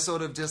 like, you know,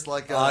 sort of just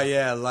like...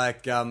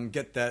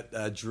 get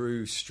that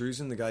Drew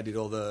Struzan, the guy who did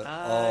all the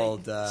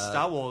old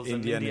Star Wars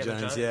Indiana and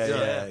Jones.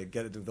 Yeah,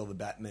 get it with all the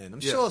Batman.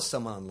 I'm sure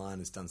someone online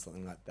has done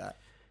something like that.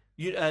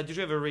 Did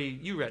you ever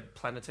read... You read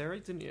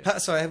Planetary, didn't you?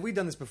 Sorry, have we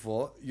done this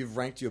before? You've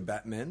ranked your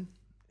Batmen,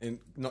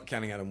 not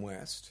counting Adam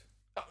West.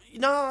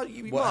 No,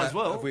 you might as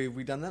well. Have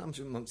we done that? I'm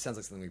sure, it sounds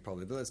like something we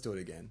probably... But let's do it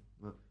again.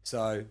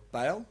 So,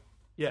 Bale?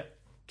 Yeah.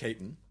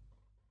 Keaton?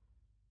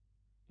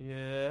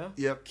 Yeah.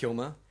 Yep.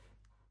 Kilmer?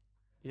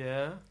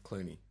 Yeah.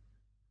 Clooney.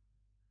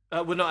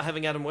 We're not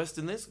having Adam West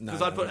in this?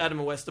 Because I'd put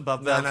Adam West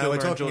above Val Kilmer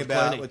and George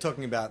Clooney. We're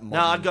talking about...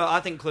 Modern. No, I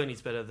think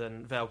Clooney's better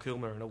than Val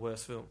Kilmer in a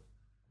worse film.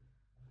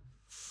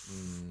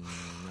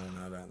 I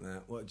don't know about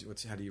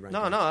that. How do you rank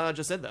No, I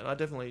just said that. I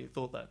definitely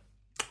thought that.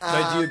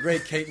 So do you agree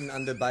Keaton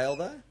under Bale,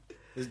 though?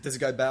 Does it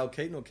go Bale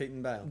Keaton or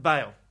Keaton Bale?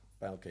 Bale.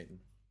 Bale Keaton.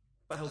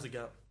 Bale's a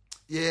go.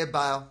 Yeah,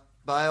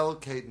 Bale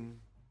Keaton.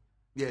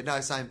 Yeah, no,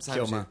 same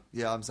as you.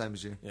 Yeah, I'm same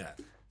as you. Yeah.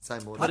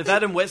 Same order. But if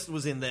Adam West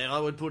was in there, I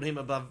would put him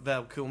above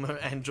Val Kilmer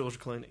and George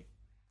Clooney.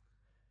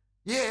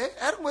 Yeah,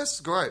 Adam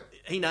West's great.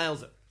 He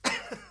nails it.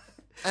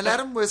 And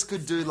Adam West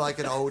could do like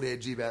an old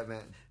edgy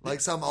Batman.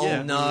 Like some old...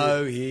 Yeah.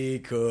 No, he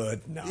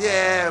could. No.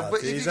 Yeah,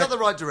 but if you got the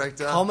right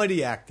director...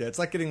 Comedy actor. It's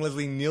like getting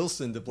Leslie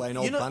Nielsen to play an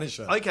old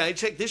Punisher. Okay,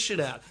 check this shit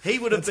out. He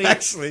would have been...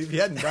 Actually, if he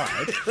hadn't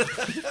died,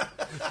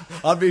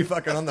 I'd be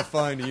fucking on the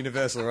phone to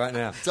Universal right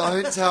now.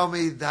 Don't tell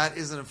me that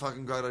isn't a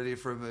fucking great idea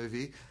for a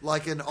movie.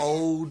 Like an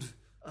old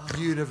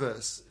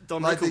universe.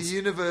 Like the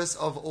universe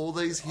of all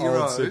these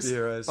heroes,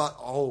 superheroes. But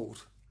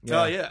old.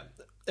 Yeah. Oh, yeah.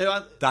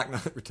 Dark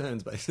Knight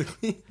Returns,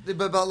 basically.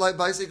 But like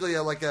basically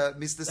like a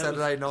Mr.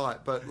 Saturday Night,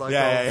 but like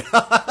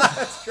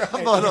That's great.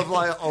 But of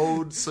like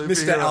old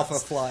superheroes. Mr. Alpha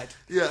Flight.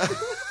 Yeah.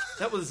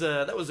 That was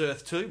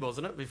Earth 2,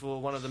 wasn't it?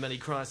 Before one of the many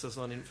Crisis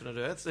on Infinite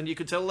Earths, and you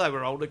could tell they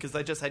were older because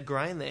they just had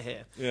grey in their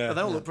hair. Yeah, but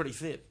they all look pretty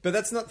fit. But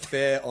that's not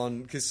fair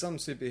because some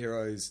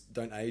superheroes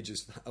don't age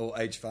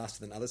age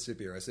faster than other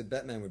superheroes. So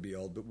Batman would be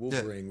old, but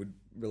Wolverine would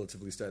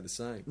relatively stay the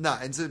same. No,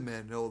 and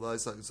Superman and all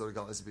those sort of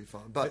guys would be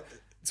fine. But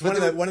it's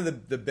one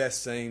of the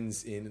best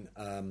scenes in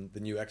the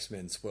new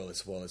X-Men.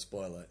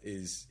 Spoiler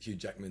is Hugh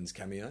Jackman's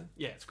cameo.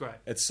 Yeah, it's great.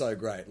 It's so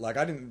great. Like,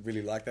 I didn't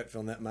really like that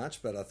film that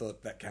much, but I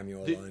thought that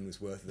cameo alone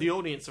was worth it. The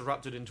audience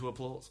erupted into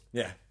applause.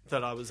 Yeah,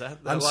 that I was at.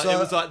 It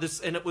was like this,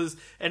 and it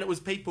was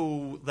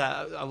people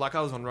that, like, I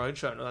was on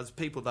Roadshow, and it was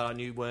people that I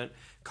knew weren't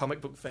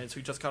comic book fans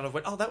who just kind of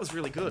went, "Oh, that was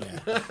really good."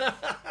 Yeah.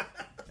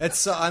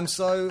 I'm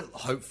so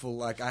hopeful.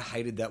 Like, I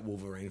hated that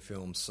Wolverine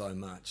film so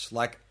much.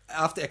 Like,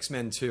 after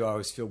X-Men 2, I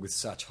was filled with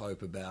such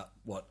hope about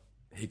what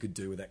he could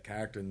do with that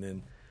character, and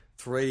then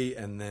 3,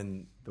 and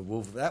then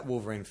that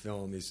Wolverine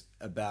film is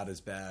about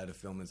as bad a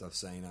film as I've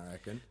seen, I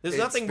reckon. There's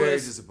nothing very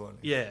worse. Disappointing.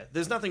 Yeah,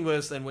 there's nothing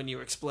worse than when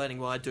you're explaining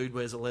why a dude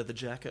wears a leather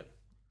jacket.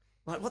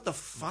 Like, what the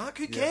fuck?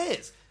 Who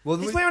cares? Well,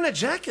 he's wearing a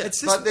jacket.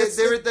 Are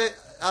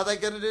they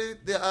going to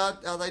do?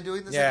 Are they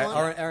doing this? Yeah,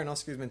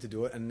 Aronofsky's meant to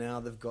do it, and now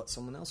they've got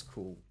someone else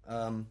cool,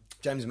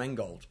 James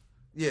Mangold.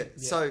 Yeah.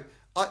 So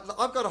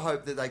I've got to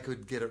hope that they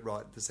could get it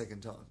right the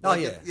second time. Oh,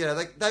 Like,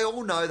 yeah. They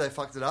all know they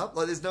fucked it up.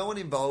 Like, there's no one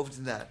involved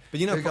in that. But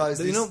you know, who goes,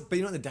 but you know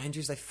what the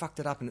danger is? They fucked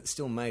it up and it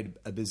still made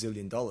 $1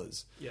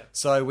 bazillion. Yeah.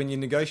 So when you're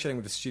negotiating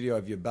with the studio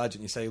of your budget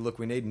and you say, look,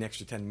 we need an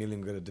extra 10 million,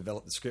 we've got to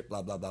develop the script,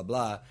 blah, blah, blah,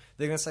 blah,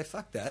 they're going to say,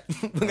 fuck that.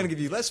 We're going to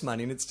give you less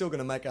money and it's still going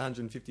to make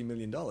 $150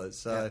 million.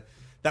 So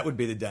that would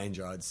be the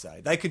danger, I'd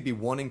say. They could be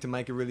wanting to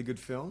make a really good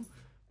film,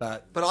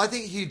 but I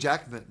think Hugh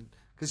Jackman,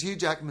 because Hugh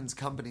Jackman's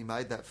company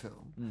made that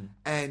film,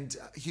 and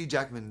Hugh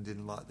Jackman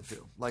didn't like the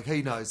film. Like,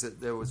 he knows that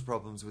there was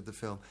problems with the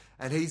film,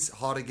 and he's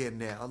hot again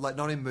now. Like,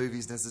 not in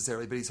movies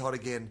necessarily, but he's hot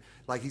again.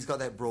 Like, he's got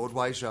that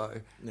Broadway show,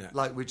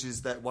 like, which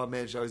is that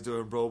one-man show he's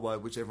doing on Broadway,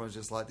 which everyone's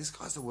just like, this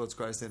guy's the world's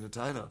greatest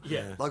entertainer.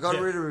 Yeah. Like, I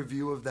read a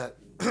review of that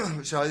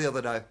show the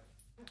other day,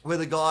 where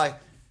the guy,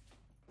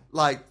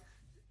 like,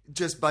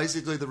 just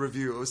basically the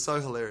review, it was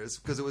so hilarious,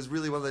 because it was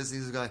really one of those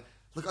things of going,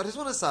 look, I just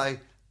want to say,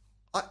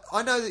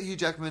 I know that Hugh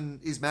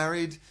Jackman is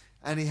married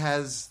and he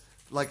has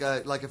like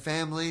a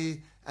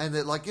family and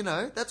that, like, you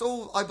know, that's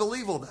all, I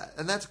believe all that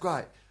and that's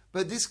great.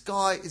 But this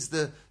guy is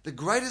the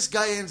greatest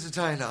gay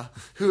entertainer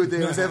who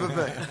there has ever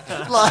been.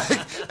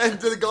 And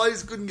the guy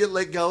just couldn't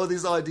let go of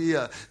this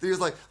idea. That he was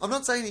like, I'm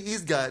not saying he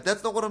is gay.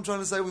 That's not what I'm trying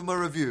to say with my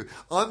review.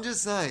 I'm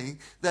just saying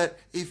that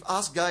if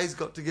us gays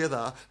got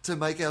together to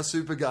make our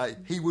super gay,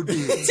 he would be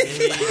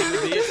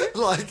it.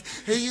 Like,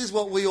 he is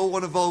what we all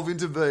want to evolve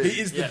into be. he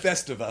is the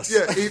best of us.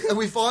 Yeah, and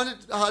we find it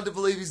hard to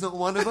believe he's not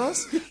one of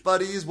us, but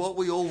he is what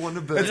we all want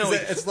to be.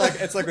 It's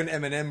like when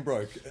Eminem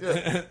broke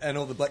and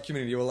all the black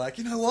community were like,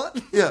 you know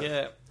what?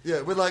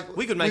 Yeah, we're like,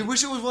 We could we make-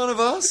 wish it was one of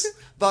us,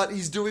 but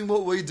he's doing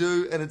what we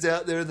do, and it's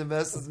out there in the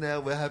masses now.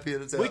 We're happy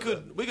that it's out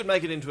there. We could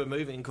make it into a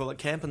movie and call it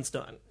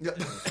Campenstein. Yeah.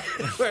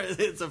 Where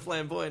it's a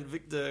flamboyant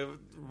Victor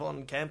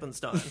von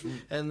Campenstein,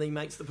 and he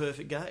makes the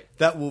perfect gay.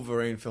 That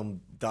Wolverine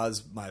film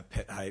does my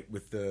pet hate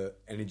with the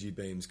energy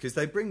beams, because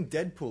they bring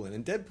Deadpool in,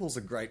 and Deadpool's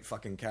a great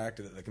fucking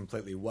character that they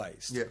completely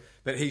waste. Yeah.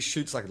 But he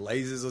shoots like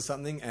lasers or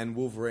something, and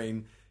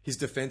Wolverine, his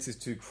defense is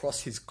to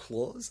cross his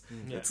claws.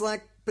 Yeah. It's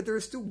like, but there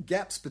are still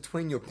gaps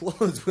between your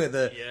claws where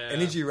the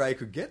energy ray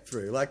could get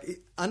through.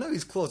 Like, I know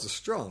his claws are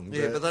strong.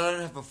 Yeah, but they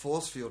don't have a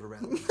force field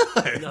around them.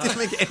 It doesn't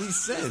make any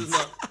sense.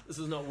 This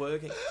is not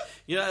working.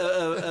 You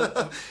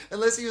know,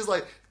 Unless he was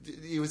like,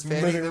 he was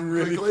fanning Moving them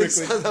really quickly,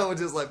 quickly. so they were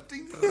just like,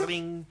 ding.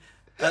 bing.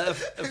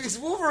 Is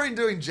Wolverine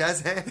doing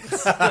jazz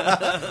hands?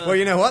 Well,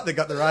 you know what? They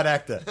got the right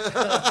actor.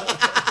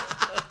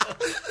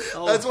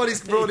 That's what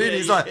he's brought in.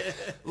 He's like,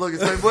 look,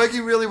 it's been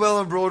working really well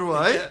on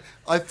Broadway.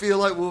 I feel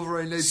like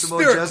Wolverine needs some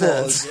more Spirit jazz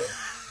hands. claws.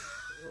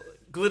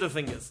 Glitter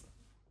Fingers.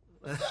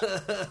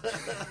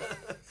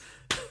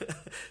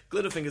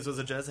 Glitter Fingers was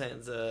a Jazz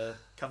Hands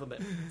cover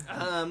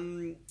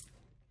band.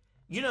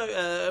 You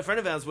know, a friend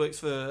of ours works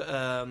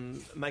for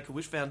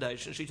Make-A-Wish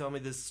Foundation. She told me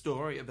this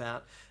story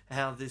about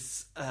how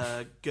this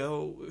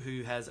girl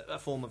who has a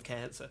form of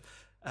cancer,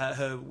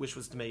 her wish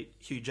was to meet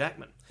Hugh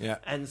Jackman. Yeah.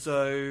 And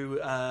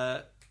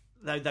so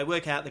they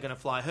work out they're going to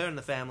fly her and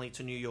the family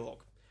to New York.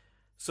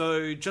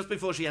 So just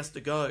before she has to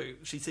go,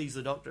 she sees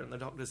the doctor, and the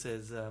doctor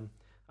says,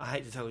 I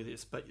hate to tell you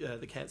this, but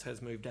the cancer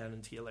has moved down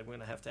into your leg. We're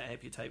going to have to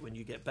amputate when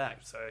you get back.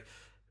 So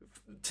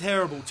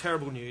terrible,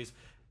 terrible news.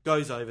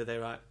 Goes over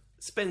there, right?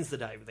 Spends the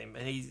day with him,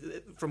 and he,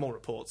 from all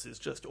reports, is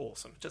just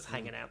awesome, just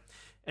hanging out.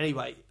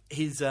 Anyway,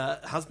 his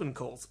husband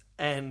calls,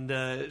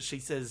 and she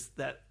says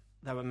that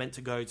they were meant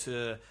to go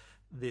to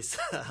this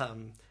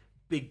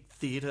big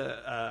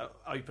theatre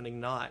opening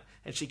night,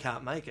 and she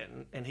can't make it.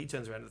 And he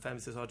turns around to the family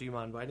and says, oh, do you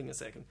mind waiting a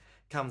second?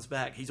 Comes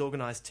back. He's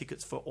organised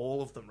tickets for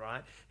all of them,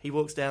 right? He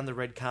walks down the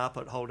red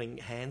carpet holding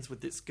hands with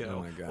this girl.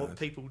 Oh, my God. Or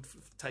people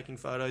taking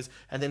photos.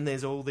 And then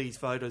there's all these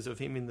photos of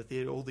him in the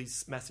theatre, all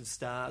these massive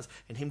stars,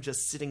 and him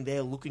just sitting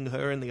there looking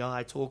her in the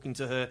eye, talking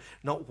to her,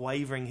 not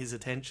wavering his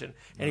attention.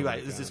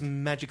 Anyway, there's this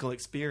magical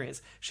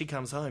experience. She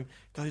comes home,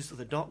 goes to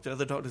the doctor.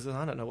 The doctor says,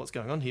 I don't know what's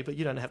going on here, but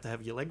you don't have to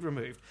have your leg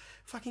removed.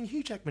 Fucking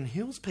Hugh Jackman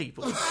heals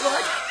people. Like,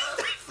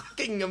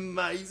 fucking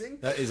amazing.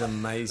 That is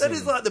amazing. That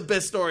is like the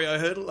best story I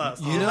heard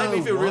last night. It know made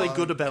me feel really what?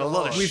 good about a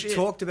lot of We've shit.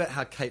 talked about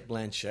how Kate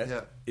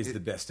Blanchett is the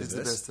best of is us.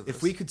 the best of If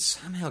us. we could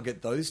somehow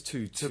get those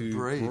two to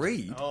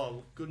breed,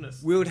 Oh,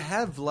 goodness. we would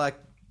have like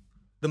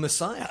the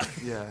Messiah.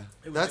 Yeah,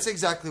 that's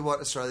exactly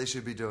what Australia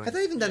should be doing. Have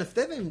they even done?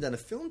 They've even done a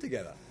film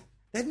together.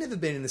 They've never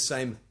been in the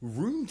same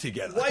room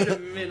together. Wait a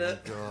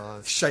minute.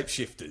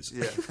 Shapeshifters.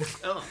 Yeah.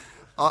 Oh.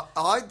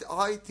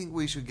 I think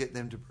we should get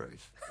them to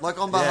breathe. Like,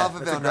 on behalf of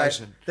that's a our great-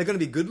 nation. They're going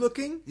to be good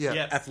looking, Yeah.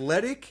 Yeah.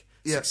 athletic,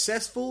 Yeah.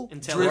 successful,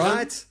 Intelligent.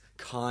 bright,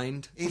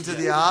 kind, Into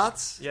the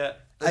arts. Yeah.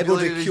 able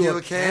ability to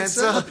cure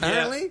cancer.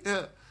 apparently.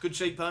 Yeah. Good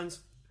cheekbones.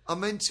 I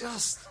mean,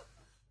 just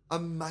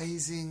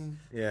amazing.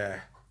 Yeah.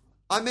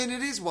 I mean,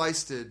 it is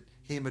wasted,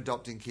 him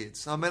adopting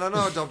kids. I mean, I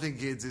know adopting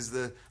kids is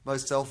the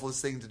most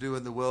selfless thing to do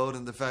in the world,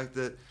 and the fact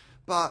that...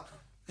 But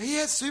he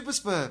has super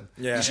sperm.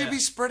 Yeah. He should be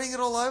spreading it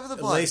all over the At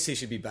place. least he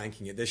should be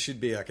banking it. There should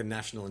be like a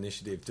national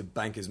initiative to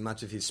bank as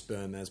much of his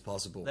sperm as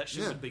possible. That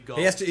shit would be gold.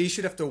 He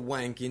should have to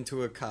wank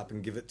into a cup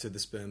and give it to the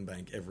sperm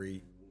bank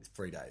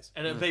 3 days.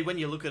 And it'd be, when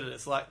you look at it,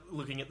 it's like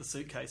looking at the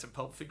suitcase of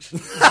Pulp Fiction.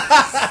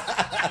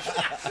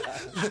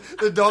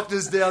 The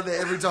doctor's down there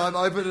every time,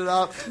 open it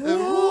up.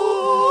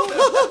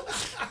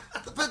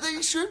 But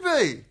he should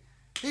be.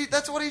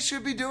 That's what he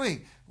should be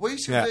doing. We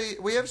should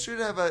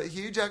have a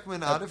Hugh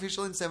Jackman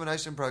artificial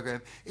insemination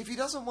program. If he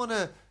doesn't want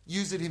to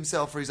use it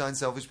himself for his own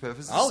selfish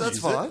purposes, that's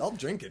fine. I'll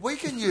drink it. We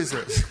can use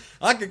it.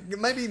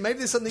 Maybe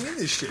there's something in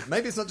this shit.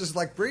 Maybe it's not just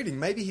like breeding.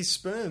 Maybe his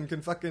sperm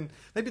can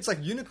maybe it's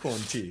like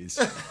unicorn tears.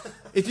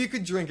 If you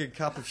could drink a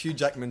cup of Hugh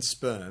Jackman's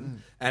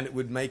sperm and it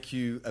would make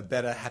you a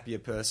better, happier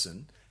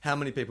person, how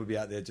many people would be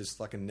out there just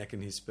fucking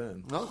necking his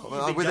sperm? Oh,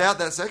 well, without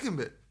that second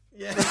bit.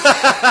 Yeah.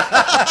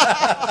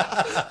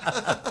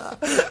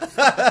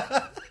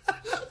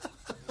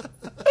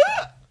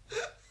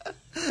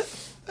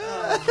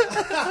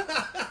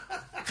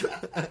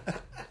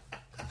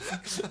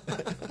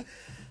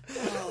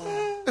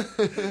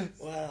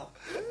 Wow.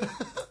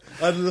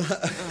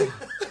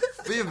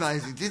 Be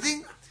amazing. Do you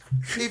think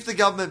if the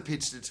government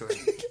pitched it to him,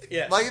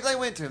 like if they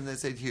went to him and they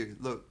said, Hugh,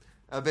 look,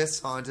 our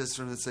best scientists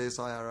from the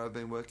CSIRO have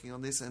been working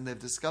on this and they've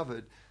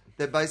discovered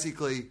that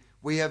basically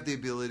we have the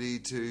ability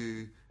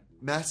to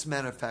mass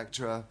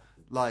manufacture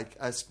like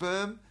a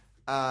sperm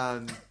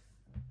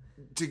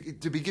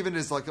to be given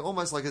as like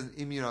almost like an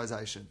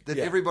immunisation that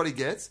everybody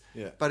gets,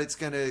 but it's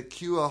going to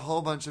cure a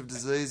whole bunch of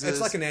diseases.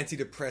 It's like an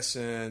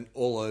antidepressant,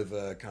 all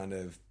over kind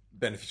of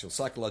beneficial,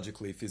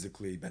 psychologically,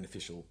 physically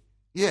beneficial.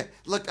 Yeah,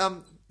 look,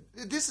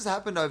 this has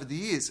happened over the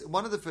years.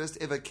 One of the first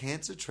ever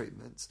cancer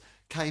treatments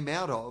came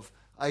out of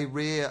a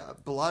rare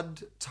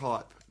blood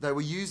type. They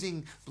were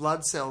using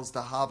blood cells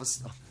to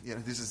harvest. You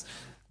know, this is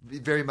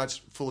very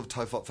much full of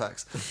TOFOP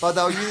facts, but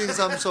they were using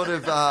some sort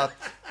of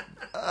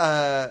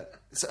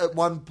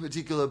one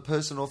particular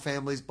person or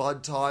family's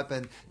blood type,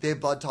 and their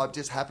blood type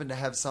just happened to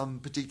have some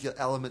particular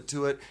element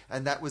to it,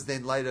 and that was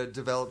then later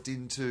developed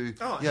into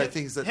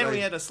things that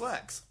Henrietta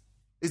Slacks.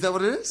 Is that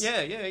what it is?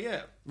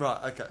 Yeah.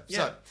 Right. Okay.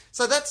 Yeah.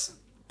 So that's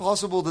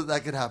possible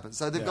that could happen.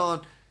 So they've gone,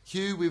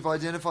 Hugh, we've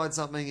identified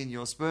something in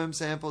your sperm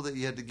sample that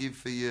you had to give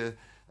for your,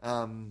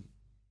 for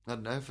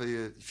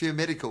your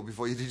medical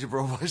before you did your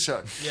Broadway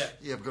show. Yeah.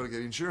 Yeah, I've got to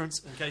get insurance.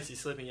 In case you're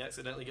sleeping, you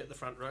accidentally get the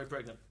front row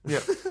pregnant. Yeah.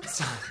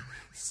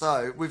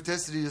 So we've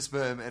tested your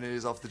sperm and it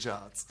is off the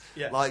charts.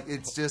 Yeah. Like,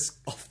 it's just...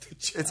 Off the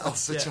charts. It's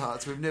off the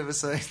charts. We've never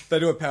seen... They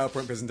do a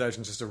PowerPoint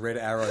presentation, just a red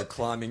arrow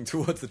climbing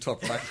towards the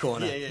top right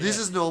corner. This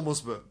is normal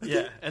sperm.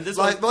 Yeah. And this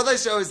like what they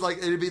show is like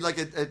it'd be like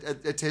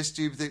a test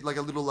tube thing, like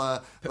a little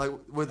like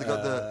where they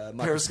got the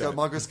microscope,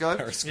 telescope.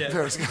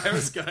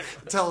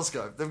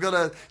 They've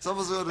got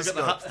someone's got a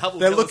scope. Hubble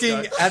They're telescope.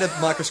 looking at a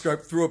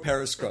microscope through a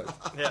periscope.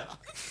 Yeah.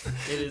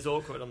 It is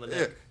awkward on the neck.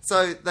 Yeah.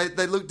 So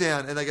they look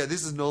down and they go,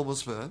 "This is normal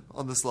sperm"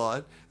 on the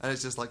slide, and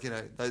it's just like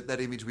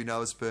that image we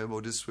know as sperm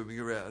or just swimming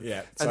around.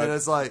 Yeah. And then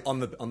it's like on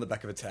the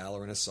back of a towel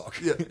or in a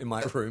sock in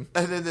my room.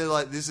 And then they're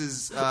like, "This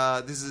is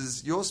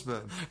your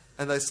sperm,"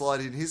 and they slide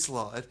in his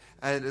slide,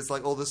 and it's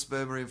like all the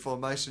sperm are in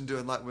formation,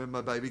 doing like when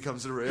my baby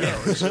comes to Rio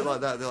and shit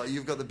like that. They're like,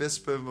 "You've got the best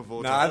sperm of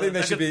all No, time." I think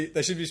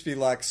they should just be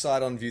like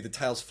side on view. The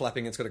tail's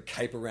flapping. It's got a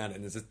cape around it,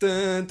 and there's a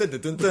dun dun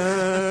dun dun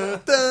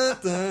dun dun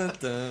dun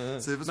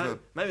dun. Super sperm.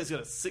 Maybe it's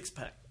got a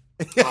six-pack.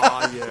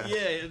 Oh yeah,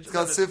 Yeah. It's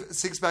got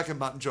six-pack and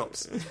mutton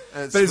chops.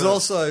 But he's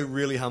also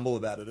really humble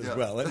about it as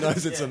well. It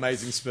knows it's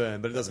amazing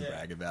sperm, but it doesn't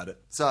brag about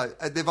it. So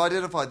they've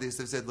identified this.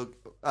 They've said, look,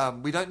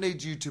 we don't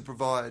need you to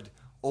provide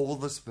all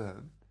the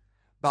sperm,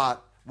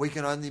 but we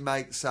can only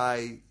make,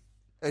 say,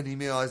 an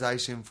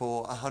immunisation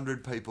for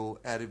 100 people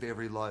out of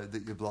every load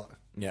that you blow.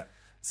 Yeah.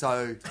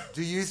 So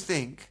do you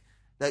think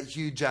that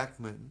Hugh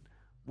Jackman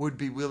would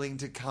be willing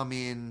to come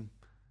in,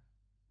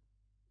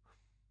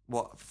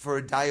 for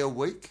a day a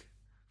week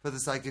for the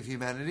sake of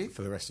humanity?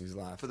 For the rest of his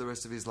life. For the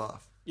rest of his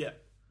life. Yeah.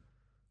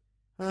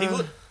 He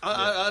would.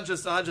 I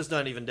just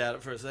don't even doubt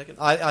it for a second.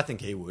 I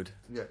think he would.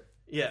 Yeah.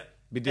 Yeah.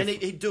 Be And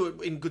he'd do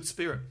it in good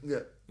spirit. Yeah.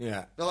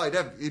 Yeah. Oh,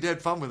 he'd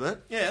have fun with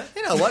it. Yeah.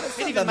 You know what?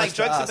 He'd even make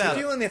jokes about If it.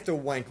 you only have to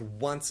wank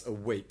once a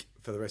week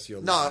for the rest of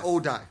your No, life. all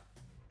day.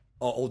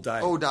 Oh, all day.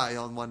 All day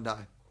on one day.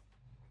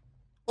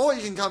 Or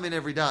you can come in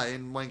every day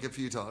and wank a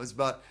few times,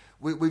 but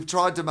we've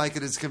tried to make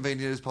it as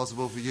convenient as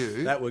possible for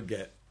you. That would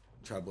get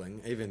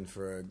troubling, even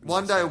for a...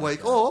 One day a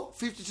week, or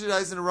 52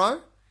 days in a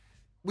row.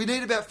 We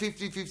need about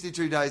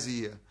 52 days a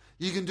year.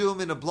 You can do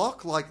them in a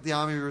block, like the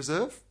Army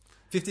Reserve.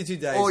 52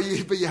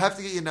 days. But you have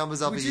to get your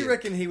numbers up Would a you year.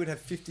 reckon he would have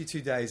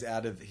 52 days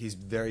out of his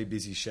very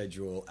busy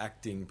schedule,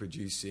 acting,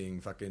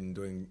 producing, fucking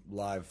doing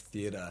live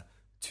theatre?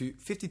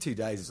 52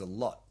 days is a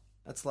lot.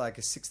 That's like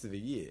a sixth of a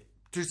year.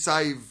 To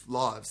save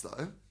lives,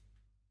 though.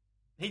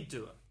 He'd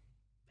do it.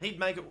 He'd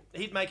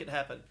make it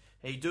happen.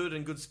 He'd do it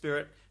in good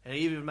spirit, and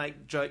he'd even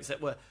make jokes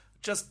that were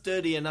just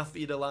dirty enough for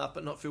you to laugh,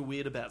 but not feel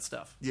weird about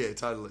stuff. Yeah,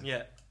 totally.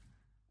 Yeah.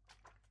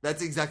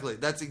 That's exactly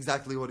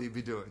what he'd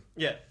be doing.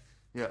 Yeah.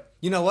 Yeah.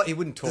 You know what? He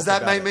wouldn't talk Does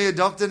that about make me a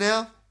doctor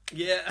now?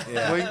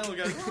 Yeah. We'll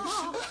go,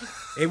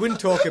 He wouldn't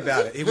talk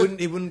about it. He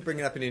wouldn't bring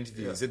it up in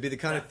interviews. It'd be the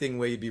kind of thing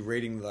where you'd be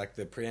reading like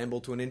the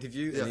preamble to an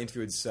interview, and the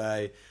interviewer would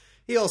say,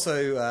 He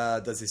also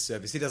does this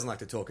service. He doesn't like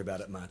to talk about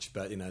it much,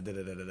 but,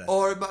 da-da-da-da-da.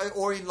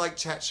 Or in like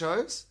chat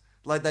shows.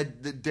 Like they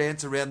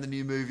dance around the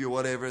new movie or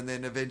whatever, and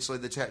then eventually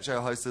the chat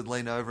show host would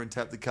lean over and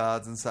tap the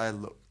cards and say,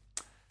 look,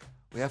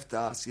 we have to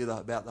ask you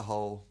about the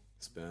whole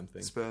Sperm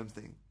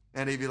thing.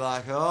 And he'd be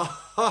like,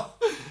 oh,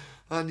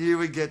 I knew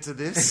we'd get to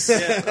this.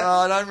 Oh,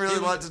 I don't really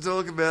like to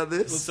talk about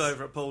this. Looks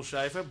over at Paul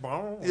Schaefer.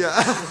 Yeah.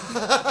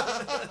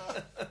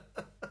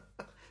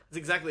 That's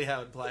exactly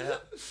how it'd play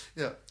out.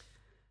 Yeah.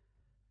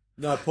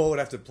 No, Paul would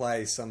have to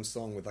play some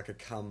song with like a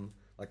Come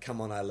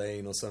On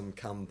Eileen or some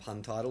Come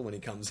pun title when he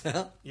comes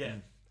out. Yeah.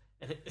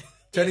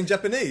 Turning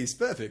Japanese,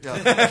 perfect.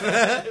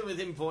 Yeah. With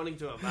him pointing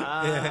to him.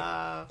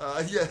 Yeah,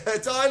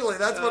 totally.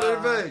 That's what it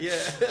would be.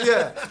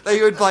 Yeah.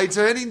 They would play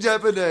Turning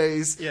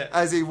Japanese Yeah.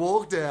 as he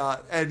walked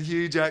out, and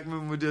Hugh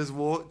Jackman would just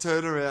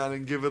turn around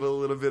and give it a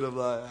little bit of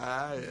like,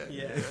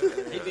 Yeah.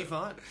 He'd be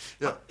fine.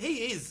 Yeah.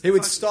 He is. He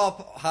would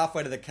stop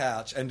halfway to the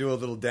couch and do a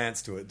little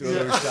dance to it, do a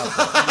little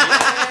shuffle,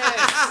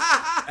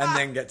 and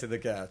then get to the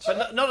couch.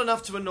 But not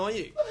enough to annoy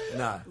you.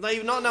 No.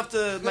 Not enough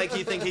to make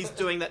you think he's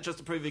doing that just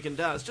to prove he can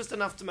dance. Just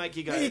enough to make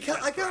you go.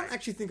 I can't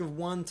actually think of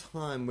one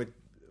time where,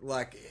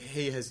 like,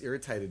 he has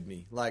irritated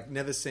me. Like,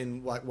 never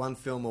seen like one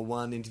film or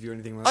one interview or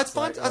anything. Where I it's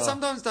like,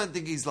 sometimes don't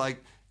think he's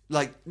like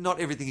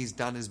not everything he's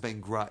done has been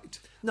great.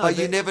 No, but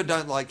you but- never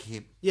don't like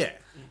him. Yeah.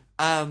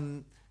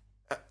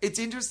 It's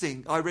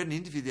interesting. I read an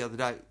interview the other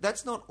day.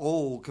 That's not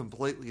all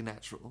completely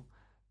natural.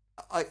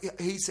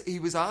 He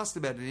was asked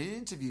about it in an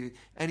interview,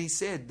 and he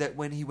said that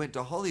when he went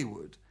to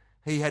Hollywood,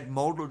 he had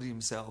moulded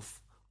himself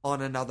on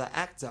another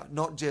actor,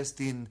 not just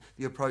in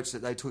the approach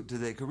that they took to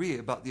their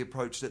career, but the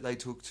approach that they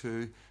took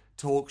to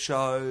talk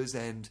shows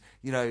and,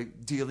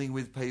 dealing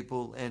with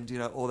people and,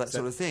 all that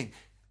sort of thing.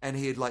 And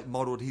he had like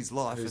modelled his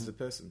life. Who's the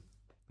person?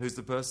 Who's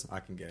the person? I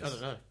can guess. I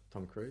don't know.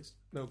 Tom Cruise.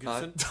 Mel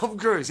Gibson. Tom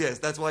Cruise, yes.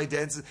 That's why he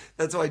dances.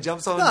 That's why he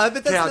jumps on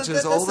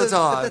couches all the But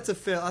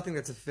time. I think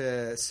that's a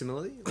fair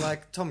simile.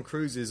 Like, Tom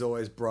Cruise is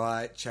always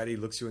bright, chatty,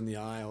 looks you in the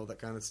eye, all that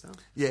kind of stuff.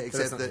 Yeah, But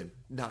except that's that...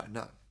 not him.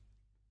 No.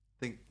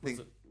 Think.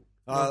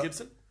 Mel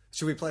Gibson.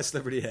 Should we play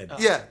Celebrity Head?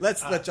 Yeah.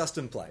 Let's let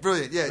Justin play.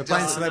 Brilliant, yeah. We're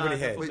playing Justin. Celebrity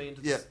No, Head. put me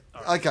into Yeah. this.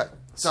 All right. Okay.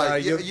 So So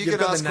you you've can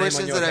got the ask name on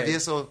questions your that have head.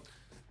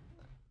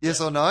 yes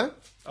or no.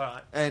 All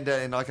right.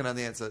 And I can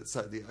only answer.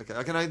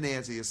 I can only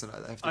answer yes or no.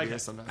 They have to be Okay.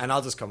 yes or no. And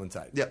I'll just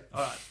commentate. Yeah.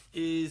 All right.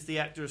 Is the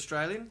actor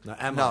Australian? No,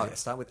 am No. I? Yeah,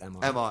 start with am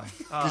I. Am I?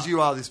 Because you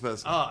are this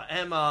person. Oh,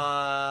 am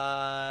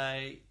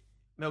I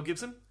Mel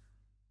Gibson?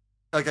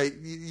 Okay,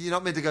 you're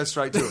not meant to go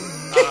straight to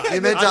it.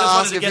 You're meant I to just wanted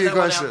ask to a get few that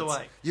one out questions. the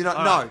way. You're not.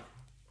 All No.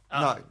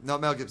 right. No,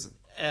 not Mel Gibson.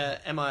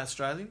 Am I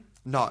Australian?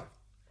 No.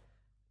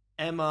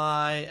 Am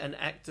I an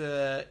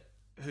actor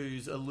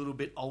who's a little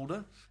bit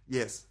older?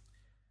 Yes.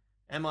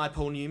 Am I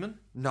Paul Newman?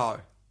 No.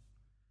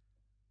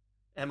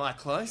 Am I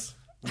close?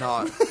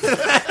 No.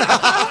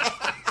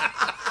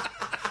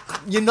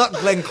 You're not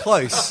Glenn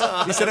Close.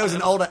 You said I was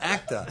an older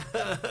actor.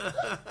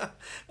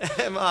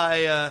 Am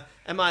I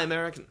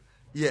American?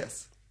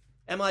 Yes.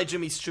 Am I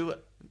Jimmy Stewart?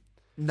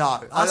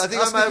 No. I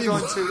think I ask may if have you-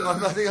 gone too.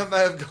 I think I may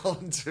have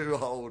gone too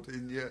old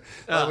in you.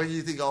 When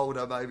you think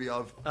older, maybe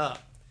I've.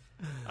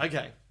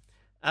 Okay.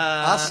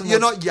 Ask some You're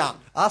more- not young.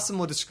 Ask some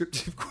more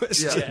descriptive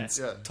questions.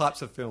 Yeah.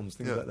 Types of films,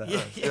 things Yeah. like that.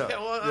 Yeah,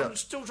 well, yeah. I'm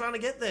still trying to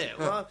get there.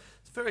 Well,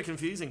 it's very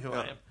confusing who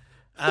I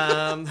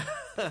am.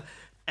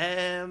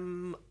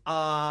 Am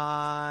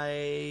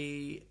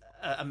I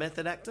a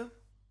method actor?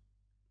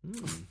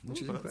 Interesting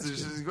That's question. an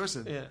interesting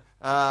question. Yeah.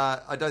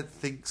 I don't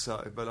think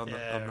so, but I'm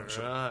not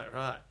sure.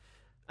 Right.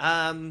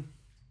 Am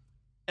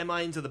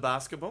I into the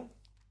basketball?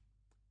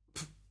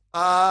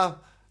 I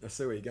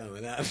see where you're going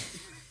with that.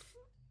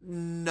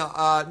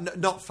 No,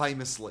 not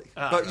famously,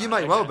 but you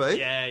right, may well okay. be.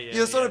 Yeah,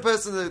 You're the sort of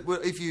person that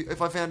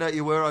if I found out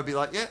you were, I'd be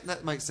like, yeah,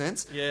 that makes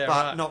sense. Yeah,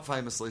 but right. not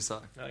famously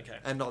so. Okay.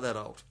 And not that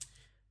old.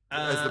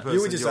 As the person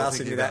You were just you're asking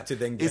thinking me that about. to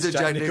then Is guess it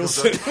Jack Jack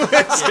Nicholson.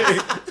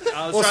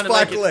 I was Or trying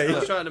Spike to make Lee. it. I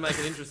was trying to make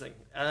it interesting.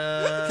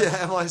 Yeah,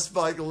 am I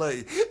Spike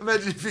Lee?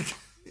 Imagine if you.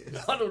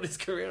 Modeled his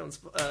career on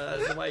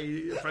the way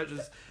he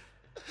approaches.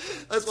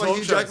 That's why Talk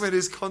Hugh shows. Jackman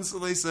is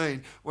constantly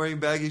seen wearing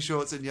baggy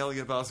shorts and yelling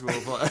at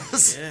basketball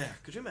players. Yeah,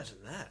 could you imagine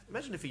that?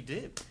 Imagine if he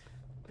did.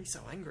 I'd be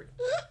so angry.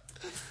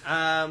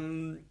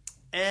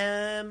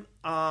 Am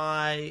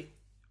I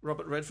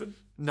Robert Redford?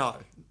 No.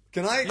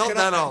 Can I Not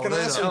that old, Can I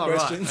ask either. some Oh, right.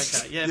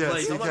 questions? Okay. Yeah, Yes,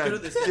 please. you I'm not can. good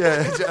at this.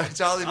 Yeah,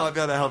 Charlie might be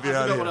able to help you I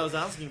out forgot here. what I was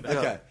asking about.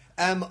 Okay.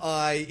 Am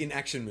I in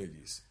action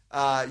movies?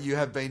 You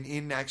have been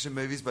in action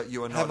movies, but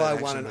you are not Have an I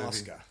action won an movie.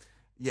 Oscar?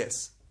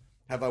 Yes.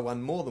 Have I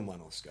won more than one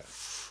Oscar?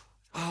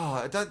 Oh,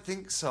 I don't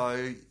think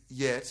so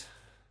yet.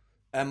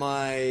 Am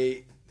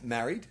I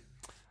married?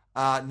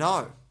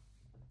 No.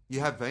 You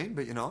have been,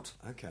 but you're not.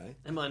 Okay.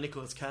 Am I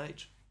Nicolas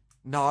Cage?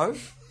 No.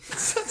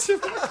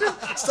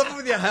 Stop it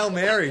with your Hail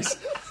Marys.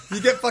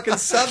 You get fucking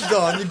subbed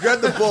on, you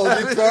grab the ball,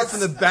 you throw it from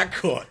the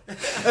backcourt.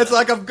 It's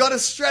like, I've got a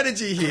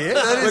strategy here.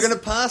 We're going to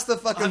pass the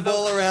fucking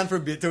ball around for a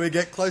bit till we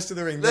get close to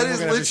the ring. That then is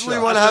we're gonna have a literally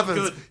shot. what That's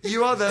happens. good.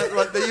 You are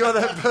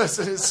that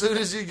person. As soon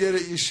as you get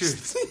it, you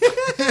shoot.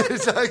 You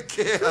don't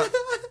care.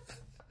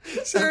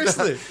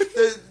 Seriously.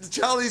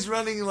 Charlie's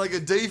running like a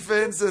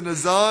defense and a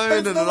zone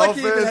It's and not an like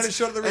offense. he even had a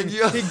shot at the rim. and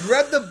you- He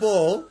grabbed the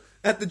ball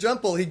at the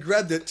jump ball. He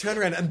grabbed it, turned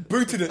around, and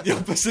booted it the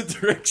opposite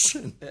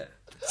direction. Yeah.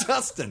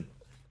 Justin.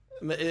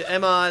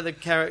 Am I the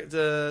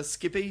character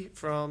Skippy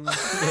from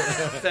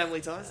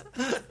Family Ties?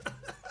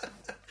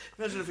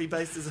 Imagine if he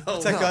based his whole...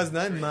 What's that guy's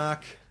name?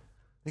 Mark.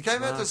 He came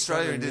out to Mark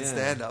Australia and did something,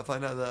 yeah. stand-up. I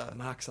know that.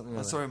 Mark something I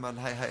like saw that. him on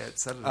Hey Hey at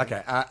Saturday.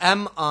 Okay.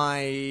 Am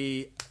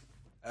I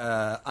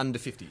under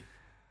 50?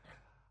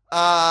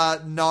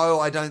 No,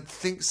 I don't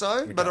think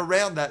so. But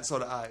around that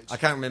sort of age. I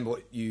can't remember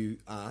what you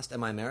asked.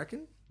 Am I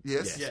American?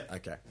 Yes. Yeah.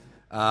 Okay.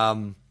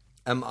 Am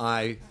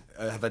I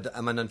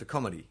known for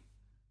comedy?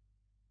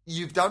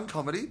 You've done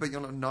comedy, but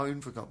you're not known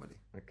for comedy.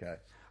 Okay.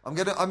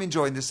 I'm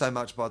enjoying this so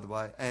much, by the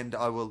way, and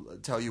I will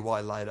tell you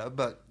why later.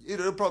 But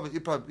it'll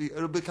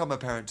become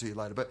apparent to you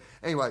later. But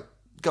anyway,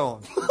 go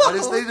on. I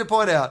just needed to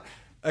point out.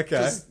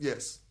 Okay.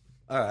 Yes.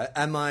 All right.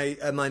 Am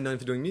I known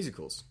for doing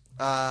musicals?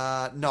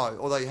 No,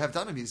 although you have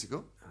done a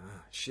musical.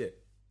 Shit.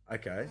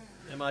 Okay.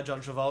 Am I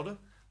John Travolta?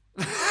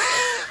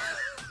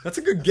 That's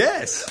a good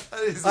guess. That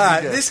is a All good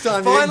right. guess. This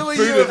time Finally,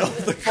 you booted off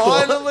the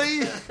court.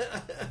 finally.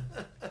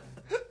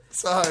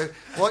 So,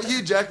 what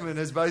Hugh Jackman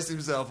has based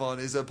himself on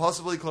is a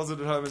possibly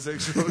closeted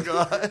homosexual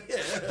guy.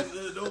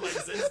 It all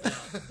makes sense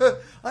now.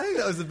 I think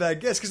that was a bad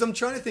guess because I'm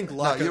trying to think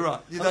like. you're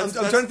right. I'm That's-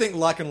 trying to think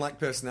like and like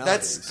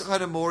personalities. That's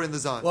kind of more in the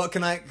zone. Well,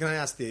 can I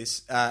ask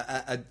this?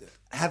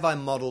 Have I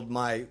modelled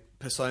my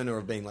persona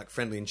of being like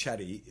friendly and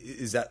chatty?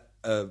 Is that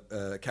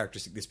a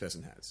characteristic this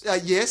person has?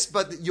 Yes,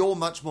 but you're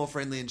much more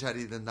friendly and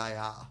chatty than they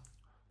are.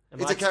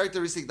 It's a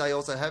characteristic they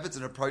also have. It's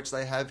an approach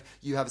they have.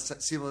 You have a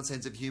similar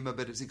sense of humour,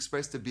 but it's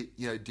expressed a bit,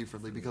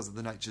 differently because of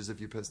the natures of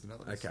your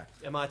personality. Okay.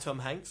 Am I Tom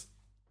Hanks?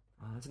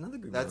 Oh, that's another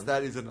good That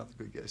one. is another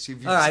good guess.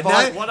 You've All right,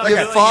 fin- what now, I'm okay,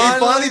 doing you is-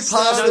 finally passed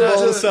started the ball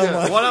to to-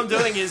 someone. What I'm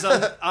doing is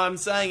I'm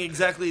saying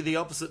exactly the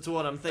opposite to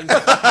what I'm thinking.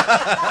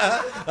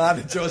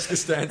 The George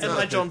Costanza. Am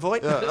I John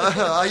Voight?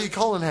 Are you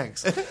Colin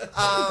Hanks?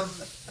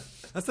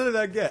 That's not a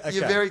bad guess. Okay.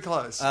 You're very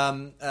close.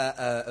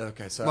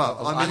 Okay, so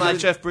Well, I Am I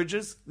Jeff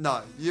Bridges?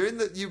 No,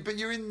 but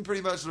you're in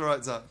pretty much the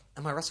right zone.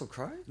 am I Russell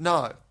Crowe?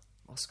 No.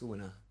 Oscar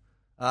winner.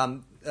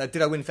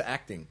 Did I win for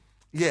acting?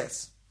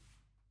 Yes.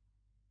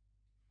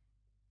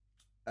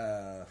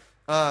 Uh,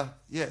 Yes.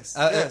 Yes.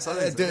 I think so,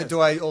 yes. do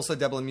I also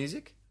dabble in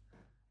music?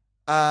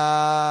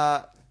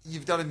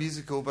 You've done a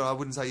musical, but I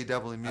wouldn't say you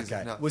dabble in music.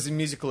 Okay. No. Was the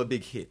musical a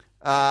big hit?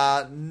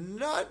 No,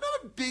 not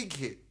a big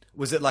hit.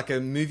 Was it like a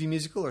movie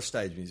musical or a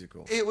stage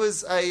musical? It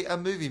was a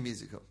movie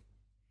musical.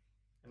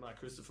 Am I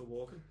Christopher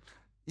Walken?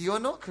 You are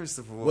not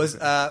Christopher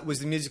Walken. Was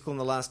the musical in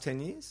the last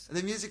 10 years?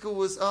 The musical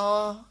was,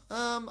 I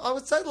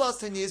would say the last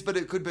 10 years, but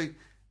it could be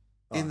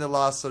in the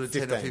last sort of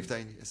 10 or 15.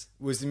 15 years.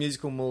 Was the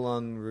musical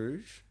Moulin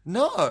Rouge?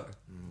 No.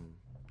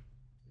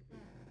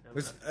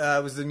 Was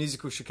the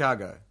musical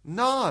Chicago?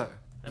 No.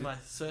 Am I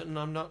certain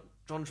I'm not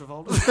John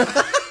Travolta?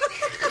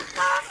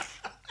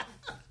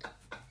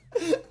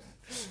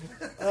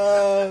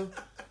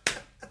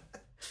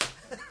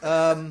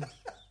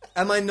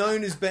 Am I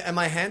known as am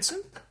I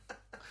handsome?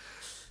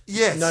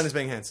 Yes. Known as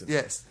being handsome.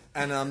 Yes.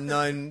 And I'm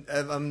known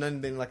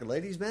being like a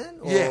ladies' man,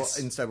 or Yes.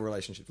 in stable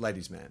relationships,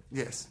 ladies' man.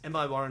 Yes. Am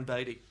I Warren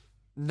Beatty?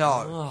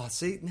 No. Oh,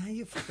 see, now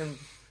you're fucking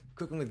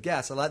cooking with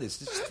gas. I like this.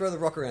 Just throw the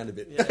rock around a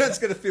bit. It's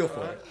going to feel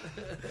for it.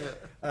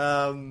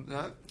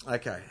 No.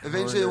 Okay.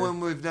 Eventually, when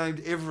we've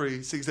named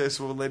every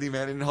successful lady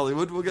man in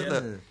Hollywood, we'll get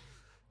there.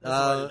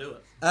 That's the way to do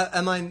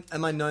it.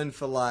 Am I known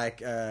for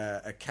like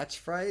a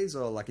catchphrase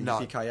or like a No.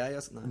 yippee-ki-yay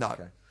or something? No.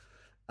 Okay.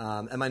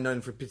 Am I known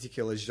for a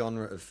particular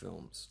genre of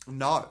films?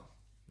 No.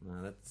 No,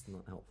 that's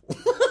not helpful.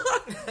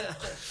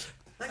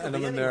 And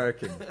I'm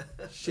American.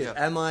 Shit. Yeah.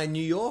 Am I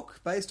New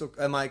York based or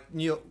am I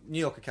New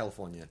York or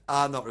California?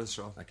 Not really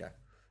sure. Okay.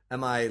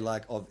 Am I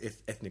like of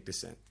ethnic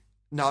descent?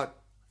 No.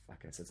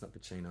 Okay, so it's not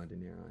Pacino, De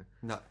Niro.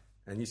 No.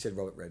 And you said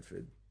Robert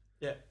Redford.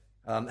 Yeah.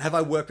 Have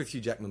I worked with Hugh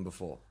Jackman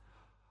before?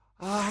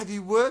 Have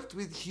you worked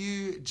with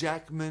Hugh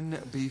Jackman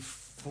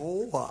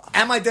before?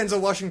 Am I Denzel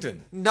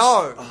Washington?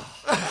 No.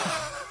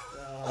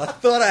 I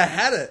thought I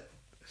had it.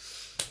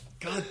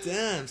 God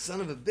damn, son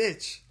of a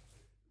bitch.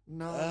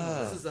 No.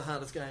 This is the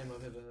hardest game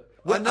I've ever...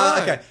 I know.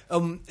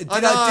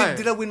 Okay.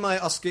 Did I win my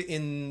Oscar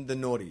in the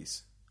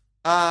noughties?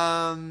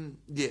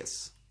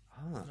 Yes.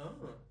 What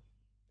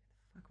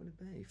would it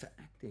be for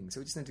acting? So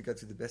we just need to go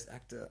through the best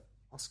actor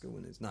Oscar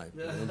winners. No.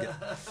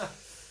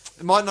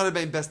 It might not have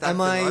been best actor.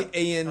 Am I though.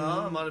 Ian?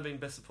 Oh, it might have been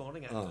best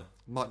supporting actor. Oh.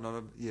 Might not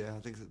have. Yeah, I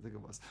think it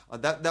was.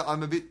 That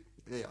I'm a bit.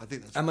 Yeah, I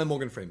think that's. Am I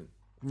Morgan Freeman?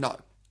 No.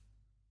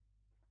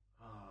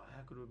 Oh,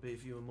 how good would it be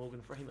if you were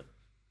Morgan Freeman?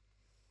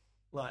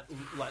 Like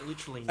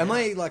literally. Am now.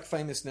 I like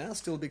famous now?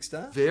 Still a big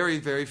star? Very,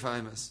 very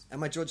famous.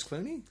 Am I George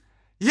Clooney?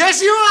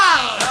 Yes, you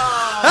are.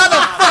 How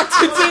the fuck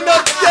did you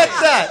not get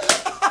that?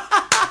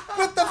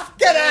 What the?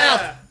 Get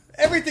out!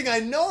 Everything I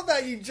know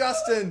about you,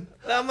 Justin.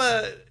 I'm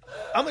a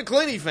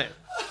Clooney fan.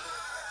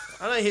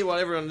 I don't hear what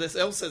everyone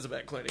else says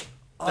about Clooney.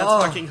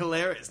 That's fucking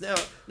hilarious.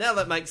 Now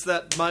that makes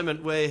that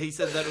moment where he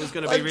said that it was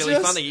going to be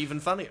really funny even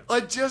funnier.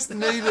 I just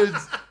needed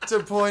to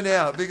point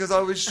out, because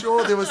I was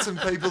sure there were some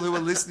people who were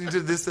listening to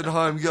this at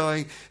home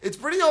going, it's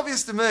pretty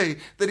obvious to me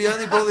that he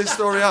only brought this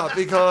story up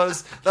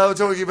because they were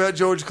talking about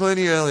George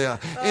Clooney earlier.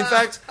 In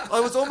fact, I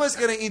was almost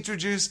going to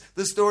introduce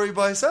the story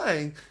by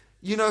saying,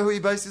 you know who he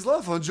based his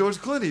life on, George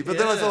Clooney. But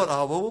then I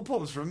thought, we'll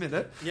pause for a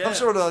minute. Yeah. I'm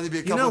sure it'll only be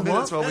a couple of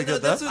minutes while we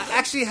get that. I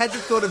actually had the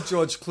thought of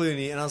George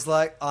Clooney, and I was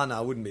like, oh,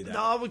 no, it wouldn't be that.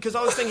 No, because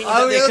I was thinking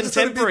that they're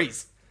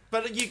contemporaries.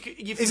 But you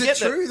forget Is it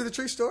true? Is it a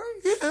true story?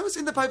 Yeah, it was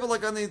in the paper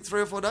like only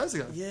 3 or 4 days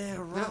ago. Yeah,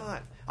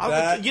 right.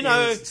 That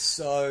is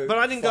so but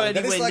I didn't go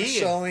anywhere near. That is like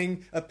near.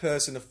 showing a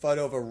person a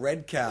photo of a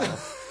red cow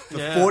for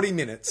 40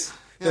 minutes,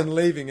 then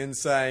leaving and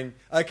saying,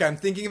 okay, I'm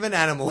thinking of an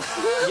animal.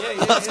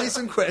 Ask me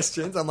some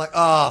questions. I'm like,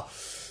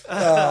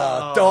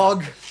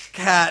 dog,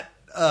 cat,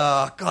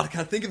 God, I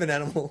can't think of an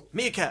animal.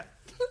 Meerkat.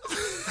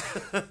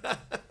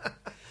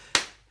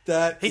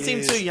 He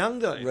seemed too young,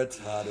 though.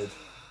 Retarded.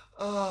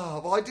 Oh,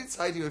 well, I did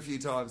say to you a few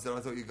times that I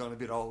thought you'd gone a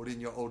bit old in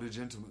your older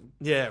gentleman.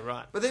 Yeah,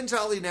 right. But then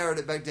Charlie narrowed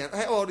it back down.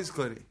 How old is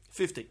Clooney?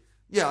 50.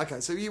 Yeah, okay.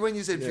 So when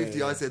you said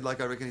 50, I said, I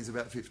reckon he's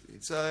about 50.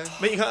 So,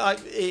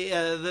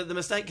 But the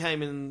mistake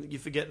came in, you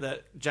forget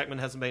that Jackman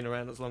hasn't been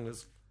around as long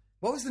as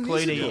What was the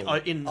Clooney musical?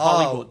 in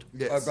Hollywood.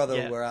 yes. Oh, brother,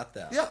 Yeah. we're out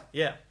there. yeah.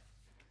 Yeah.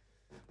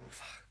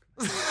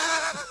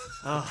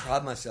 I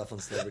pride myself on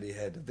Celebrity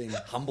Head. I've been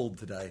humbled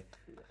today.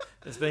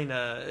 It's been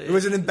It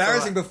was an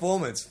embarrassing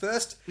performance.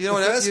 First, You know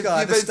the what, first you've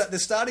guy, been- the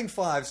starting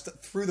five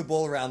threw the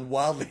ball around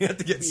wildly and had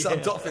to get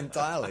subbed off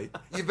entirely.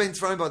 You've been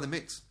thrown by the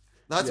mix.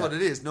 That's what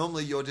it is.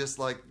 Normally, you're just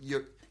like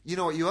you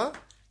know what you are.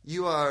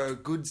 You are a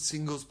good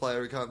singles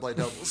player who can't play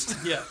doubles.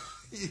 Yeah.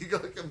 You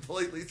got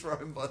completely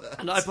thrown by that.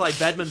 And I played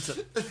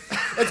badminton.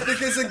 It's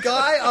because the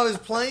guy I was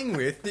playing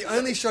with, the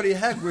only shot he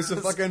had was a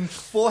fucking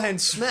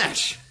forehand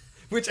smash,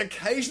 which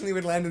occasionally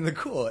would land in the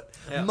court.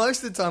 Yeah.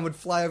 Most of the time would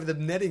fly over the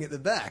netting at the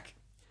back.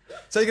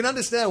 So you can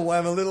understand why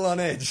I'm a little on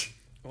edge.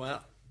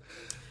 Wow.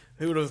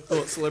 Who would have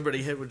thought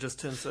Celebrity Head would just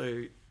turn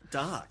so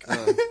dark?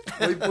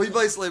 We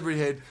play Celebrity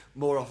Head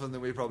more often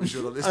than we probably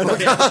should on this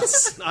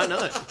podcast. I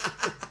know.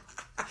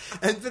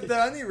 But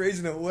the only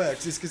reason it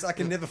works is because I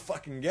can never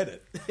fucking get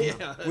it.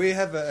 Yeah. We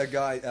have a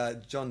guy,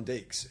 John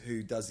Deeks,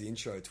 who does the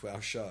intro to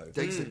our show.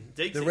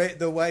 Deeksy.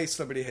 The way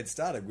Celebrity Head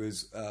started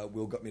was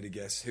Will got me to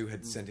guess who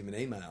had sent him an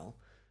email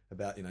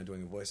about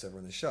doing a voiceover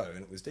on the show,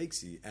 and it was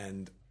Deeksy.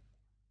 And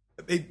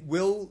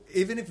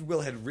even if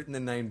Will had written the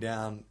name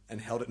down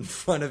and held it in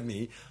front of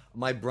me,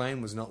 my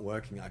brain was not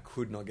working. I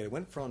could not get it. It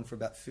went on for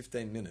about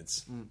 15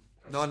 minutes.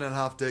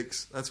 9.5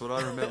 dicks. That's what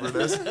I remember it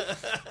as.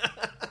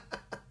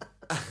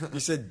 You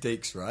said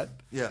Deeks, right?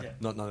 Yeah.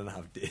 Not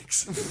 9.5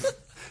 dicks.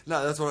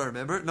 No, that's what I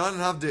remember.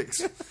 9.5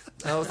 dicks.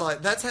 I was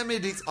like, that's how many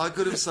dicks I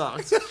could have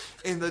sucked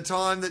in the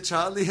time that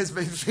Charlie has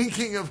been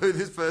thinking of who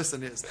this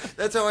person is.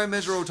 That's how I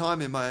measure all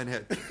time in my own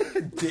head.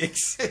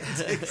 Dicks.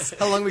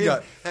 How long we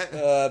got?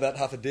 About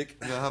half a dick.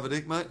 You have a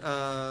dick, mate.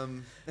 How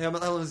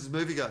long does this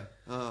movie go?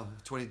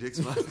 20 dicks,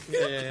 mate.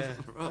 Yeah.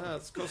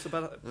 It's cost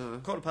about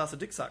quarter past a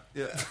dick suck.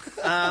 Yeah.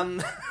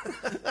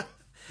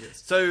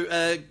 So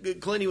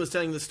Clooney was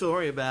telling the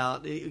story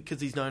about,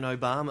 because he's known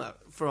Obama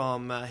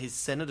from his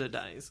senator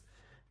days,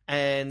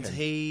 and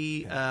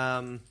he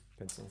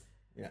Pencil.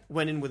 Yeah.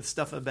 went in with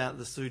stuff about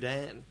the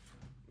Sudan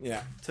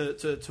Yeah.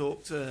 to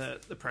talk to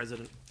the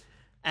president,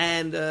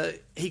 and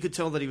he could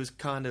tell that he was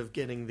kind of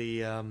getting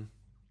the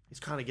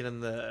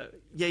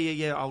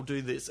I'll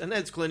do this. And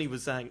as Clooney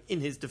was saying,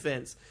 in his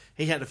defence,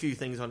 he had a few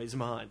things on his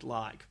mind,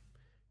 like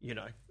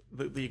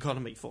the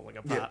economy falling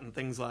apart and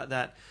things like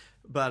that,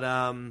 but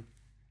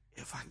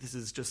fuck, this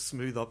is just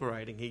smooth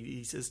operating.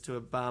 He says to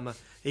Obama,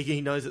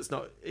 he knows it's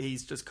not,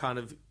 he's just kind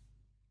of,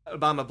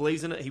 Obama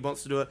believes in it, he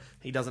wants to do it,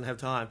 he doesn't have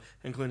time.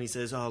 And Clooney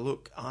says, oh,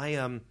 look,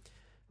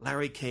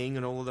 Larry King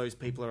and all of those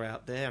people are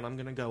out there, and I'm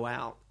going to go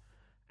out,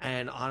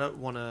 and I don't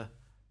want to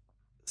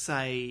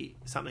say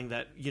something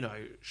that,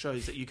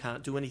 shows that you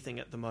can't do anything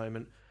at the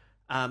moment.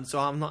 So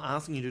I'm not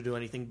asking you to do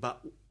anything, but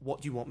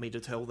what do you want me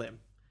to tell them?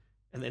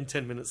 And then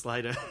 10 minutes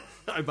later,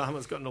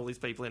 Obama's gotten all these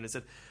people in and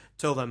said,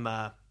 tell them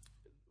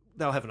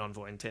they'll have an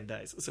envoy in 10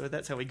 days. So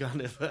that's how he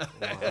kind of...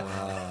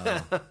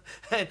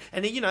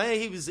 and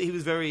he was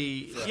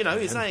very...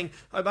 he's saying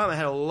Obama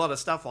had a lot of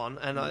stuff on,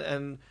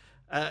 and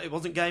it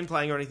wasn't game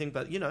playing or anything,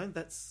 but,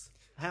 that's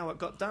how it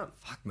got done.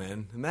 Fuck,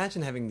 man.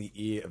 Imagine having the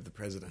ear of the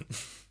president.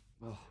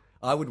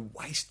 I would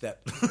waste that.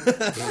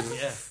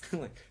 Yeah.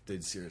 Like,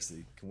 dude,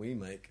 seriously, can we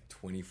make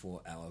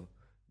 24-hour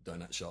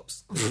donut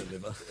shops to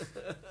deliver?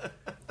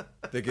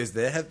 Because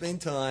there have been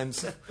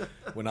times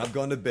when I've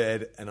gone to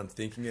bed and I'm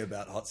thinking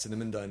about hot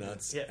cinnamon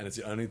donuts, and it's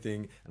the only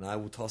thing, and I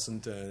will toss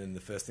and turn, and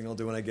the first thing I'll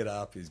do when I get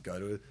up is go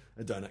to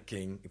a Donut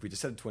King. If we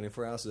just had a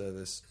 24-hour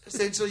service.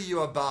 Essentially, you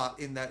are Bart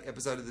in that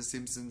episode of The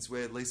Simpsons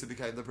where Lisa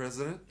became the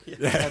president.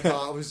 Yeah. And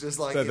Bart was just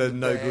like... So the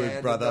no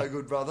good brother. No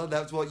good brother.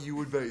 That's what you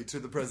would be to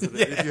the president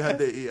if you had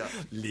their ear.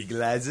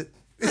 Legalize it.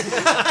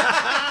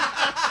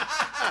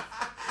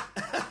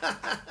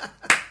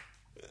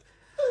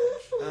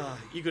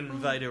 You could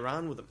invade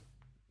Iran with them.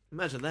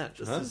 Imagine that.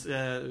 Just as,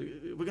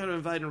 we're going to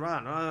invade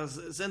Iran.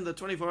 Send the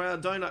 24-hour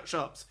donut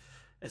shops.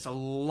 It's a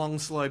long,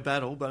 slow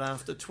battle, but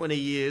after 20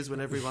 years, when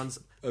everyone's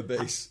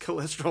Obese.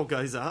 cholesterol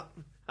goes up,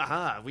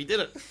 we did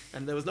it.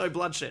 And there was no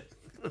bloodshed,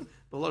 but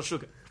a lot of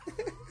sugar.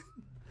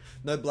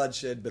 No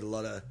bloodshed, but a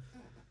lot of...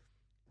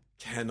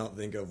 Cannot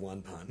think of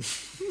one pun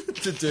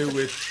to do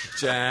with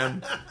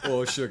jam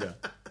or sugar.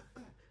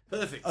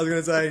 Perfect. I was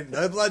going to say,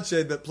 no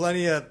bloodshed, but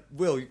plenty of...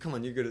 Will, come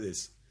on, you're good at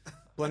this.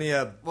 Plenty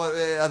of... Well,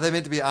 are they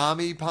meant to be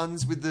army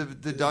puns with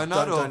the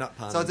donut? Donut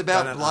pun. So it's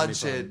about Donut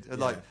bloodshed. army pun,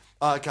 Like,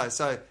 yeah. okay,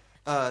 so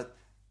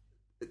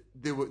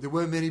there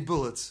weren't many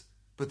bullets,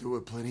 but there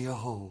were plenty of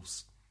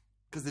holes.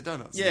 Because they're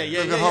donuts. Yeah.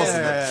 They've got holes in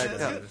yeah,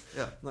 them.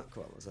 yeah. Yeah. Not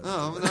quite, was that?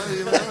 Oh,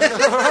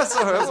 no,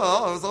 sorry.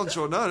 Well, I was on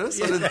short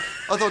notice. I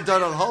thought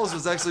donut holes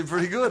was actually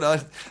pretty good. I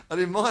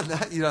didn't mind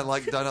that. You don't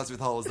like donuts with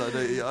holes, though,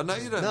 do you? I know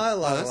you don't. No, I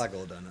Honest. like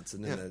all donuts.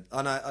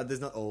 I know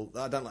there's not all...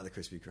 I don't like the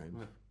Krispy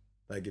Kreme.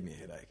 They give me a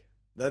headache.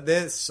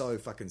 They're so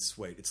fucking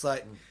sweet. It's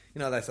like,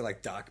 they say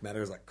like dark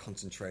matter is like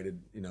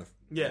concentrated,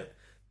 Yeah.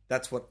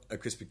 That's what a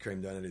Krispy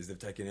Kreme donut is. They've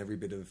taken every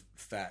bit of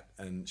fat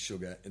and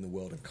sugar in the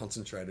world and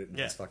concentrated it in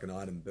this fucking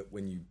item. But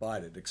when you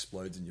bite it, it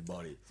explodes in your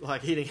body. It's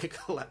like hitting a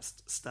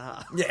collapsed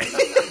star. Yeah.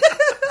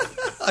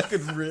 I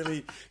could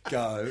really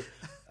go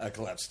a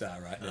collapsed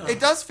star right now. It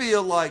does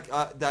feel like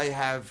they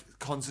have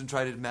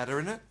concentrated matter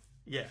in it.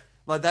 Yeah.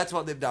 Like, that's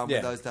what they've done Yeah.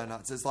 with those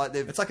donuts. It's like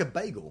they've... It's like a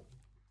bagel.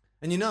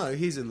 And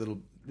here's a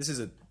little... This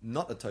is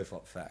not a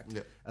TOFOP fact.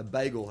 Yeah. A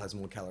bagel has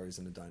more calories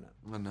than a donut.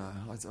 I know.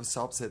 I was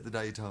so upset the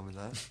day you told me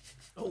that.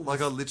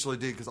 Like, I literally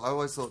did, because I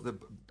always thought that...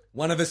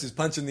 One of us is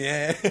punching the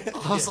air.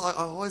 I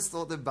always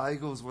thought that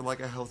bagels were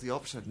like a healthy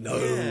option. No.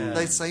 Yeah.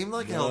 They seem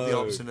like a healthy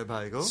No. option, a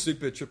bagel.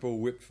 Super triple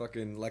whipped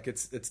fucking... Like,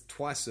 it's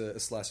twice a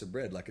slice of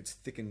bread. Like, it's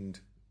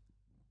thickened...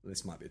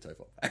 This might be a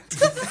TOFOP fact.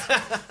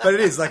 But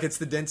it is. Like, it's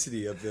the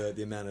density of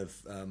the amount of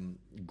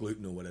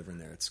gluten or whatever in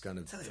there. It's kind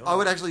of... I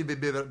would actually be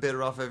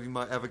better off having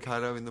my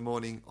avocado in the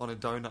morning on a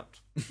donut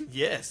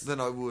Yes.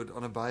 than I would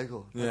on a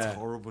bagel. That's Yeah.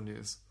 horrible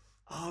news.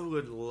 I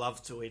would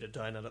love to eat a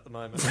donut at the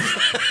moment.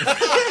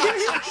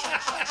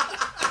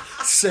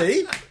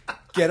 See?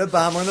 Get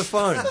Obama on the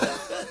phone.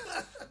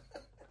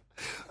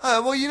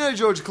 Well,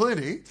 George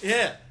Clooney.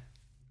 Yeah.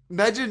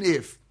 Imagine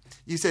if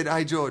you said,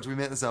 "Hey, George, we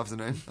met this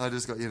afternoon. I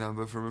just got your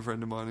number from a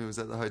friend of mine who was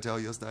at the hotel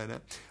you're staying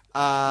at.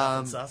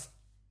 Sus.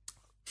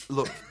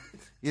 Look,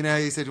 you know how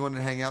you said you wanted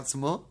to hang out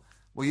some more?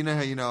 Well, you know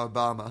how you know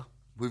Obama?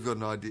 We've got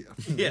an idea.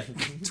 Yeah.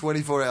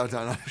 24-hour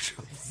donut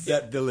shops.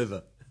 That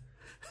deliver.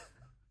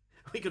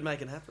 We could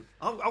make it happen.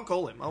 I'll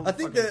call him. I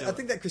think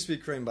that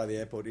Krispy Kreme by the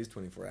airport is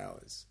 24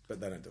 hours,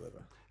 but they don't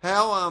deliver.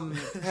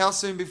 How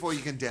soon before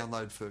you can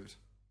download food?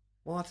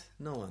 What?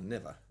 No one,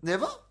 never.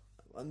 Never?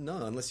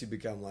 No, unless you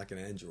become like an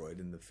android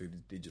and the food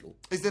is digital.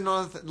 Is there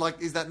not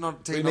is that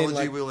not do you mean,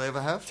 technology like, we'll ever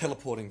have?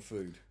 Teleporting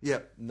food.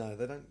 Yep. No,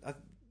 they don't. I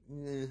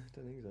don't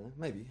think so.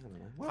 Maybe. I don't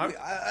know. Well,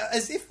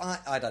 as if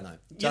I don't know.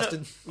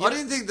 Justin? I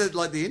didn't think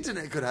that the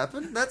internet could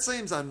happen. That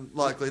seems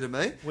unlikely to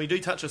me. We do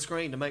touch a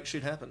screen to make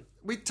shit happen.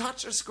 We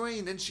touch a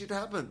screen and shit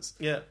happens.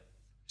 Yeah.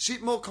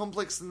 Shit more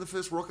complex than the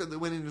first rocket that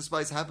went into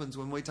space happens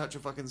when we touch a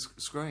fucking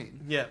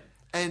screen. Yeah.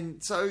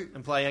 And so...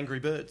 And play Angry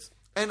Birds.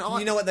 And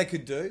You know what they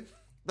could do?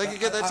 They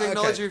could get that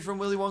technology from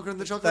Willy Wonka and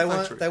the Chocolate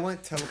Factory. They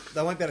won't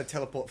be able to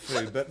teleport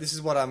food, but this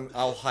is what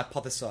I'll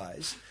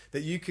hypothesize,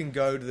 that you can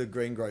go to the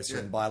greengrocer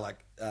and buy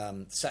like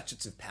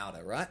sachets of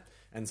powder, right?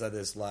 And so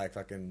there's like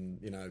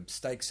fucking,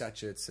 steak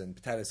sachets and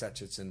potato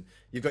sachets, and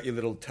you've got your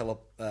little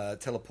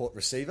teleport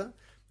receiver,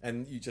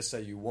 and you just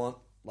say you want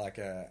like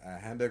a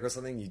hamburger or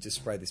something, you just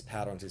spray this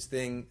powder onto this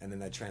thing, and then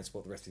they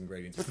transport the rest of the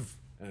ingredients,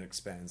 and it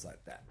expands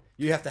like that.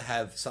 You have to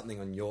have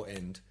something on your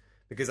end,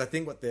 because I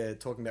think what they're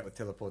talking about with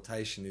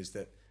teleportation is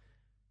that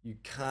you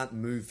can't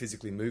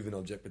physically move an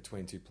object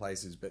between two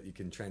places, but you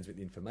can transmit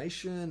the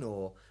information,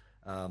 or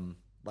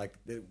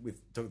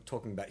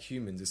talking about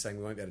humans, they're saying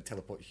we won't be able to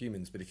teleport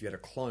humans, but if you had a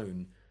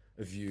clone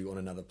of you on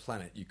another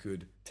planet, you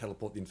could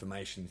teleport the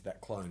information to that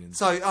clone. And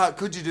So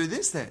could you do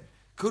this then?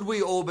 Could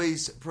we all be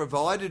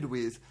provided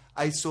with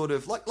a sort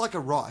of, like a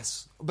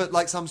rice, but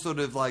like some sort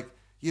of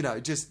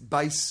just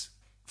base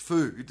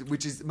food,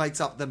 which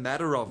makes up the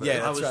matter of it? Yeah,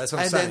 that's right. That's what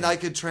I'm and saying. then they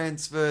could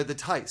transfer the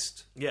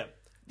taste. Yeah.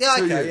 yeah,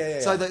 to okay, you.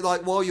 yeah. So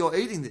that while you're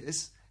eating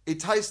this, it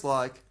tastes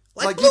like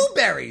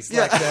blueberries,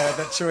 Yeah. like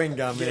that chewing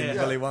gum in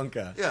Yeah. Willy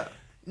Wonka. Yeah.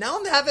 Now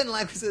I'm having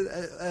like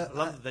I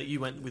love that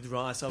you went with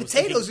rice.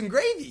 potatoes and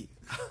gravy.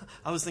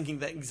 I was thinking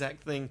that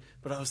exact thing,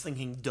 but I was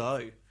thinking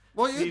dough.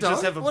 Well, you just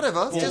don't. have a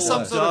Whatever. It's just ball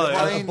some of sort of dough.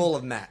 A plain... ball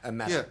of matter.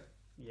 Yeah.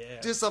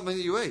 Yeah. Just something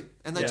that you eat.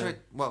 And they Yeah.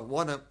 well,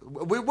 why not?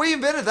 We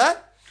invented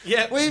that.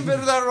 Yeah. We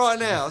invented that right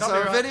now. So if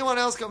Copyright. anyone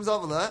else comes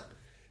up with that,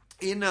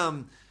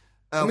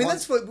 I mean,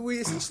 that's what we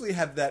essentially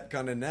have that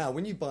kind of now.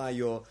 When you buy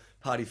your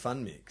party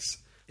fun mix,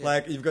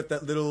 like you've got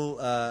that little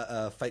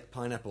fake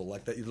pineapple,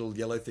 like that little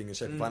yellow thing in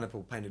shape of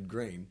pineapple painted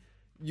green.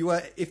 You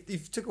are, if you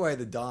took away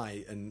the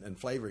dye and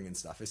flavouring and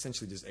stuff,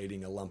 essentially just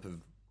eating a lump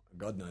of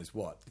God knows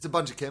what. it's a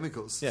bunch of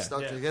chemicals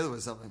stuck Yeah. together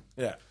with something.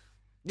 Yeah.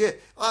 Yeah.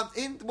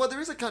 There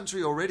is a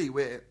country already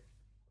where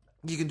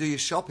you can do your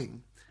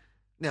shopping.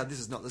 Now, this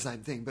is not the same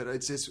thing, but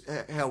it's just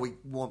how we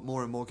want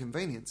more and more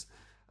convenience.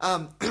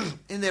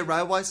 In their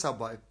railway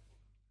subway,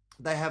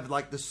 they have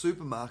like the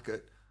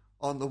supermarket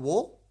on the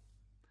wall.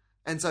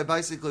 And so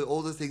basically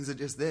all the things are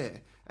just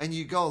there. And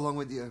you go along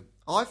with your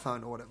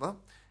iPhone or whatever,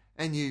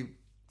 and you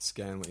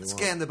Scan what you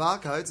scan the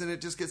barcodes, and it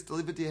just gets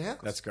delivered to your house.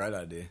 That's a great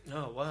idea.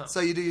 Oh, wow. So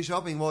you do your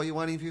shopping while you're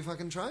waiting for your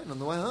fucking train on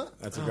the way home.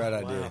 That's a great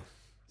idea. wow.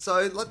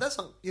 So like, that's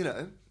not,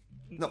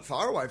 not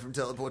far away from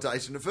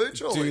teleportation to food,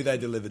 surely. Do they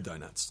deliver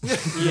donuts?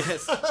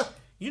 Yes.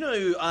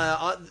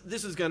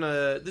 This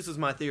is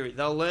my theory.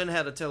 They'll learn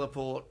how to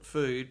teleport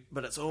food,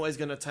 but it's always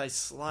going to taste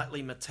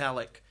slightly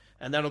metallic,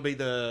 and that'll be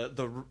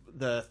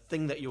the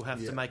thing that you'll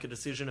have to make a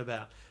decision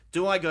about.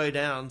 Do I go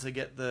down to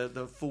get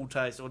the full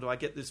taste, or do I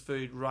get this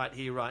food right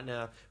here, right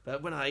now?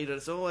 But when I eat it,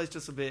 it's always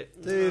just a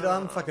bit... Dude,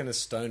 I'm fucking a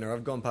stoner.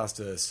 I've gone past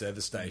a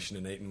service station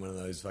and eaten one of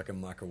those fucking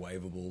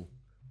microwavable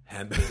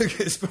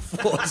hamburgers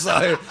before,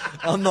 so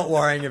I'm not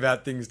worrying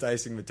about things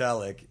tasting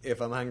metallic. If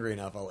I'm hungry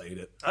enough, I'll eat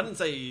it. I didn't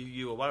say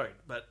you were worried,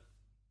 but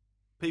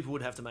people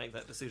would have to make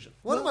that decision.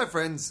 One of my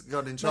friends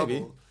got in trouble,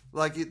 maybe.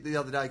 like the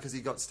other day, because he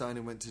got stoned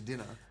and went to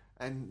dinner,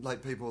 and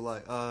like people were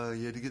like, "Oh,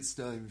 you had to get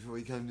stoned before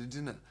you came to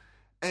dinner,"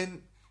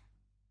 and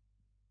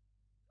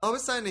I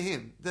was saying to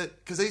him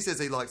that because he says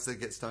he likes to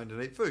get stoned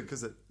and eat food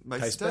because it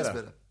makes Tastes it taste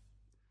better. better.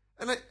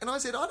 And I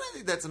said, I don't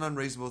think that's an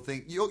unreasonable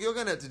thing. You're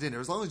going out to dinner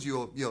as long as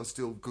you're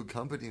still good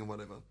company and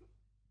whatever.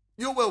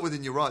 You're well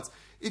within your rights.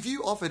 If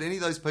you offered any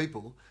of those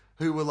people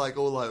who were like,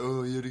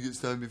 oh, you had to get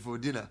stoned before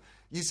dinner,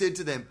 you said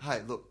to them, hey,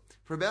 look,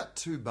 for about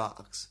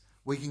 $2,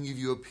 we can give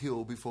you a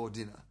pill before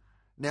dinner.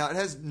 Now, it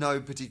has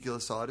no particular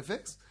side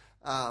effects,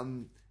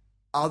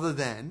 other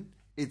than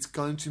it's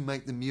going to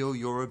make the meal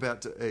you're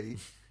about to eat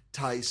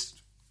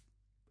taste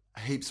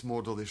heaps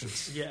more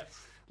delicious. Yeah.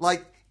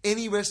 Like,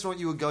 any restaurant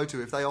you would go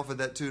to, if they offered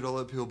that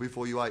 $2 pill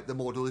before you ate the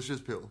more delicious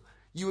pill,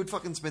 you would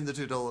fucking spend the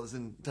 $2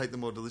 and take the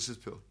more delicious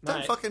pill. Don't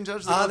Mate, fucking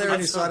judge the Are there any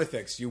other side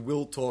effects? You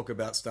will talk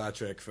about Star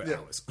Trek for Yeah.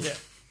 hours. Yeah.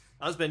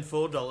 I'd spend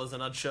 $4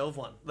 and I'd shelve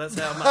one. That's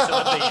how much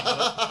I'd be into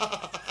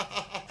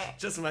it.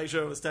 Just to make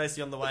sure it was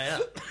tasty on the way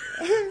out.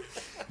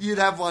 You'd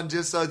have one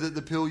just so that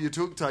the pill you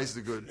took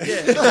tasted good. Yeah,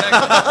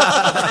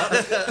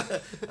 exactly.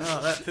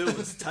 Oh, that pill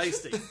was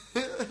tasty.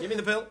 Give me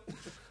the pill.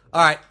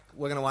 All right,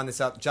 we're going to wind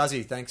this up.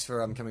 Juzzy, thanks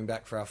for coming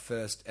back for our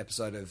first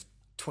episode of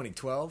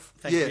 2012.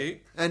 Thank you.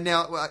 And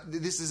now,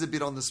 this is a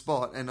bit on the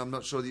spot, and I'm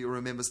not sure that you'll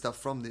remember stuff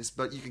from this,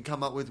 but you can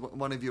come up with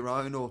one of your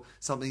own or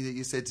something that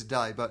you said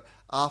today. But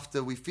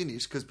after we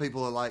finish, because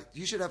people are like,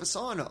 you should have a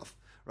sign-off,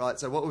 right?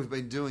 So what we've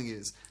been doing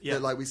is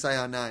that, like, we say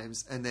our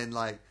names, and then,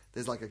 like,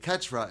 there's like a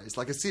catchphrase,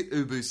 like a sit,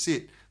 ubu,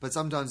 sit. But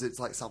sometimes it's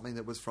like something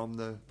that was from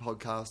the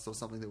podcast or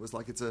something that was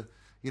like, it's a,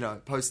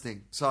 post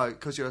thing. So,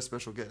 because you're a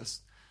special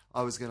guest,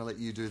 I was going to let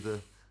you do the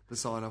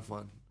sign-off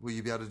one. Will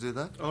you be able to do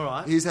that? All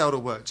right. Here's how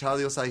it'll work.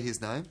 Charlie will say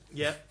his name.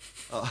 Yeah.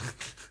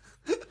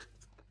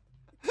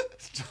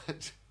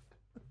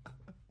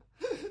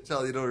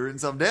 Charlie had already written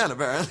some down,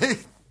 apparently.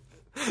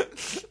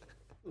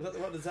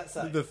 What does that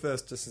say?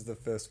 This is the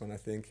first one, I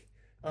think.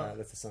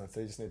 That's the sign,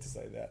 so you just need to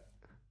say that.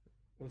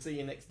 We'll see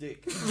you next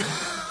dick.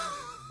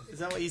 Is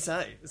that what you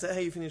say? Is that how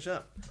you finish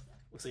up?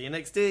 We'll see you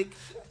next dick.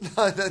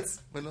 No,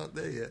 we're not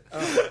there yet.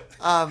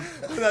 No,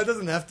 it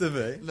doesn't have to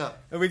be. No.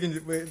 And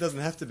it doesnn't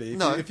have to be.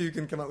 If you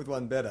can come up with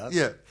one better.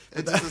 Yeah.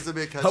 It just has to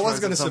be a catchphrase. I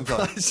was going to of some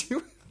kind. surprise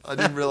you. I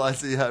didn't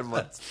realise that you had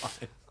one. That's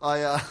fine.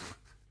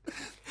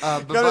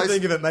 But Got to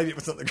think of it, maybe it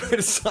was not the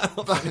greatest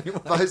sign-off anyway.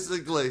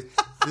 basically,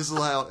 this is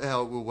how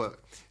it will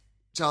work.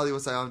 Charlie will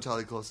say, I'm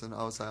Charlie Clausen.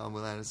 I will say, I'm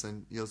Will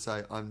Anderson. You'll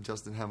say, I'm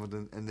Justin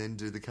Hamilton, and then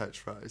do the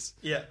catchphrase.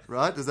 Yeah.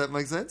 Right? Does that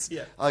make sense?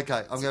 Yeah.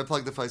 Okay, I'm going to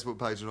plug the Facebook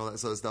page and all that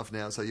sort of stuff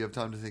now, so you have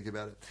time to think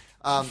about it.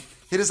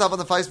 Hit us up on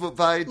the Facebook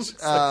page,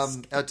 our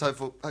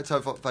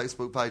TOFOP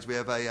Facebook page. We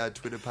have a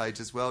Twitter page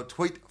as well,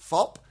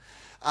 TweetFop.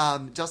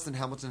 Justin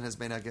Hamilton has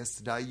been our guest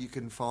today. You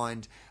can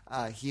find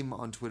him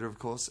on Twitter, of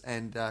course,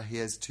 and he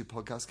has 2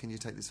 podcasts. Can you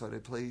take this photo,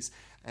 please?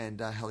 And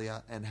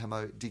Helia and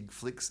Hamo Dig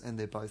Flicks, and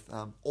they're both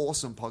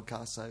awesome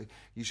podcasts, so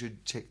you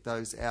should check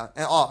those out.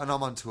 And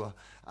I'm on tour.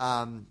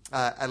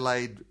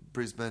 Adelaide,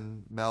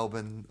 Brisbane,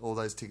 Melbourne, all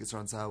those tickets are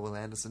on sale,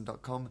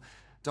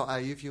 willanderson.com.au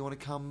if you want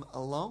to come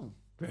along.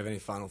 Do you have any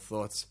final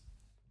thoughts?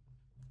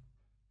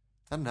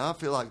 I don't know, I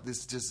feel like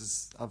this just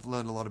is... I've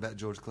learned a lot about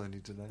George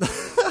Clooney today.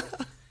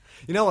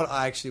 You know what?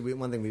 One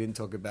thing we didn't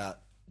talk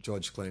about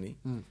George Clooney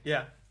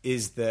Yeah.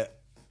 is that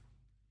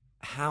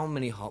how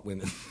many hot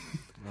women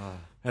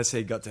has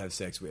he got to have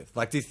sex with?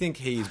 Like, do you think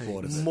he's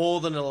bored of it? More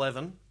than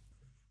 11.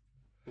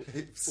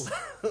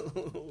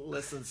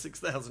 Less than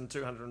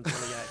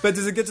 6,228. But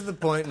does it get to the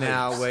point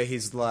now where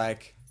he's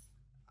like,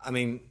 how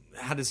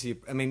does he...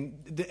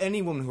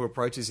 any woman who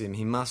approaches him,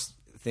 he must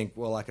think,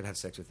 well, I could have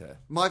sex with her.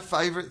 My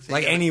favourite thing...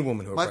 Like any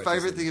woman who My approaches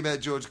favourite him. thing about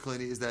George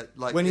Clooney is that...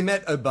 like When he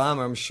met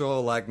Obama, I'm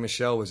sure, like,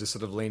 Michelle was just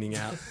sort of leaning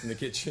out from the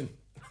kitchen.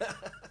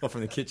 Or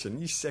from the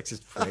kitchen. You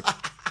sexist prick. I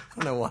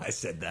don't know why I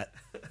said that.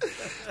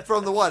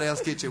 From the White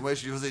House kitchen, where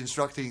she was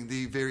instructing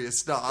the various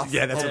staff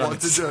Yeah, that's on what I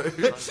what to do.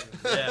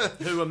 Yeah.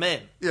 Who are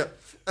men? Yeah.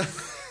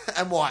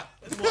 And white.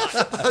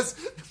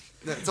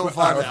 It's all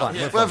fine. We're fine.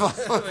 Yeah. We're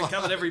fine. We've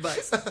covered every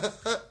base.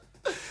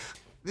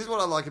 This is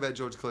what I like about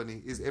George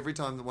Clooney, is every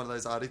time one of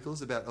those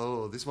articles about,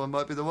 this one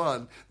might be the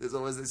one, there's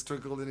always this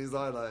twinkle in his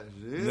eye like,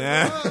 he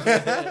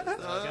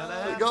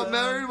got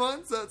married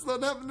once, that's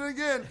not happening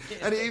again.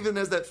 And he even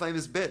has that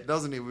famous bet,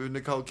 doesn't he, with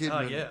Nicole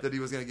Kidman, that he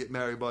was going to get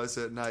married by a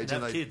certain age.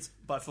 And have kids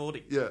by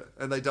 40. Yeah,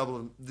 and they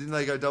didn't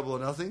they go double or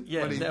nothing?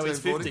 Yeah, when he now he's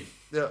turned 50.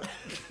 Yeah.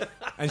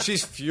 And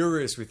she's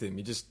furious with him.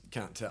 You just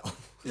can't tell.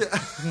 Yeah.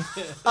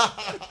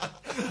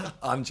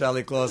 I'm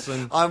Charlie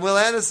Clausen. I'm Will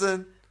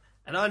Anderson.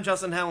 And I'm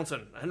Justin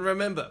Hamilton. And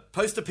remember,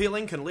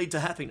 post-appealing can lead to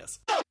happiness.